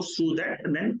just goes through that,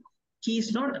 and then he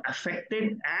is not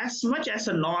affected as much as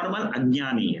a normal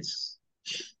ajnani is.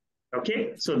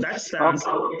 Okay, so that's the answer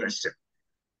to the question.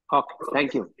 Okay,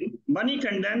 thank you.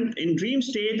 Manikandan, in dream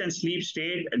state and sleep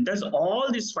state, does all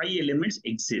these 5 elements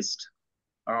exist?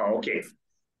 Okay.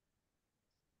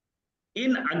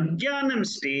 In ajnanam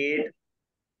state,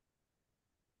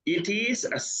 it is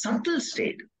a subtle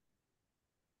state.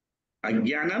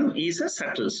 Ajnanam is a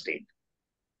subtle state.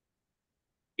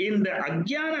 In the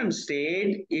ajnanam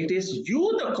state, it is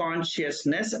you, the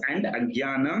consciousness, and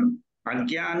ajnanam.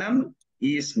 Ajnanam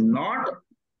is not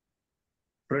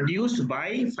produced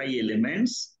by 5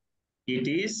 elements. It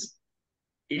is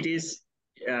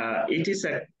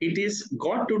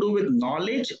got to do with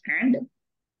knowledge and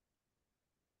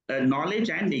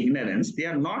ignorance. They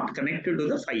are not connected to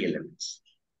the 5 elements.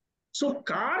 So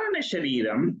Karana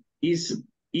Shariram is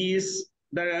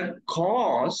the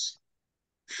cause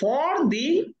for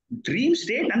the dream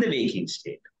state and the waking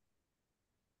state.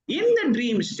 In the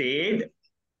dream state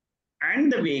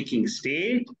and the waking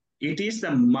state, it is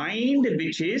the mind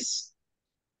which is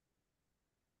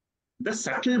the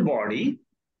subtle body.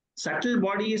 Subtle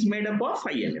body is made up of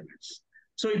 5 elements.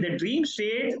 So in the dream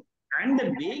state and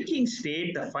the waking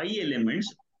state, the 5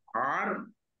 elements are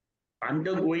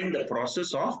undergoing the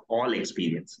process of all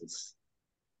experiences.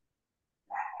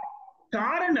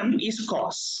 Karanam is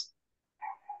cause.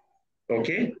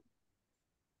 Okay.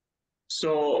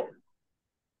 So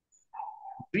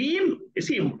dream, you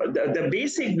see, the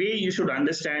basic way you should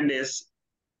understand is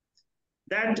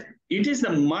that it is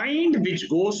the mind which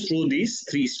goes through these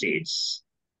three states.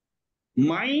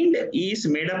 Mind is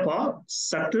made up of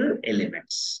subtle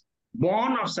elements.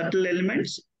 Born of subtle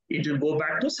elements, it will go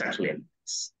back to subtle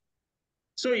elements.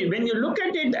 So when you look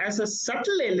at it as a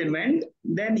subtle element,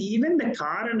 then even the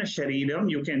Karana Shariram,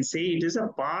 you can say it is a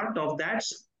part of that,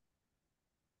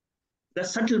 the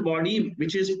subtle body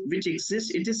which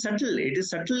exists. It is subtle. It is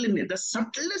subtle. The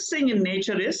subtlest thing in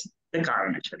nature is the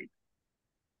Karana Shariram.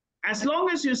 As long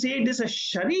as you say it is a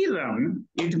Shariram,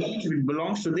 it means it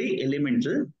belongs to the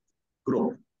elemental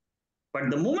group. But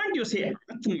the moment you say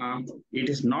Atma, it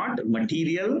is not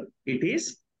material, it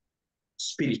is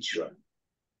spiritual.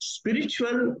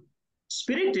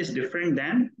 Spirit is different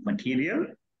than material.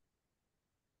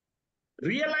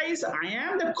 Realize I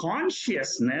am the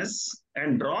consciousness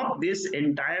and drop this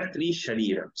entire three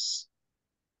sharirams.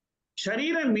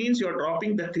 Sharira means you're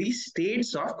dropping the three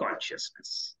states of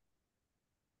consciousness.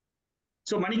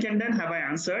 So Manikandan, have I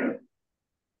answered?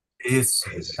 Yes,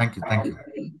 thank you.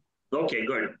 Okay,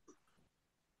 good.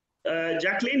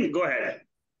 Jacqueline, go ahead.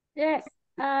 Yes,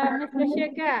 Mr.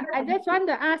 Shekhar, I just want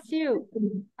to ask you,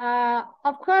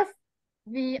 of course,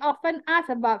 we often ask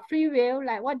about free will,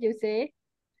 like what you say.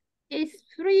 Is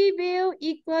free will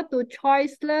equal to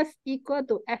choiceless, equal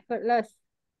to effortless?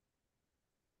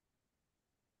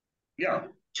 Yeah,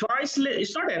 choiceless,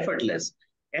 it's not effortless.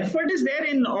 Effort is there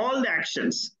in all the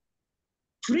actions.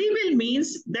 Free will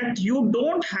means that you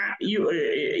don't have, you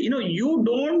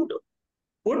don't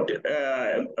put,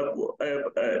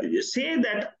 say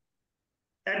that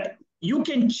you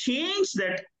can change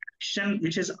that action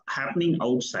which is happening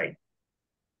outside.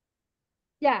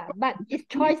 Yeah, but it's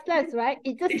choiceless, right?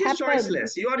 It just happens. It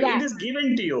is choiceless. It is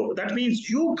given to you. That means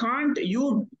you can't,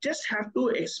 you just have to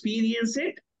experience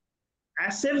it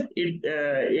as if it,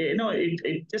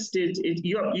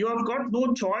 you have got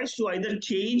no choice to either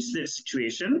change the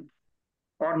situation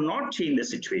or not change the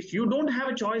situation. You don't have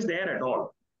a choice there at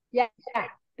all. Yeah,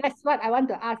 that's what I want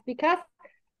to ask, because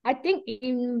I think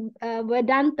in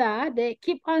Vedanta, they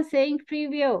keep on saying free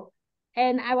will.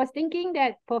 And I was thinking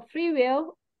that for free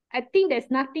will, I think there's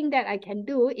nothing that I can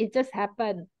do. It just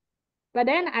happened. But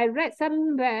then I read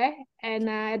somewhere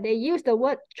and they use the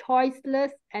word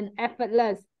choiceless and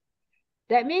effortless.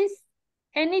 That means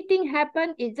anything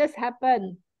happen, it just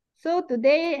happened. So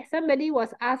today, somebody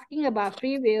was asking about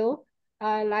free will,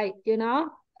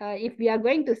 if we are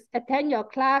going to attend your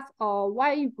class, or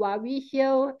why are we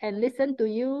here and listen to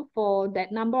you for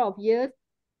that number of years.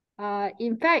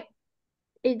 In fact,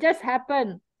 it just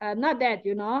happened. Not that,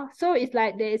 So it's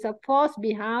like there is a force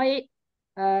behind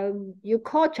it. You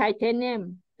call Chaitanya.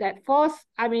 That force,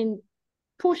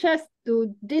 push us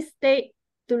to this state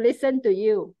to listen to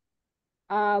you.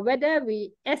 Whether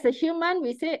we, as a human,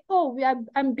 we say, oh,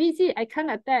 I'm busy, I can't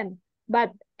attend.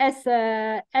 But as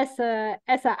a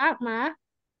Atma,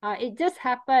 it just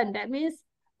happened. That means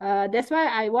that's why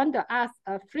I want to ask,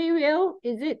 free will,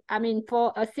 is it,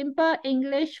 for a simple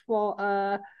English, for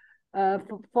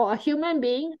a human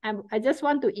being, I just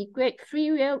want to equate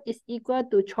free will is equal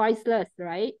to choiceless,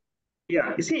 right?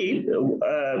 Yeah, you see,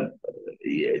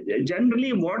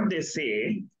 generally what they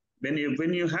say, when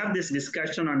you have this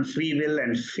discussion on free will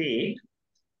and fate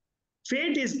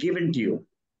is given to you.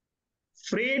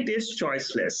 Fate is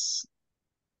choiceless.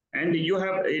 And you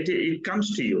have, it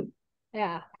comes to you.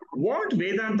 Yeah. What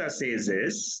Vedanta says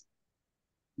is,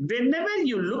 whenever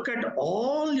you look at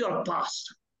all your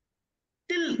past,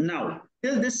 till now,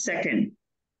 till this second,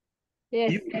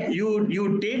 yes,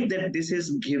 you take that this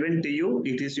is given to you,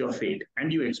 it is your fate,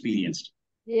 and you experienced.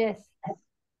 Yes.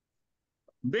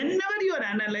 Whenever you are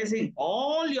analyzing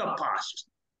all your past,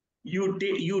 you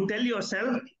tell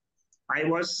yourself,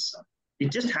 it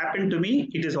just happened to me,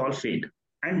 it is all fate,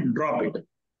 and drop it.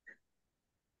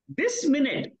 This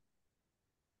minute,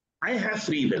 I have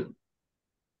free will.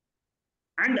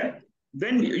 And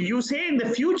when you say in the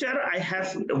future, I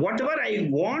have whatever I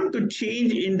want to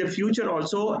change in the future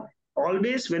also,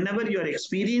 always whenever you are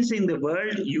experiencing the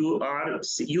world, you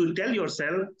tell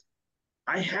yourself,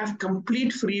 I have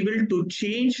complete free will to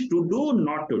change, to do,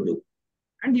 not to do.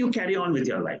 And you carry on with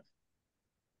your life.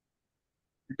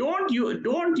 Don't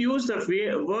use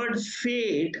the word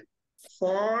fate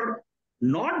for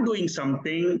not doing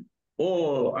something.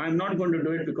 Oh, I'm not going to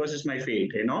do it because it's my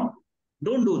fate,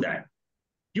 Don't do that.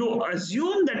 You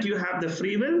assume that you have the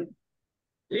free will.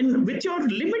 With your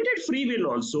limited free will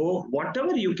also,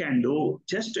 whatever you can do,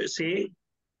 just say,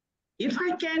 if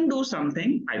I can do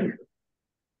something, I will do.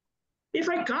 If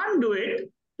I can't do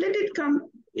it, let it come.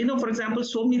 for example,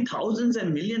 so many thousands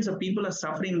and millions of people are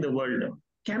suffering in the world.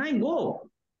 Can I go?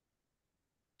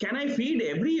 Can I feed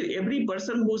every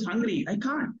person who's hungry? I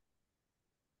can't.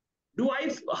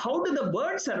 How do the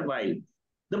birds survive?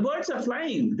 The birds are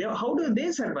flying. How do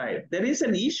they survive? There is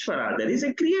an Ishvara, there is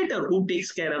a creator who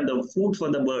takes care of the food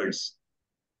for the birds.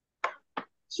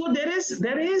 So there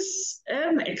is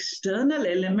an external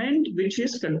element which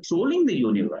is controlling the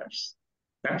universe.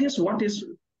 That is what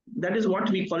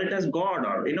we call it as God,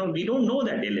 or we don't know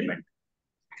that element.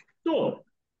 So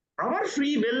our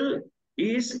free will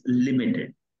is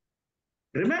limited.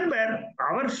 Remember,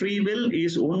 our free will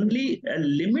is only a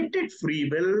limited free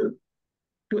will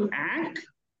to act,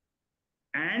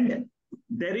 and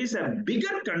there is a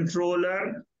bigger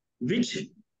controller which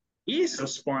is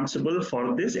responsible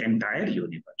for this entire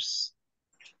universe.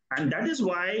 And that is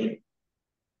why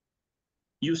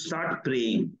you start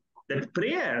praying. That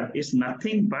prayer is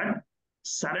nothing but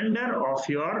surrender of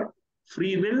your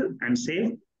free will and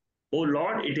say, oh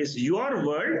Lord, it is your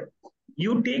word.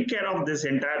 You take care of this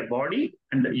entire body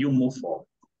and you move forward.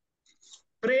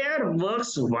 Prayer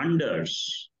works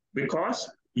wonders because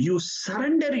you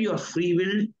surrender your free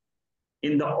will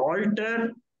in the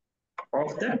altar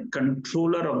of the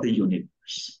controller of the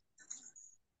universe.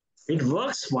 It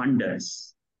works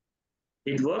wonders.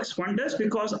 It works wonders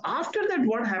because after that,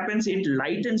 what happens? It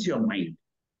lightens your mind.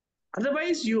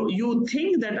 Otherwise, you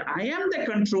think that I am the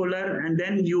controller, and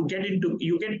then you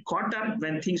get caught up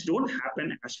when things don't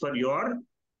happen as per your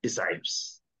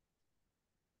desires.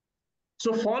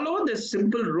 So follow this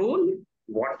simple rule.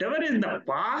 Whatever in the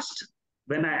past,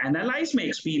 when I analyze my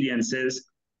experiences,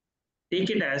 take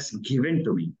it as given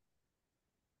to me.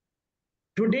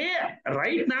 Today,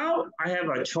 right now, I have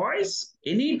a choice.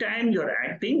 Anytime you're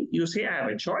acting, you say, I have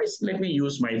a choice. Let me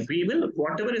use my free will.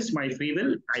 Whatever is my free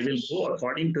will, I will go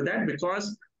according to that,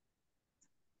 because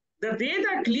the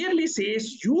Veda clearly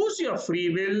says, use your free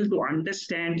will to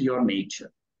understand your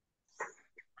nature.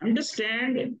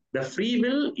 Understand the free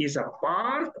will is a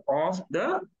part of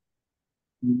the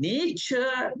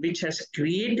nature which has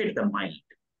created the mind.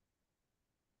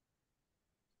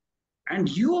 And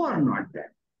you are not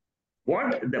that.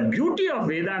 What the beauty of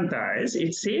Vedanta is,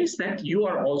 it says that you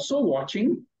are also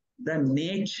watching the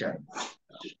nature.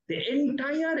 The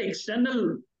entire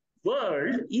external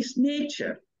world is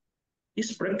nature,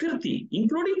 is Prakriti,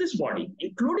 including this body,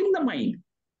 including the mind.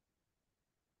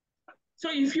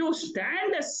 So if you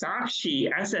stand as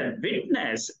Sakshi, as a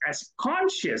witness, as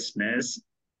consciousness,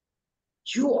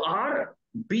 you are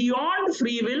beyond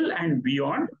free will and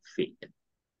beyond fate.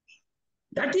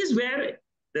 That is where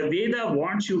the Veda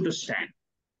wants you to stand.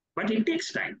 But it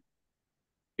takes time.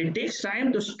 It takes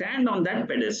time to stand on that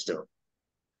pedestal.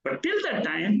 But till that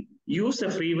time, use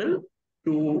the free will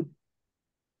to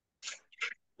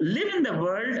live in the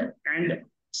world and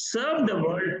serve the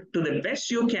world to the best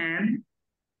you can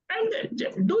and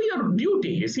do your duty.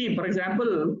 You see, for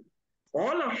example,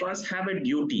 all of us have a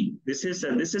duty. This is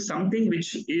something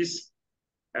which is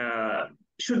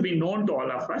should be known to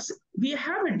all of us. We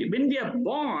have it. When we are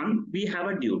born, we have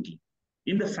a duty.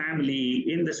 In the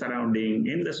family, in the surrounding,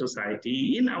 in the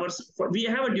society, we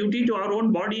have a duty to our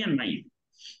own body and mind.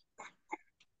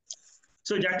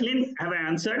 So, Jacqueline, have I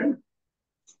answered?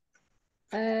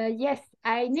 Yes,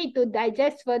 I need to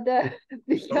digest further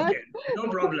because okay, no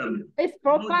problem. It's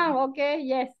profound. Okay,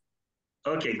 yes.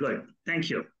 Okay, good.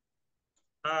 Thank you.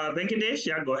 Venkatesh,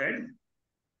 yeah, go ahead.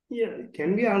 Yeah,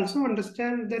 can we also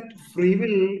understand that free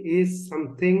will is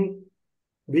something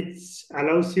which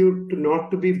allows you to not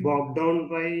to be bogged down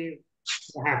by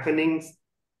happenings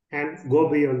and go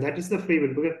beyond? That is the free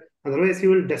will, because otherwise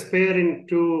you will despair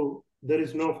into there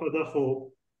is no further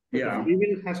hope. But Yeah. the free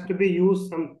will has to be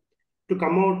used to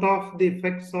come out of the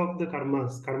effects of the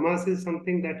karmas. Karmas is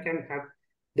something that can have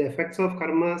the effects of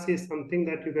karmas is something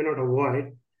that you cannot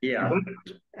avoid. Yeah.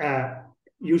 But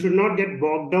you should not get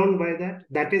bogged down by that.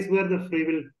 That is where the free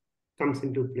will comes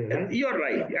into play, right? You're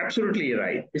right. Absolutely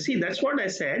right. You see, that's what I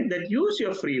said, that use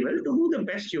your free will to do the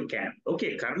best you can.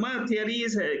 Okay, karma theory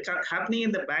is happening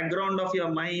in the background of your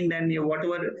mind, and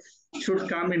whatever should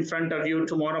come in front of you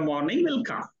tomorrow morning will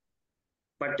come.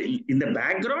 But in the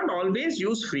background, always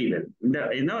use free will.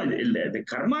 The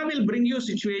karma will bring you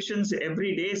situations,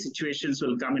 everyday situations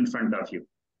will come in front of you.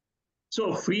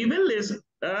 So free will is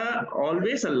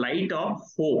always a light of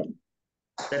hope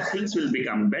that things will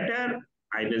become better.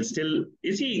 I will still,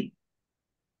 you see,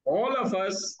 all of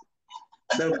us,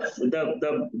 the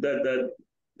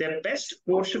best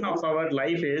portion of our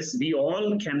life is we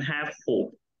all can have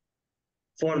hope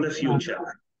for the future.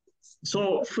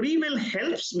 So free will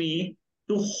helps me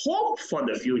to hope for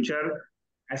the future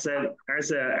as a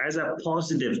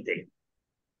positive thing.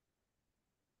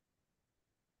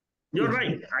 You're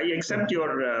right. I accept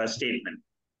your statement.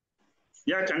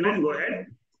 Yeah, Chandan, go ahead.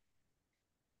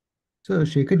 So,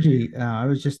 Shekharji, I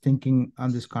was just thinking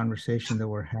on this conversation that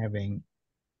we're having.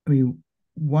 I mean,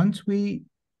 once we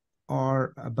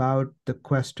are about the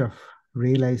quest of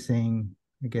realizing,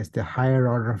 I guess, the higher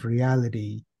order of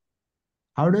reality,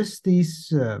 how does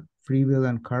these free will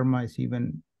and karma is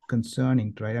even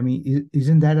concerning, right? I mean,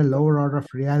 isn't that a lower order of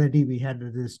reality? We had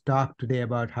this talk today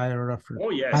about higher order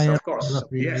Oh, yes, higher of course. order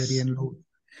of reality Yes, and low.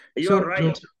 you're So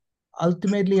right.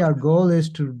 ultimately, our goal is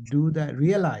to do that,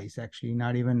 realize, actually,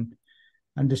 not even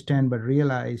understand, but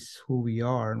realize who we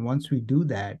are. And once we do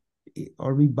that,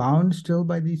 are we bound still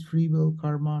by these free will,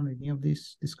 karma, and any of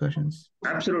these discussions?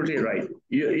 Absolutely right.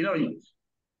 You know,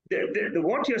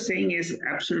 what you're saying is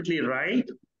absolutely right.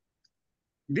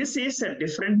 This is a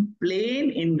different plane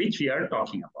in which we are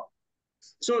talking about.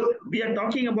 So we are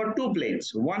talking about two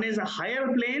planes. One is a higher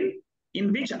plane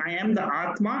in which I am the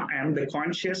Atma, I am the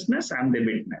consciousness, I am the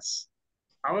witness.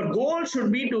 Our goal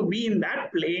should be to be in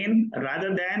that plane rather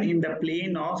than in the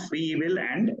plane of free will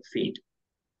and fate.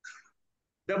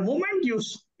 The moment you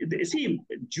see,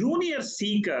 junior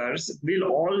seekers will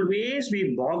always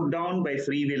be bogged down by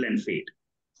free will and fate.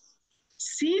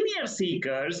 Senior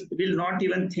seekers will not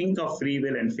even think of free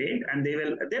will and fate, and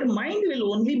their mind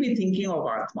will only be thinking of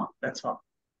Atma. That's all.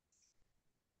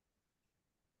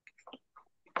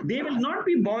 They will not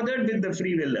be bothered with the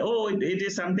free will. Oh, it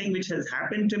is something which has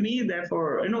happened to me,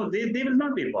 therefore, they will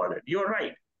not be bothered. You're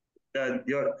right.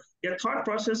 Your thought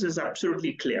process is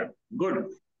absolutely clear. Good.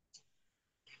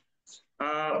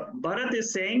 Bharat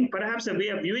is saying perhaps a way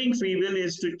of viewing free will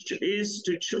is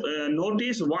to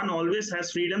notice one always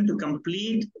has freedom to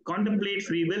contemplate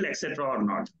free will, etc. or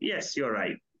not. Yes, you're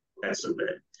right. That's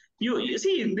you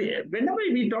see, whenever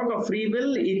we talk of free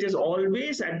will, it is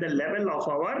always at the level of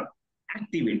our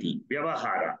activity,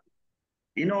 vyavahara.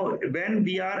 When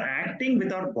we are acting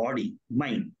with our body,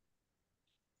 mind.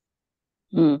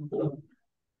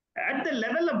 At the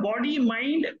level of body,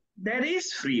 mind, there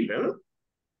is free will.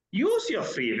 Use your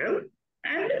free will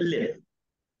and live.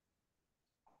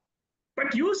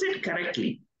 But use it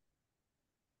correctly.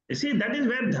 You see, that is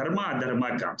where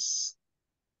dharma comes.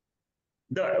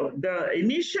 The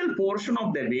initial portion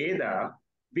of the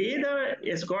Veda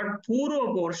is called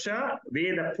Purva Porsha,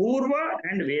 Veda Purva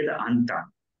and Veda Anta.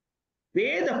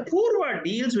 Veda Purva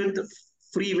deals with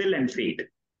free will and fate.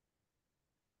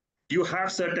 You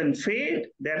have certain fate,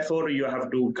 therefore you have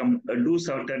to do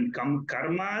certain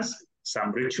karmas,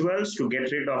 some rituals to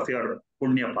get rid of your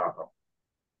punya papa.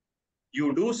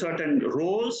 You do certain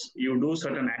roles, you do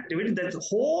certain activities. That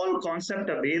whole concept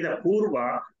of Veda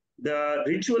Purva, the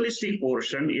ritualistic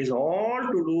portion, is all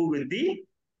to do with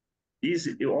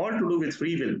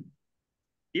free will.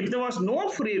 If there was no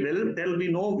free will, there will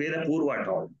be no Veda Purva at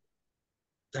all.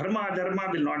 Dharma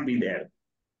will not be there.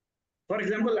 For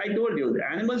example, I told you, the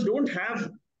animals don't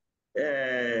have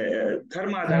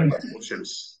dharma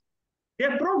portions. They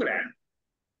are programmed.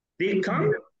 They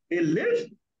come, they live,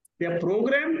 they are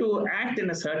programmed to act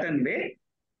in a certain way.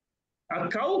 A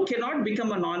cow cannot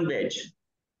become a non-veg.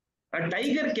 A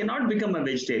tiger cannot become a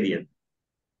vegetarian.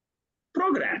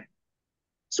 Programmed.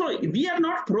 So we are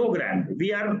not programmed.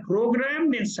 We are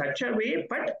programmed in such a way,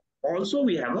 but also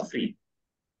we have a free.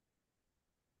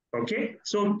 Okay,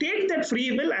 so take that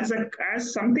free will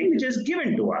as something which is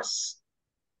given to us.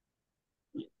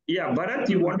 Yeah, Bharat,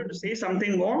 you wanted to say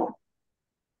something more?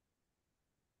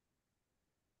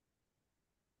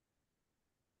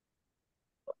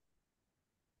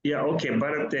 Yeah, okay,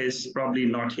 Bharat is probably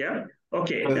not here.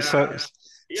 Okay.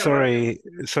 Sorry,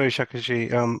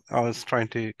 Shakaji. I was trying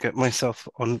to get myself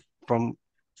to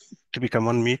become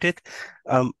unmuted.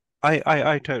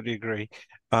 I totally agree.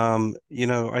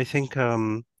 I think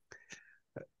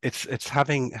it's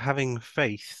having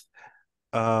faith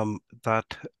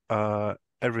that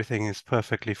everything is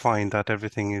perfectly fine, that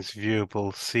everything is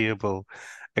viewable, seeable,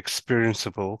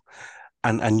 experienceable,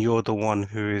 and you're the one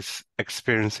who is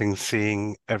experiencing,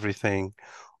 seeing everything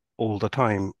all the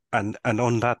time. And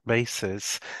on that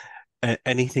basis,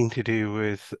 anything to do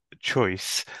with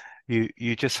choice,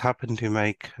 you just happen to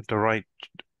make the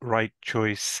right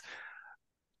choice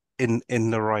in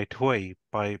the right way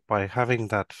by having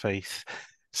that faith.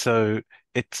 So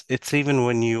it's even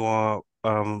when you are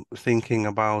thinking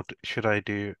about, should I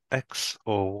do X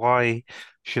or Y,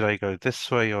 should I go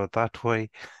this way or that way,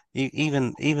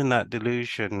 even that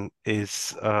delusion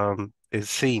is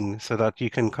seen, so that you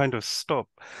can kind of stop,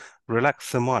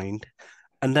 relax the mind,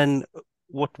 and then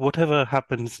whatever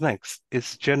happens next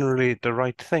is generally the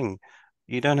right thing.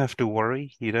 You don't have to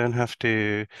worry. You don't have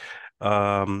to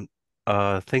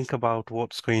think about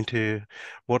what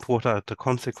are the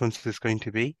consequences going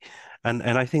to be, and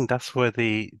I think that's where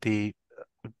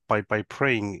by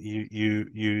praying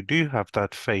you do have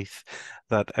that faith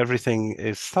that everything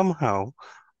is somehow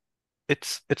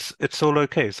it's all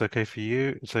okay. It's okay for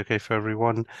you. It's okay for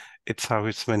everyone. It's how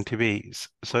it's meant to be.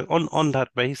 So on that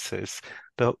basis,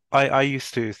 I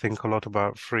used to think a lot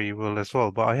about free will as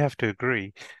well, but I have to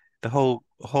agree, the whole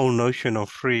notion of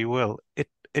free will, it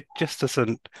just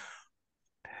doesn't.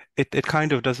 It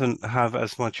kind of doesn't have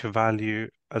as much value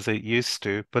as it used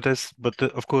to, but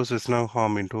of course there's no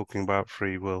harm in talking about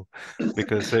free will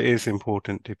because it is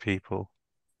important to people.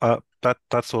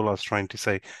 That's all I was trying to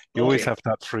say. You always Okay, have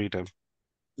that freedom.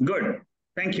 good.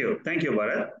 Thank you,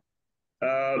 Bharat.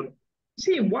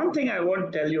 See, one thing I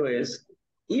want to tell you is,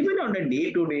 even on a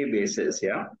day-to-day basis,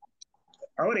 yeah,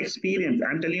 our experience,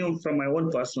 I'm telling you from my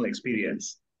own personal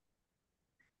experience.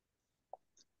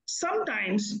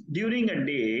 Sometimes during a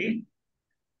day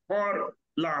or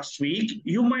last week,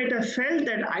 you might have felt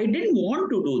that I didn't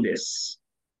want to do this,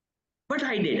 but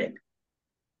I did it.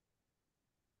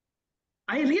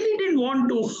 I really didn't want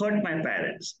to hurt my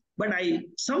parents, but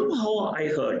somehow I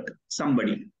hurt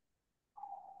somebody.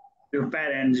 Your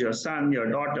parents, your son, your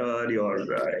daughter,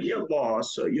 your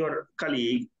boss, your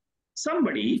colleague,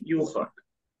 somebody you hurt.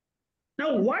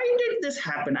 Now, why did this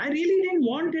happen? I really didn't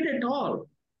want it at all.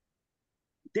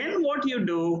 Then what you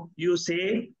do, you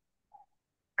say,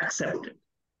 accept it.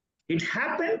 It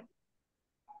happened.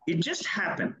 It just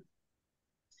happened.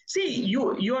 See,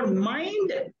 your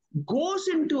mind goes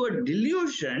into a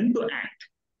delusion to act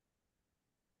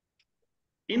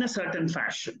in a certain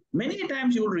fashion. Many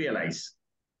times you'll realize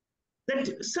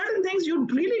that certain things you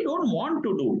really don't want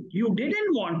to do. You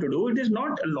didn't want to do. It is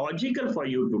not logical for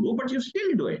you to do, but you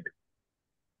still do it.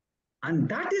 And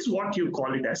that is what you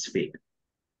call it as fate.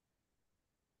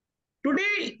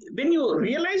 Today, when you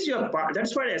realize your past,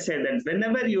 that's why I said that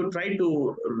whenever you try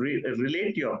to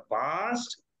relate your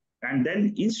past, and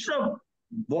then instead of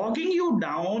bogging you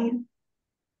down,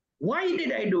 why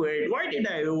did I do it? Why did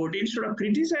I do it? Instead of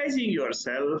criticizing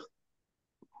yourself,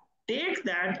 take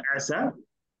that as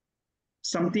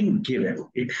something given.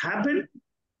 It happened.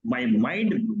 My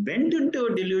mind went into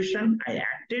a delusion. I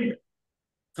acted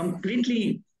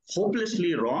completely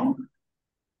hopelessly wrong.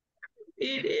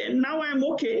 Now I'm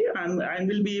okay, and I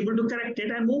will be able to correct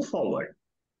it and move forward.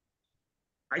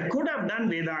 I could have done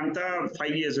Vedanta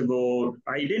 5 years ago.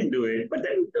 I didn't do it, but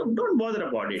then don't bother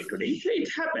about it today. It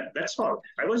happened. That's all.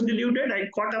 I was deluded. I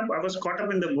was caught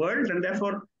up in the world, and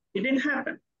therefore it didn't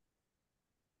happen.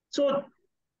 So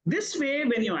this way,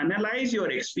 when you analyze your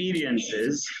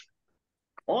experiences,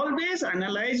 always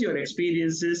analyze your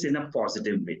experiences in a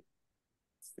positive way.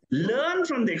 Learn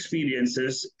from the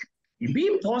experiences.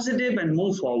 Be positive and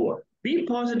move forward. Be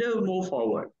positive, move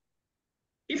forward.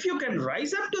 If you can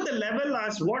rise up to the level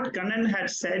as what Kannan had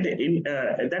said,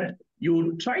 that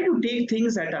you try to take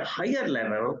things at a higher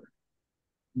level,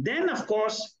 then of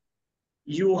course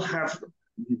you have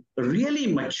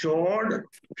really matured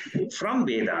from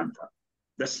Vedanta.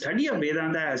 The study of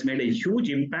Vedanta has made a huge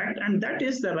impact, and that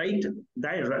is the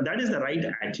right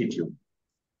attitude.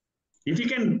 If you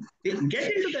can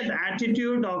get into that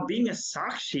attitude of being a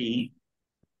Sakshi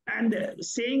and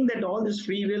saying that all this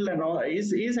free will and all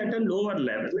is at a lower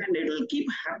level, and it will keep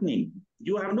happening.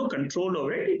 You have no control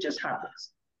over it. It just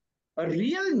happens. A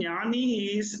real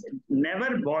jnani is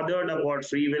never bothered about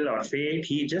free will or fate.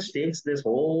 He just takes this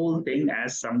whole thing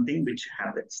as something which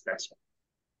happens. That's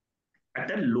all.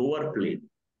 At a lower plane.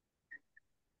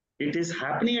 It is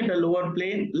happening at a lower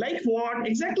plane. Like what?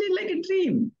 Exactly like a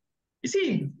dream. You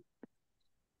see,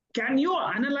 can you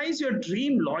analyze your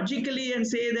dream logically and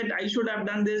say that I should have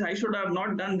done this, I should have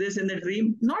not done this in the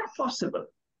dream? Not possible.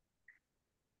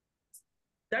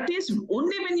 That is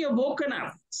only when you're woken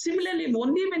up. Similarly,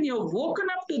 only when you're woken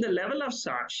up to the level of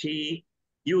Sakshi,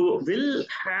 you will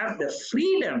have the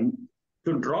freedom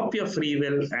to drop your free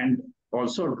will and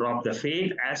also drop the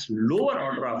fate as lower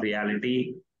order of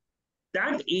reality.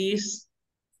 That is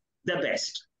the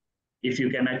best. If you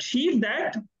can achieve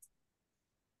that,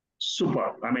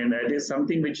 super. I mean, that is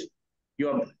something which you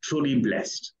are truly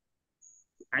blessed.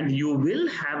 And you will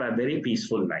have a very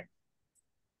peaceful life.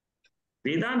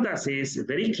 Vedanta says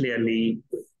very clearly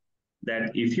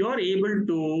that if you are able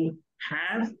to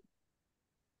have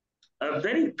a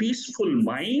very peaceful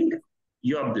mind,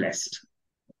 you are blessed.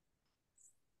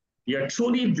 You are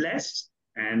truly blessed,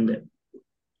 and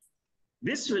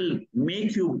this will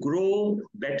make you grow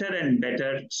better and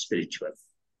better spiritually.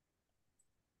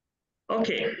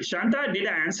 Okay, Shanta, did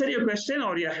I answer your question,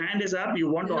 or your hand is up? You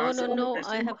want to answer? No.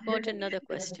 I have got another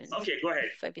question. Okay, go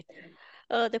ahead.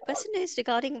 The question is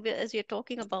regarding, as you're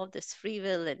talking about this free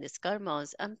will and this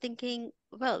karmas, I'm thinking,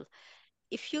 well,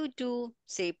 if you do,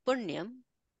 say, punyam,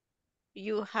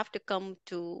 you have to come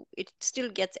to, it still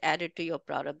gets added to your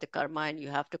prarabdha karma and you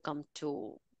have to come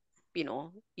to,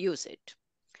 use it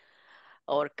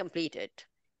or complete it.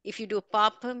 If you do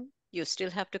papam, you still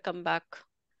have to come back.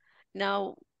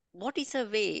 Now, what is a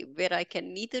way where I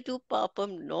can neither do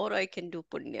papam nor I can do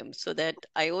punyam so that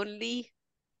I only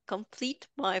complete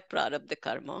my prarabdha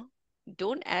karma,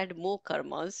 don't add more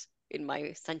karmas in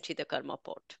my sanchita karma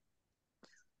pot?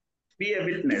 Be a Is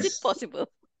it witness. possible?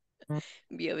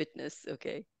 Be a witness,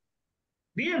 okay.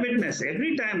 Be a witness.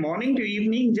 Every time, morning to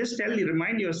evening, just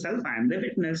remind yourself, I am the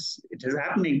witness. It is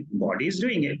happening. Body is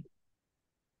doing it.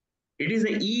 It is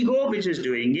the ego which is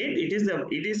doing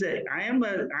it. I am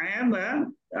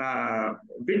a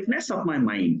witness of my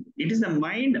mind. It is the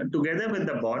mind together with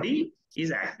the body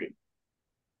is acting.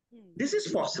 This is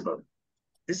possible.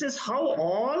 This is how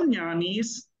all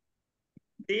jnanis,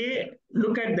 they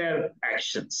look at their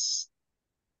actions.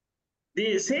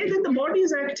 They say that the body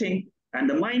is acting and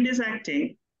the mind is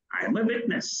acting. I am a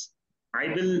witness. I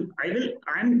will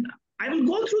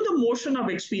go through the motion of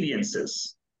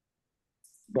experiences.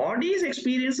 Body's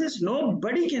experiences,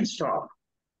 nobody can stop.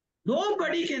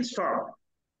 Nobody can stop.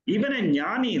 Even a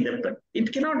jnani,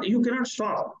 you cannot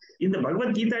stop. In the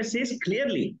Bhagavad Gita, it says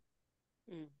clearly,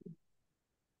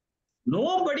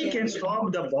 nobody can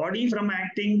stop the body from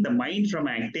acting, the mind from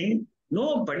acting.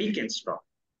 Nobody can stop.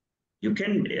 You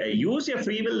can use your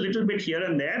free will a little bit here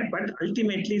and there, but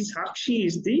ultimately Sakshi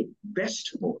is the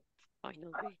best mode.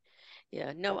 Final way.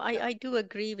 Yeah, no, I do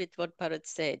agree with what Bharat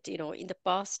said. In the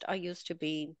past, I used to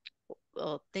be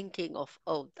thinking of,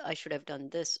 oh, I should have done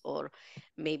this, or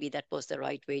maybe that was the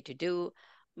right way to do.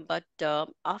 But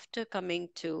after going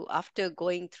through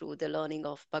the learning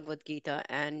of Bhagavad Gita,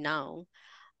 and now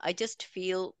I just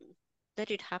feel let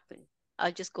it happen.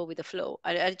 I'll just go with the flow.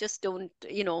 I just don't,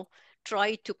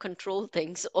 try to control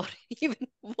things or even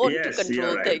want to Yes, you're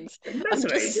control right. things. That's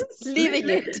I'm right. just leaving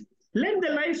it. Let the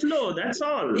life flow. That's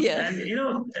all. Yeah. And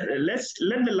let's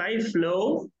let the life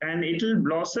flow, and it'll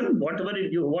blossom. Whatever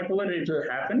it will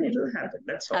happen, it will happen.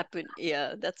 That's all. Happen.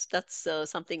 Yeah, that's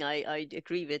something I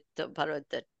agree with Bharat,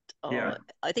 that Yeah.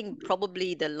 I think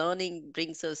probably the learning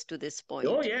brings us to this point.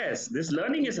 Oh yes, this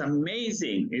learning is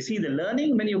amazing. You see, the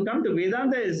learning when you come to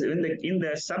Vedanta is in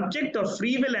the subject of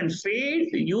free will and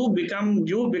fate. You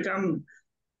become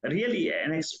really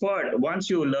an expert once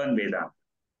you learn Vedanta.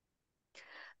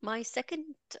 My second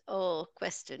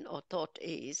question or thought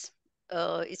is,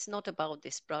 it's not about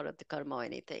this prarabdha karma or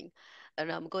anything,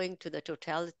 and I'm going to the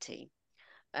totality.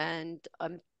 And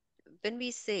when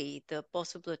we say the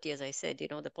possibility, as I said,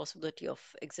 the possibility of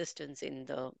existence in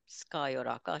the sky or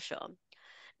akasha,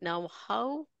 now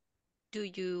how do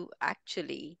you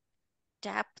actually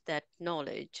tap that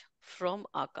knowledge from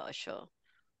akasha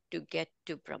to get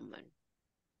to Brahman?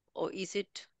 Or is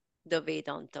it the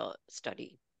Vedanta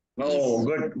study? Oh,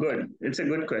 good. It's a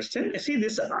good question. You see,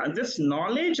 this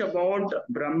knowledge about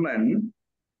Brahman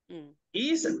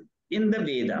is in the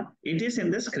Veda. It is in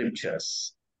the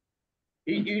scriptures.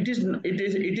 It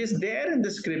is there in the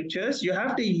scriptures. You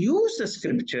have to use the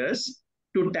scriptures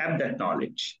to tap that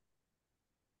knowledge.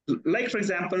 Like, for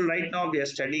example, right now we are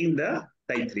studying the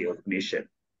Taittriya Upanishad.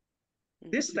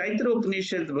 This Taittriya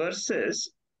Upanishad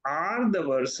verses are the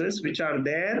verses which are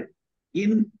there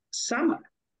in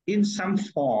some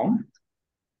form.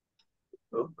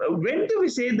 When do we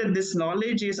say that this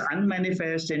knowledge is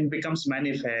unmanifest and becomes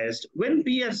manifest? When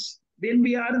we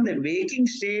are in the waking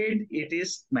state, it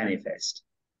is manifest.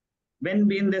 When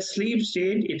we in the sleep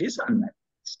state, it is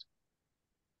unmanifest.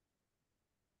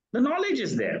 The knowledge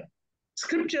is there.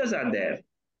 Scriptures are there.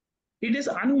 It is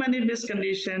unmanifest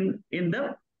condition in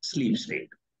the sleep state.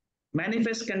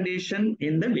 Manifest condition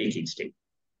in the waking state.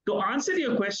 To answer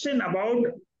your question about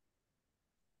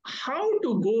how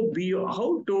to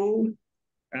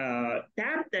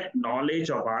tap that knowledge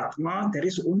of Atma, there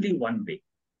is only one way.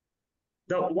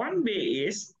 The one way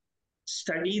is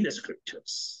study the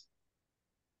scriptures.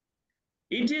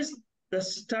 It is the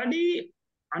study,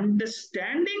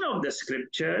 understanding of the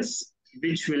scriptures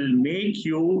which will make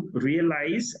you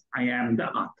realize I am the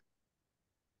Atma.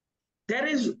 There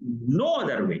is no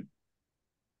other way.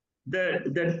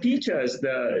 The teachers,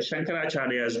 the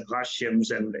Shankaracharya's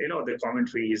bhashyams and the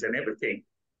commentaries and everything,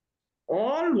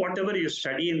 all whatever you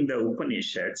study in the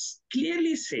Upanishads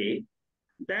clearly say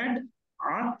that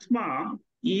Atma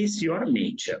is your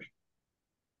nature.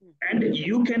 And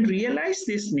you can realize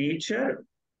this nature,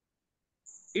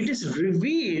 it is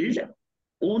revealed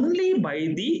only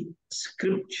by the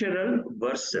scriptural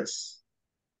verses.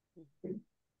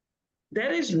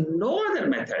 There is no other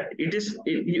method. That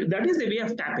is the way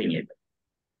of tapping it.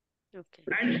 Okay.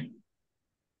 And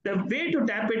the way to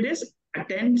tap it is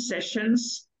attend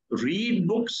sessions, read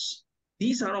books.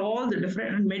 These are all the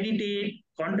different, meditate,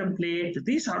 contemplate.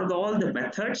 These are all the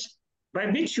methods by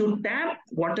which you tap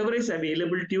whatever is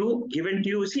available to you, given to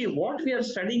you. See, what we are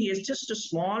studying is just a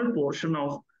small portion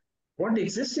of what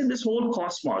exists in this whole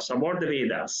cosmos about the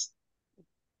Vedas.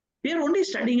 We are only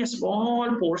studying a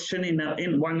small portion in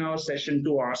 1 hour session,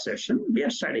 2 hour session. We are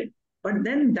studying. But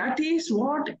then that is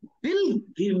what will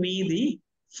give me the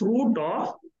fruit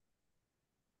of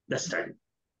the study.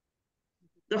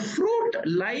 The fruit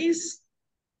lies,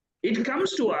 it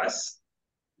comes to us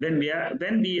when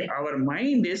our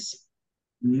mind is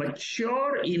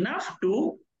mature enough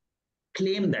to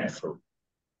claim that fruit.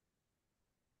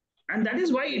 And that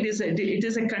is why it is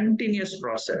a continuous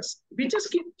process. We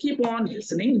just keep on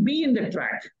listening, be in the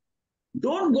track.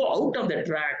 Don't go out of the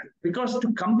track, because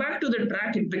to come back to the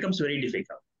track, it becomes very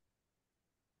difficult.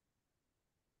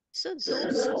 So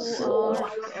those who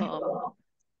are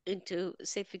into,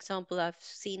 say, for example, I've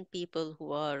seen people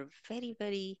who are very,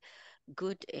 very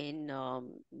good in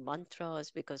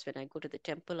mantras, because when I go to the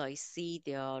temple, I see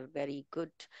they are very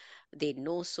good. They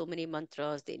know so many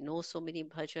mantras, they know so many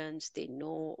bhajans, they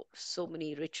know so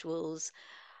many rituals.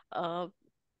 And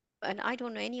I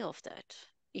don't know any of that,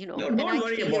 you know. No, And don't I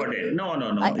worry feel, about it.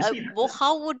 No. See, well,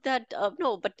 how would that?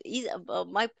 No, but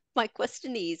my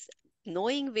question is,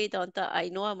 knowing Vedanta, I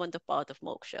know I'm on the path of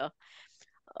moksha.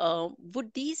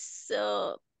 Would these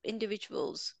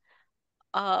individuals,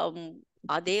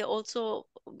 are they also,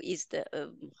 is the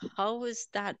how is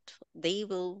that they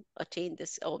will attain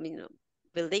this? I mean,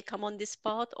 will they come on this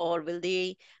path, or will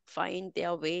they find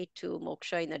their way to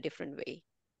moksha in a different way?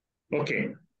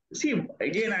 okay. See,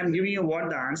 again, I'm giving you what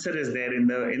the answer is there in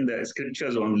the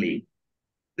scriptures only.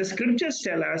 The scriptures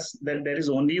tell us that there is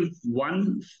only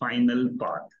one final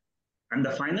path, and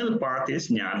the final path is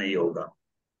Jnana Yoga.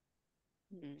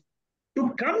 Mm.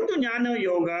 To come to Jnana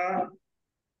Yoga,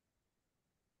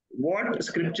 what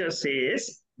scripture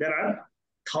says, there are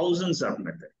thousands of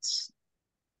methods.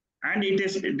 And it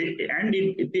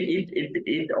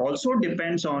also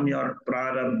depends on your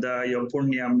prarabdha, your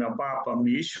punyam, your papam,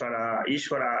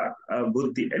 ishvara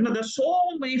buddhi. There's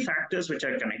so many factors which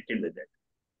are connected with it.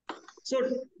 So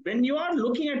when you are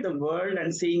looking at the world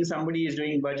and seeing somebody is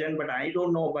doing bhajan, but I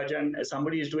don't know bhajan,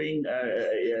 somebody is doing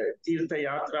tirtha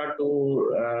yatra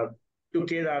to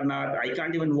Kedarnath, I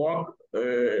can't even walk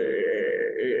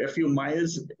a few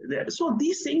miles there. So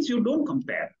these things you don't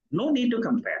compare. No need to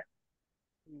compare.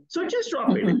 So just drop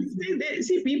it.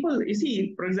 See, people, you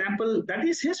see, for example, that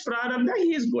is his prarabdha,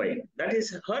 he is going. That is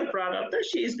her prarabdha,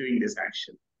 she is doing this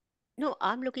action. No,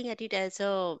 I'm looking at it as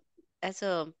a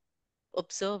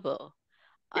observer.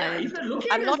 Yeah, And if you're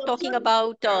looking I'm at not it, talking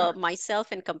about myself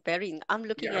and comparing. I'm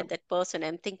looking yeah. at that person.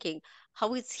 I'm thinking,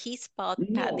 how is his path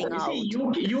No, panning you see,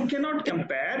 out? you cannot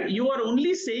compare. You are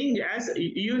only saying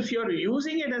if you're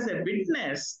using it as a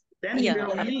witness, then Yeah.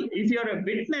 if you're a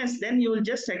witness, then you will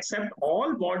just accept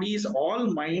all bodies, all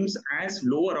minds as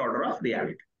lower order of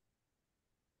reality.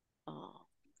 Oh,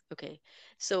 okay.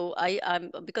 So I'm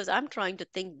because I'm trying to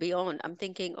think beyond. I'm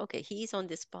thinking, okay, he's on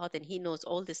this path and he knows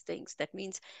all these things. That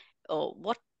means,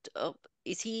 what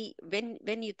is he?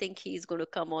 When you think he's going to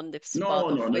come on this path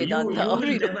of No. You Vedanta, or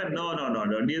will never.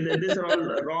 No. These are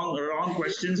all wrong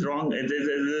questions. Wrong.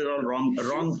 These are all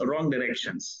wrong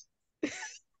directions.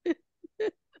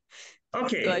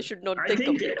 Okay, so I should not I think of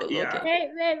think people. yeah. Okay.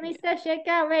 Wait, Mr.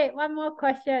 Shekhar, wait, one more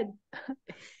question. Go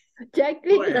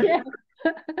Jacqueline ahead. here.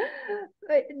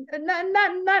 Wait,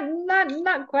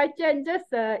 not question,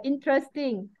 just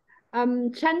interesting.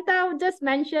 Chantal just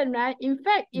mentioned, right? In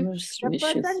fact, if the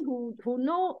person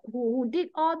who did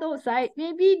all those, right,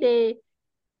 maybe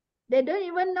they don't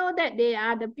even know that they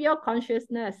are the pure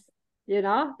consciousness.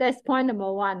 That's point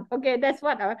number one. Okay, that's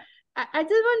what I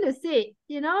just want to say.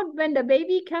 When the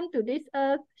baby come to this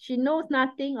earth, she knows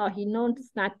nothing or he knows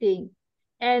nothing,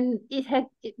 and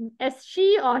as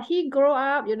she or he grow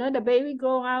up, the baby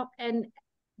grow up, and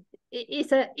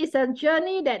it's a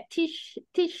journey that teach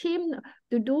him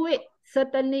to do it,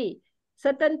 certainly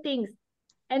certain things,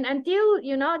 and until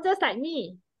just like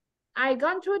me, I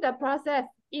gone through the process.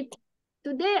 If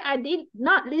today I did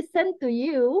not listen to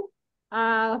you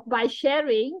by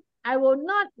sharing, I will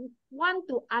not want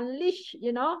to unleash,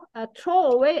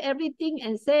 throw away everything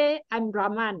and say I'm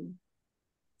Brahman.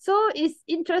 So it's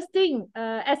interesting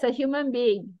as a human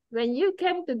being. When you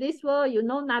came to this world, you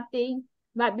know nothing.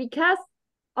 But because,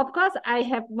 of course, I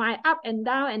have my up and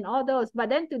down and all those. But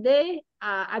then today,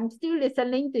 I'm still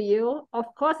listening to you.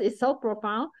 Of course, it's so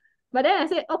profound. But then I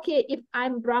said, okay, if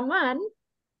I'm Brahman,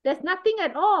 there's nothing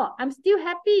at all. I'm still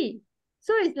happy.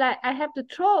 So it's like I have to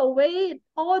throw away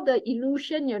all the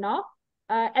illusion,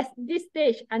 at this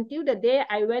stage until the day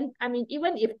I went. I mean,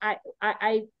 even if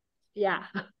yeah,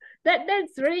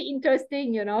 that's really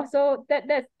interesting, So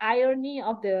that's irony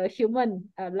of the human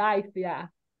life, yeah.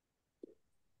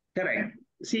 Correct.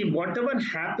 See, whatever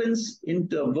happens in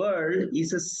the world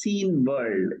is a seen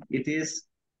world. It is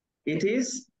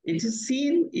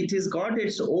seen, it has got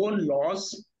its own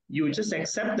laws. You just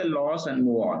accept the laws and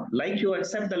move on. Like you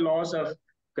accept the laws of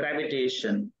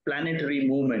gravitation, planetary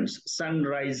movements, sun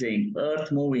rising,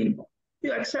 earth moving.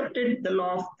 You accepted the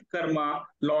law of karma,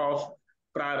 law of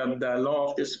prarabdha,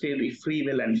 law of this free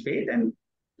will and fate, and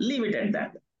leave it at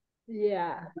that.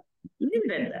 Yeah. Leave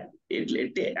it at that.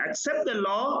 Accept the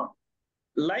law,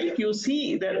 like you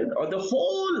see that the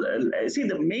whole, see,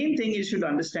 the main thing you should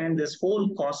understand, this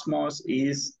whole cosmos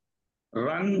is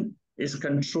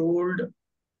controlled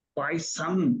by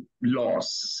some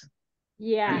laws.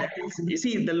 Yeah. You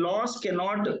see, the laws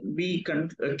cannot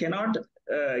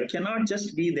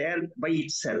just be there by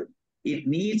itself. It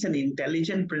needs an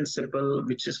intelligent principle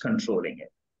which is controlling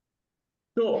it.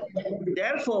 So,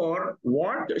 therefore,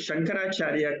 what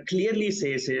Shankaracharya clearly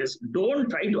says is, don't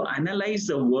try to analyze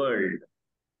the world.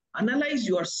 Analyze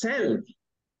yourself.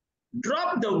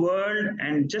 Drop the world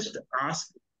and just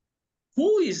ask,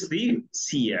 who is the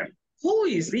seer? Who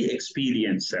is the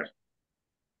experiencer?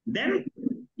 Then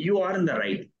you are in the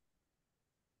right.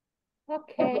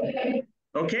 Okay.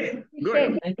 Okay,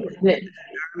 good.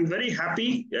 I'm very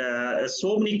happy.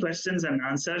 So many questions and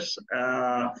answers.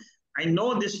 I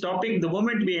know this topic, the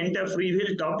moment we enter free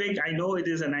will topic, I know it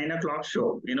is a 9 o'clock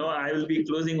show. I will be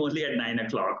closing only at 9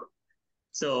 o'clock.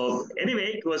 So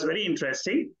anyway, it was very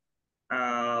interesting.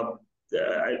 There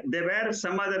were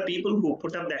some other people who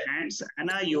put up their hands.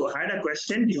 Anna, you had a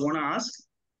question you want to ask?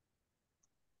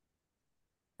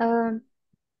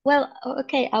 Well,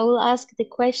 okay, I will ask the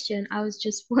question. I was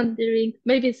just wondering,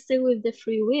 maybe still with the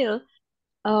free will,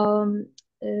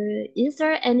 is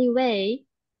there any way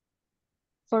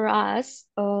for us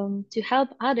to help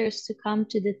others to come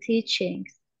to the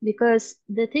teachings? Because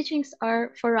the teachings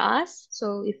are for us,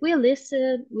 so if we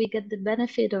listen, we get the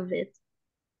benefit of it.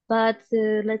 But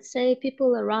let's say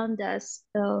people around us,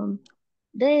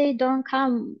 they don't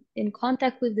come in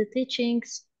contact with the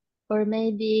teachings, or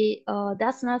maybe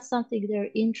that's not something they're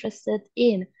interested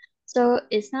in. So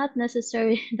it's not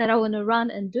necessary that I want to run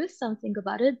and do something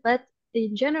about it, but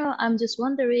in general, I'm just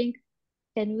wondering,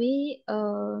 can we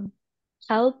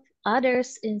help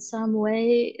others in some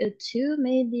way to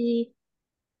maybe,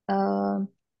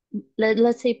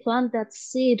 let's say, plant that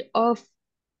seed of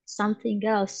something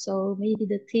else, so maybe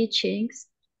the teachings,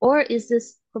 or is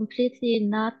this completely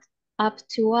not up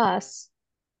to us?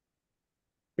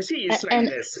 You see, it's like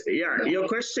this. Yeah, your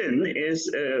question is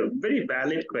a very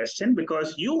valid question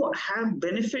because you have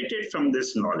benefited from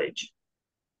this knowledge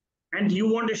and you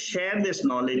want to share this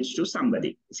knowledge to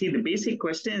somebody. See, the basic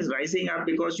question is rising up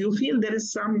because you feel there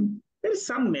is some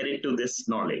merit to this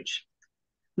knowledge.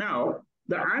 Now,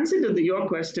 the answer to your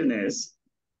question is,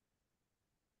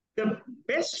 the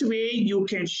best way you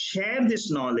can share this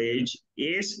knowledge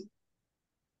is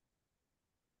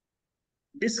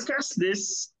discuss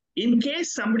this. In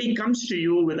case somebody comes to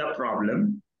you with a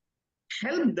problem,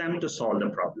 help them to solve the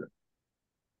problem.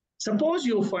 Suppose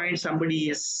you find somebody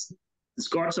has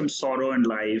got some sorrow in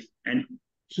life and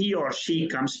he or she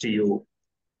comes to you.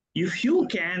 If you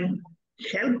can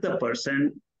help the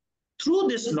person through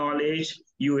this knowledge,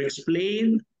 you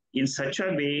explain in such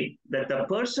a way that the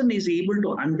person is able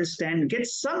to understand, get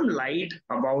some light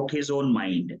about his own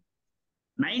mind.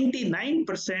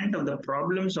 99% of the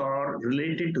problems are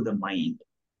related to the mind.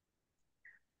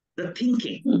 The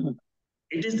thinking. Mm-hmm.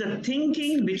 It is the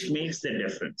thinking which makes the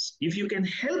difference. If you can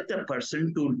help the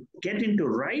person to get into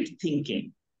right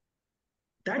thinking,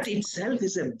 that itself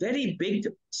is a very big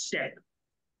step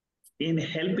in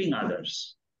helping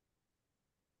others.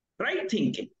 Right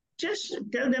thinking. Just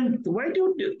tell them,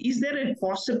 is there a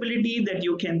possibility that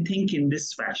you can think in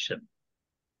this fashion?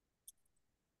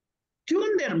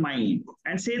 Tune their mind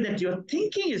and say that your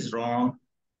thinking is wrong,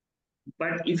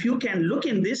 but if you can look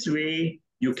in this way,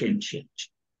 you can change.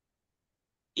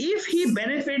 If he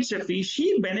benefits, if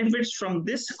she benefits from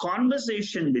this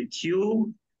conversation with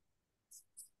you,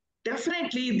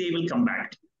 definitely they will come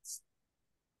back.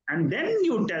 And then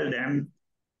you tell them,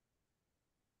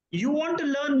 you want to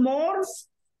learn more?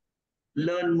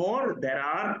 Learn more. There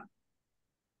are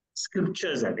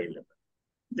scriptures available.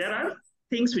 There are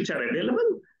things which are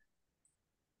available.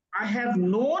 I have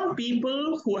known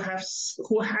people who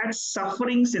had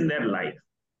sufferings in their life.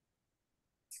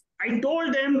 I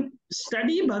told them,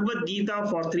 study Bhagavad Gita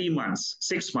for 3 months,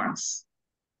 6 months.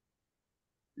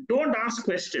 Don't ask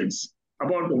questions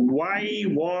about why,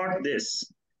 what, this.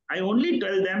 I only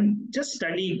tell them, just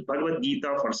study Bhagavad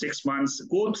Gita for 6 months,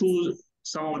 go through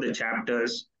some of the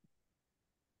chapters,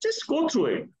 just go through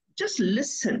it. Just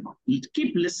listen.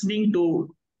 Keep listening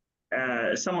to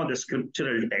some of the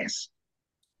scriptural texts.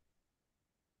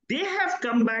 They have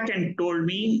come back and told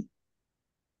me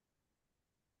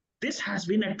this has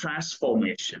been a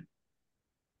transformation,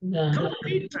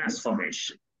 complete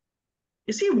transformation.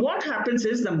 You see, what happens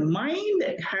is the mind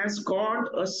has got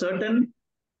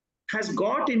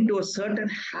into a certain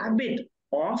habit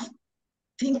of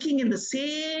thinking in the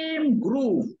same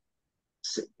groove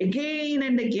again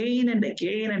and again and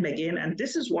again and again, and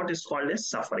this is what is called as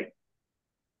suffering.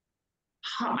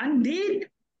 And they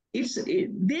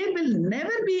will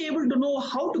never be able to know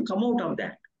how to come out of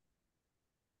that.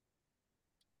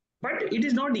 But it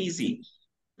is not easy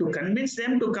to convince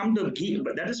them to come to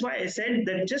Gita. That is why I said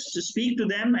that just to speak to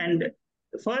them, and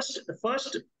first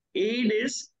aid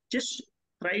is just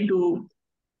try to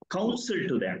counsel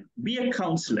to them. Be a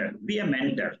counselor, be a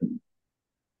mentor.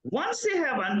 Once they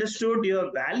have understood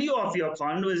your value of your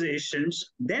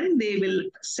conversations, then they will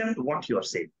accept what you are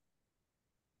saying.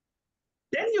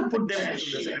 Then you put them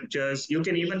into the scriptures. You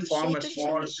can even form a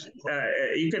small,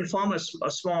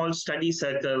 a small study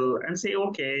circle and say,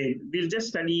 okay, we'll just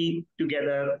study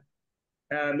together.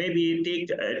 Maybe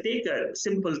take a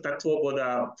simple Tattva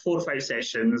Bodha, 4 or 5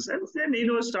 sessions, and then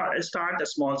start a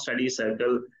small study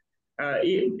circle. There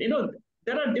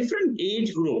are different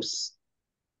age groups.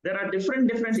 There are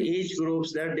different age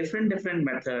groups. There are different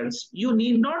methods. You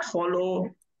need not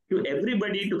follow to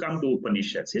everybody to come to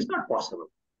Upanishads. It's not possible.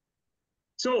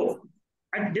 So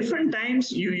at different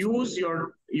times, you use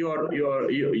you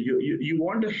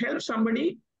want to help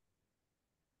somebody.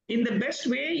 In the best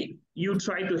way, you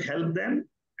try to help them,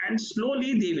 and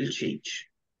slowly they will change.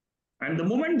 And the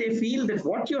moment they feel that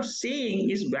what you're saying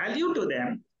is value to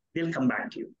them, they'll come back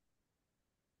to you.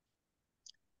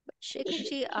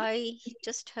 Shekharji, I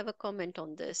just have a comment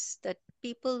on this, that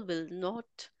people will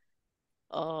not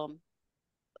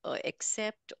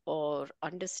accept or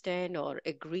understand or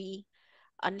agree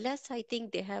unless I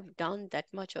think they have done that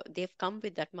much, they've come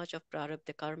with that much of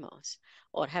prarabdha karmas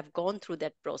or have gone through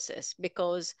that process.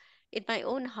 Because in my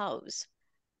own house,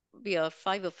 we are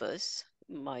 5 of us,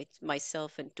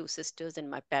 myself and 2 sisters and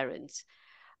my parents.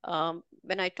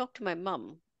 When I talk to my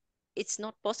mom, it's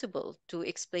not possible to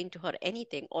explain to her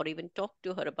anything or even talk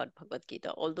to her about Bhagavad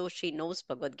Gita, although she knows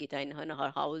Bhagavad Gita in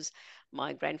her house.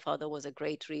 My grandfather was a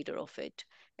great reader of it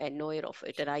and knower of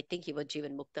it. And I think he was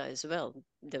Jivan Mukta as well,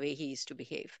 the way he used to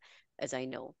behave, as I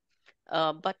know.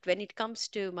 But when it comes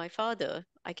to my father,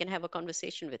 I can have a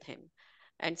conversation with him.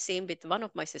 And same with one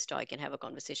of my sister, I can have a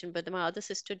conversation, but my other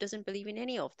sister doesn't believe in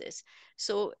any of this.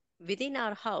 So within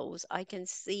our house, I can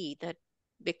see that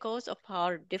because of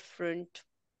our different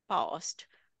past,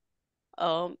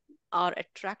 our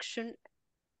attraction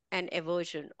and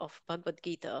aversion of Bhagavad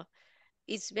Gita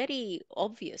is very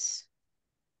obvious.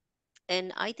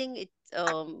 And I think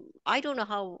I don't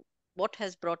know what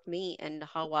has brought me and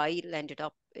how I landed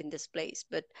up in this place,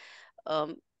 but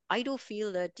I do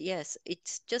feel that, yes,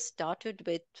 it's just started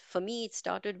with, for me, it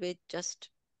started with just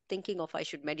thinking of I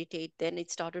should meditate. Then it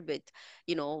started with,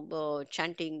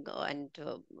 chanting and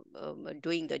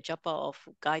doing the japa of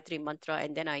Gayatri mantra.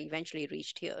 And then I eventually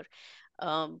reached here.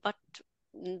 But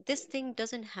this thing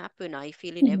doesn't happen, I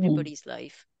feel, in everybody's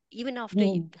life, even after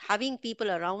having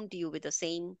people around you with the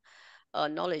same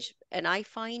knowledge. And I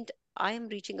find I am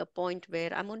reaching a point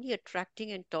where I'm only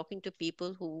attracting and talking to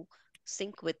people who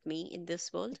sync with me in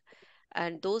this world.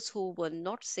 And those who were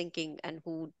not syncing and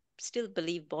who still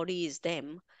believe body is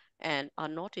them and are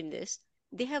not in this,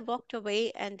 they have walked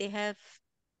away, and they have,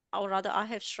 or rather I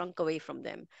have shrunk away from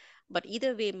them. But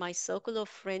either way, my circle of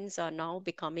friends are now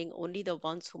becoming only the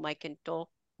ones whom I can talk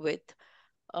with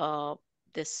uh,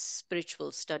 this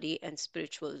spiritual study and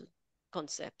spiritual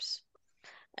concepts.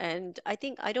 And I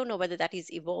think, I don't know whether that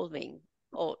is evolving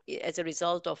or as a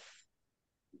result of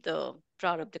the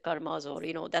prarabdha karmas,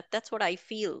 or that's what I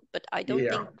feel. But I don't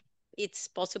think it's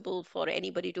possible for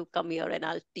anybody to come here and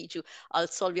I'll teach you, I'll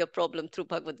solve your problem through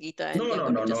Bhagavad Gita, and they're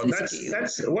going to just listen to you.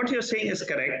 That's what you're saying is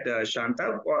correct,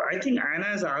 Shanta. I think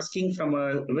Anna is asking from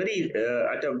a very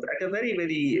at a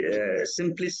very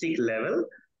simplistic level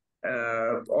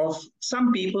of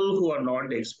some people who are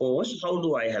not exposed. How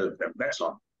do I help them? That's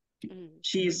all.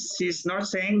 She's not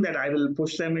saying that I will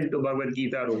push them into Bhagavad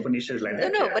Gita or Upanishads like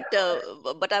that.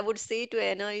 No, but I would say to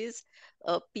Anna is,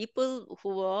 people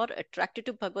who are attracted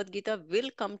to Bhagavad Gita will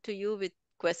come to you with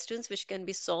questions which can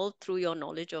be solved through your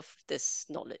knowledge of this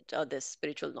knowledge, or this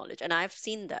spiritual knowledge. And I've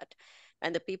seen that.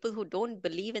 And the people who don't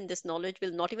believe in this knowledge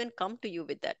will not even come to you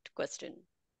with that question.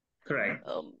 Correct.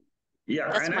 Um, Yeah,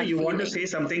 that's Anna, my you want to feeling. say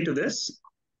something to this?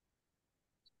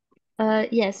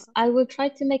 Yes, I will try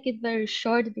to make it very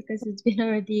short because it's been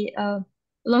already a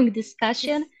long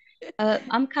discussion.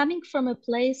 I'm coming from a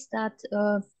place that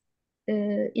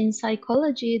in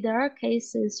psychology, there are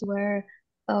cases where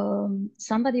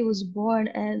somebody was born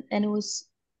and was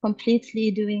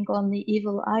completely doing only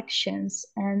evil actions.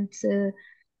 And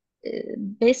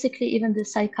basically, even the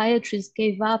psychiatrist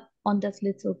gave up on that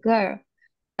little girl.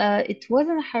 It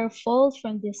wasn't her fault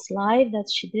from this life that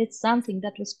she did something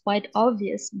that was quite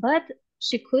obvious, but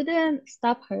she couldn't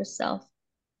stop herself.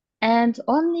 And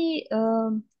only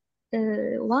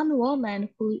one woman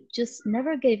who just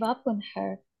never gave up on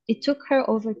her. It took her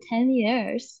over 10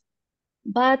 years,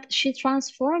 but she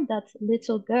transformed that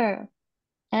little girl.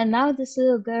 And now this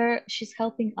little girl, she's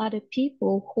helping other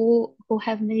people who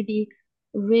have maybe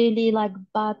really like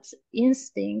bad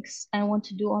instincts and want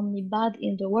to do only bad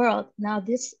in the world. Now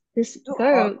this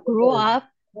girl grew up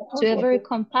to a very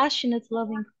compassionate,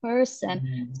 loving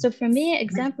person. So for me,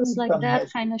 examples like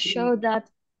that kind of show that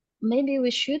maybe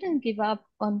we shouldn't give up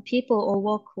on people or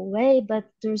walk away, but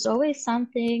there's always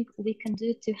something we can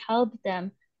do to help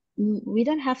them. We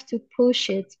don't have to push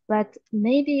it, but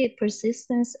maybe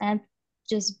persistence and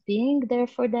just being there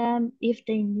for them if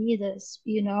they need us,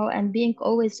 and being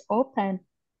always open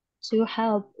to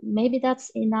help. Maybe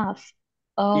that's enough.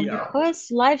 Yeah. Because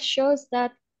life shows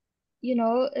that,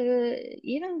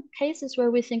 even cases where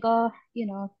we think, oh,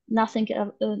 nothing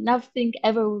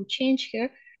ever will change here.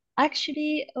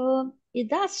 Actually, it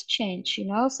does change,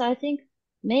 So I think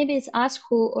maybe it's us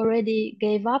who already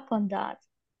gave up on that,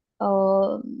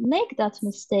 make that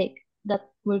mistake that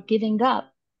we're giving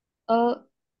up.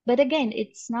 But again,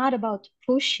 it's not about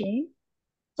pushing.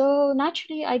 So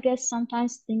naturally, I guess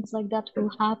sometimes things like that will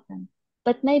happen,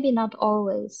 but maybe not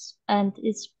always. And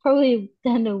it's probably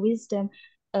then the wisdom.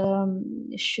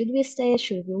 Should we stay?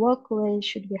 Should we walk away?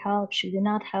 Should we help? Should we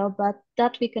not help? But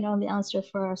that we can only answer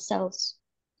for ourselves.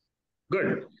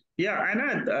 Good. Yeah,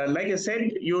 Anna, like I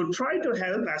said, you try to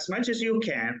help as much as you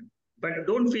can, but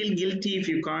don't feel guilty if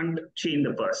you can't change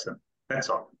the person. That's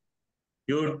all.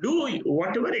 You do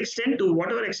whatever extent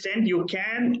you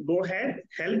can. Go ahead,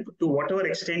 help to whatever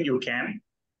extent you can,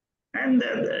 and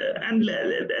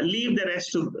leave the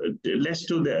rest to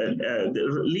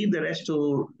leave the rest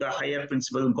to the higher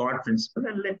principle, God principle,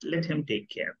 and let him take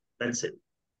care. That's it.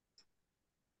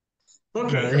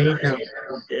 Okay,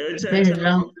 it's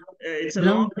a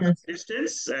long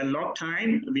distance, a long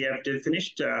time. We have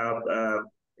finished.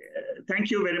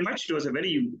 Thank you very much. It was a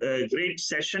very great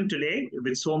session today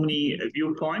with so many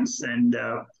viewpoints, and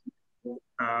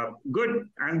good.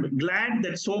 I'm glad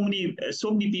that so many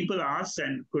people asked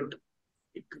and could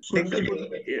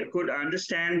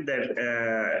understand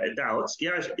their doubts.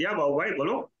 Yeah, why,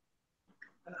 Bolo?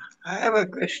 I have a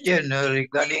question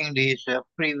regarding this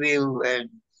free will and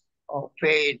or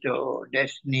fate or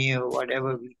destiny or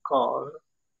whatever we call.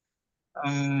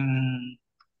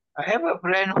 I have a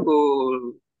friend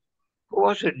who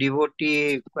was a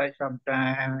devotee quite some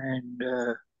time, and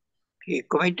he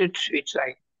committed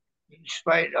suicide in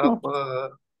spite of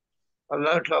a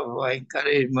lot of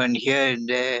encouragement here and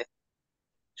there.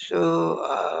 So,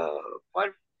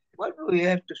 what do we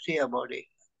have to say about it?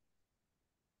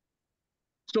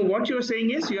 So what you're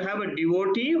saying is you have a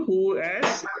devotee who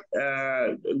has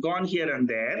gone here and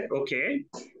there. Okay.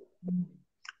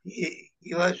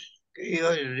 He was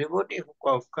a devotee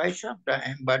for quite some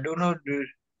time, but do not do.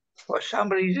 For some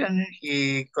reason,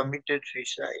 he committed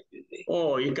suicide.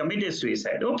 Oh, he committed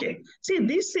suicide. Okay. See,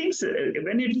 these things,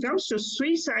 when it comes to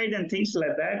suicide and things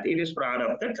like that, it is part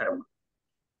of the karma.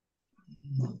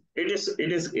 It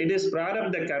is part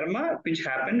of the karma which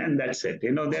happened, and that's it.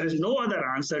 There is no other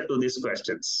answer to these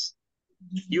questions.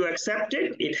 You accept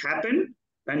it, it happened,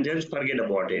 and just forget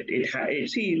about it.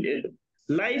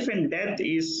 Life and death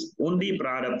is only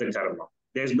part of the karma.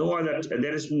 There is no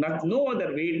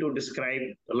other way to describe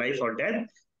life or death.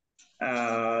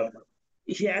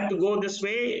 He had to go this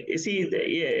way. You see,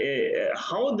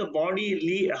 how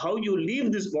you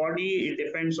leave this body, it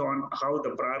depends on how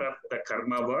the prarabdha, the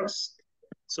karma works.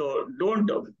 So don't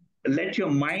let your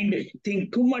mind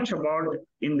think too much about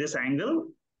in this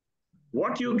angle.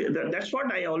 That's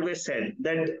what I always said,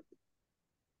 that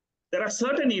there are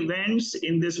certain events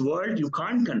in this world you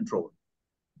can't control.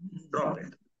 Drop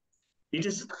it. It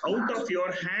is out of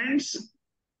your hands.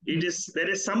 There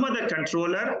is some other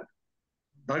controller.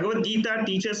 Bhagavad Gita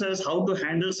teaches us how to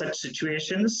handle such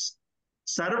situations.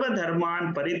 Sarva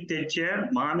dharman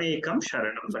parityajya mamekam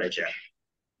sharanam vraja.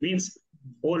 Means,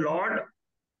 oh Lord,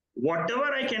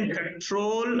 whatever I can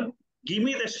control, give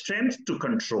me the strength to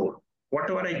control.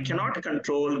 Whatever I cannot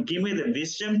control, give me the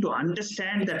wisdom to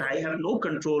understand that I have no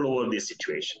control over these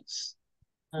situations.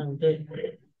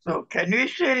 So can we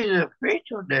say it's a fate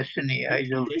or destiny?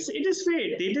 It is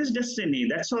fate. It is destiny.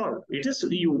 That's all. It is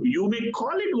you. You may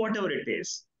call it whatever it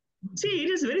is. See, it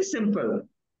is very simple.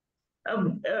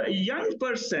 A young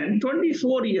person,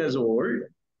 24 years old,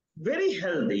 very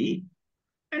healthy,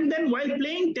 and then while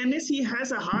playing tennis, he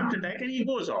has a heart attack and he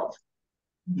goes off.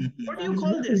 What do you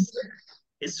call this?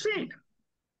 It's fate.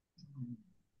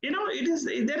 You know, it is.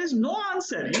 There is no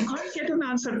answer. You can't get an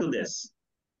answer to this.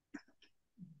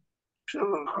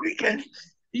 So we can.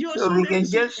 You, So we can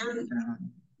just.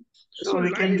 So So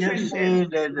we can life just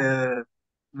and say that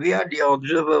we are the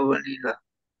observer only.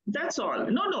 That's all.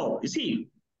 No. You see,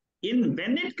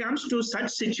 when it comes to such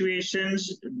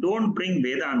situations, don't bring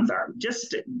Vedanta.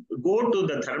 Just go to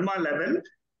the dharma level.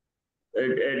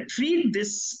 Treat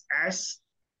this as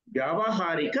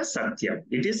Vyavaharika Satyam.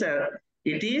 It is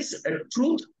a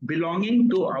truth belonging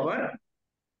to our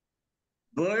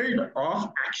world of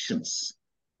actions.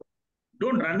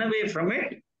 Don't run away from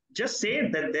it. Just say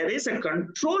that there is a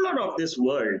controller of this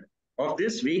world, of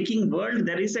this waking world.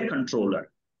 There is a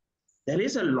controller. There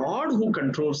is a Lord who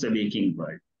controls the waking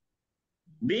world.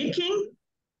 Waking,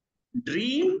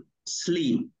 dream,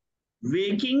 sleep.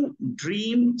 Waking,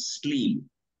 dream, sleep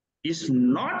is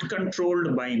not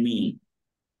controlled by me.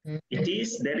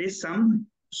 There is some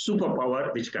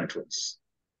superpower which controls.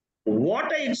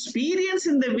 What I experience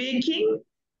in the waking,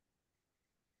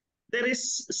 there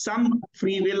is some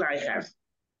free will I have.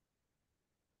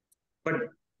 But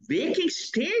waking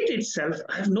state itself,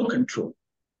 I have no control.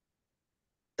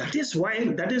 That is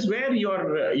where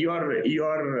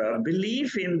your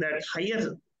belief in that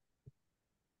higher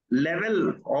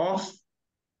level of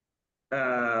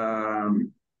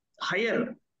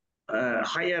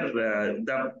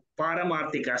the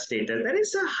Paramarthika status, there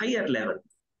is a higher level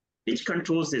which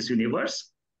controls this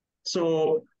universe.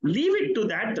 So leave it to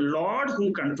that. The Lord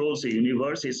who controls the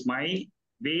universe is my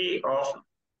way of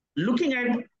looking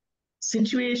at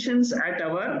situations at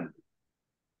our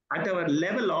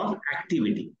level of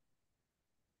activity.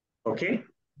 Okay.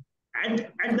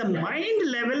 At the mind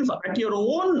level, at your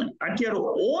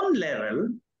own level,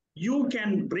 you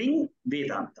can bring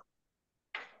Vedanta.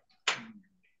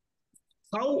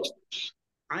 How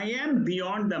I am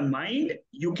beyond the mind,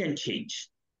 you can change.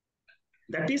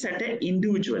 That is at an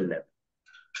individual level.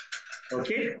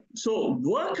 Okay, so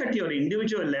work at your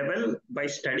individual level by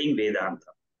studying Vedanta.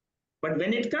 But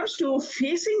when it comes to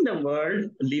facing the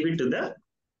world, leave it to the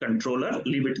controller,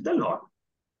 leave it to the Lord.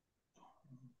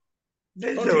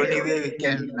 That's the only way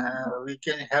we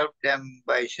can help them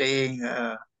by saying,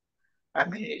 I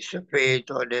mean, it's a fate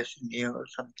or destiny or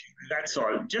something. That's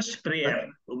all. Just prayer.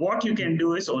 What you can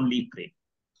do is only pray.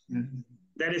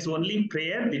 There is only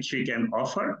prayer which we can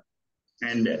offer,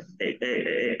 and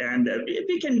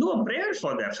we can do a prayer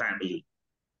for their family.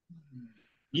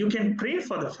 You can pray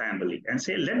for the family and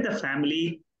say, let the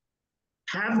family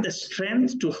have the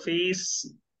strength to face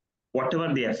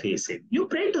whatever they are facing. You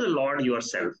pray to the Lord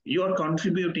yourself. You are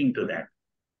contributing to that.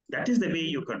 That is the way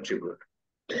you contribute.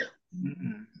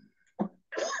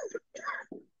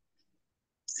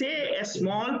 Say a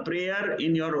small prayer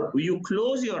you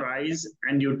close your eyes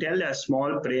and you tell a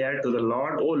small prayer to the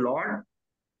Lord. Oh Lord,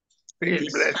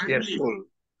 please bless their soul.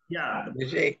 Yeah,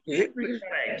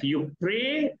 correct. You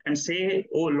pray and say,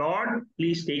 oh Lord,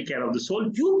 please take care of the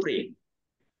soul. You pray.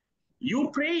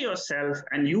 You pray yourself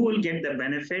and you will get the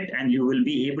benefit and you will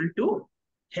be able to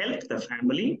help the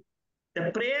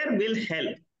The prayer will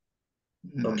help.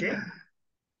 Okay?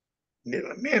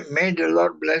 May the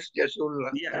Lord bless their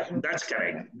soul. Yeah, that's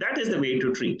correct. That is the way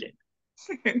to treat it.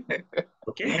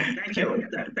 Okay? Thank you.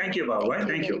 Thank you, Baba.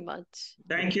 Thank you very much.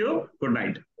 Thank you. Good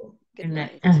night. Good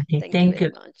night. Okay, Thank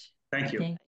you very much. Thank you.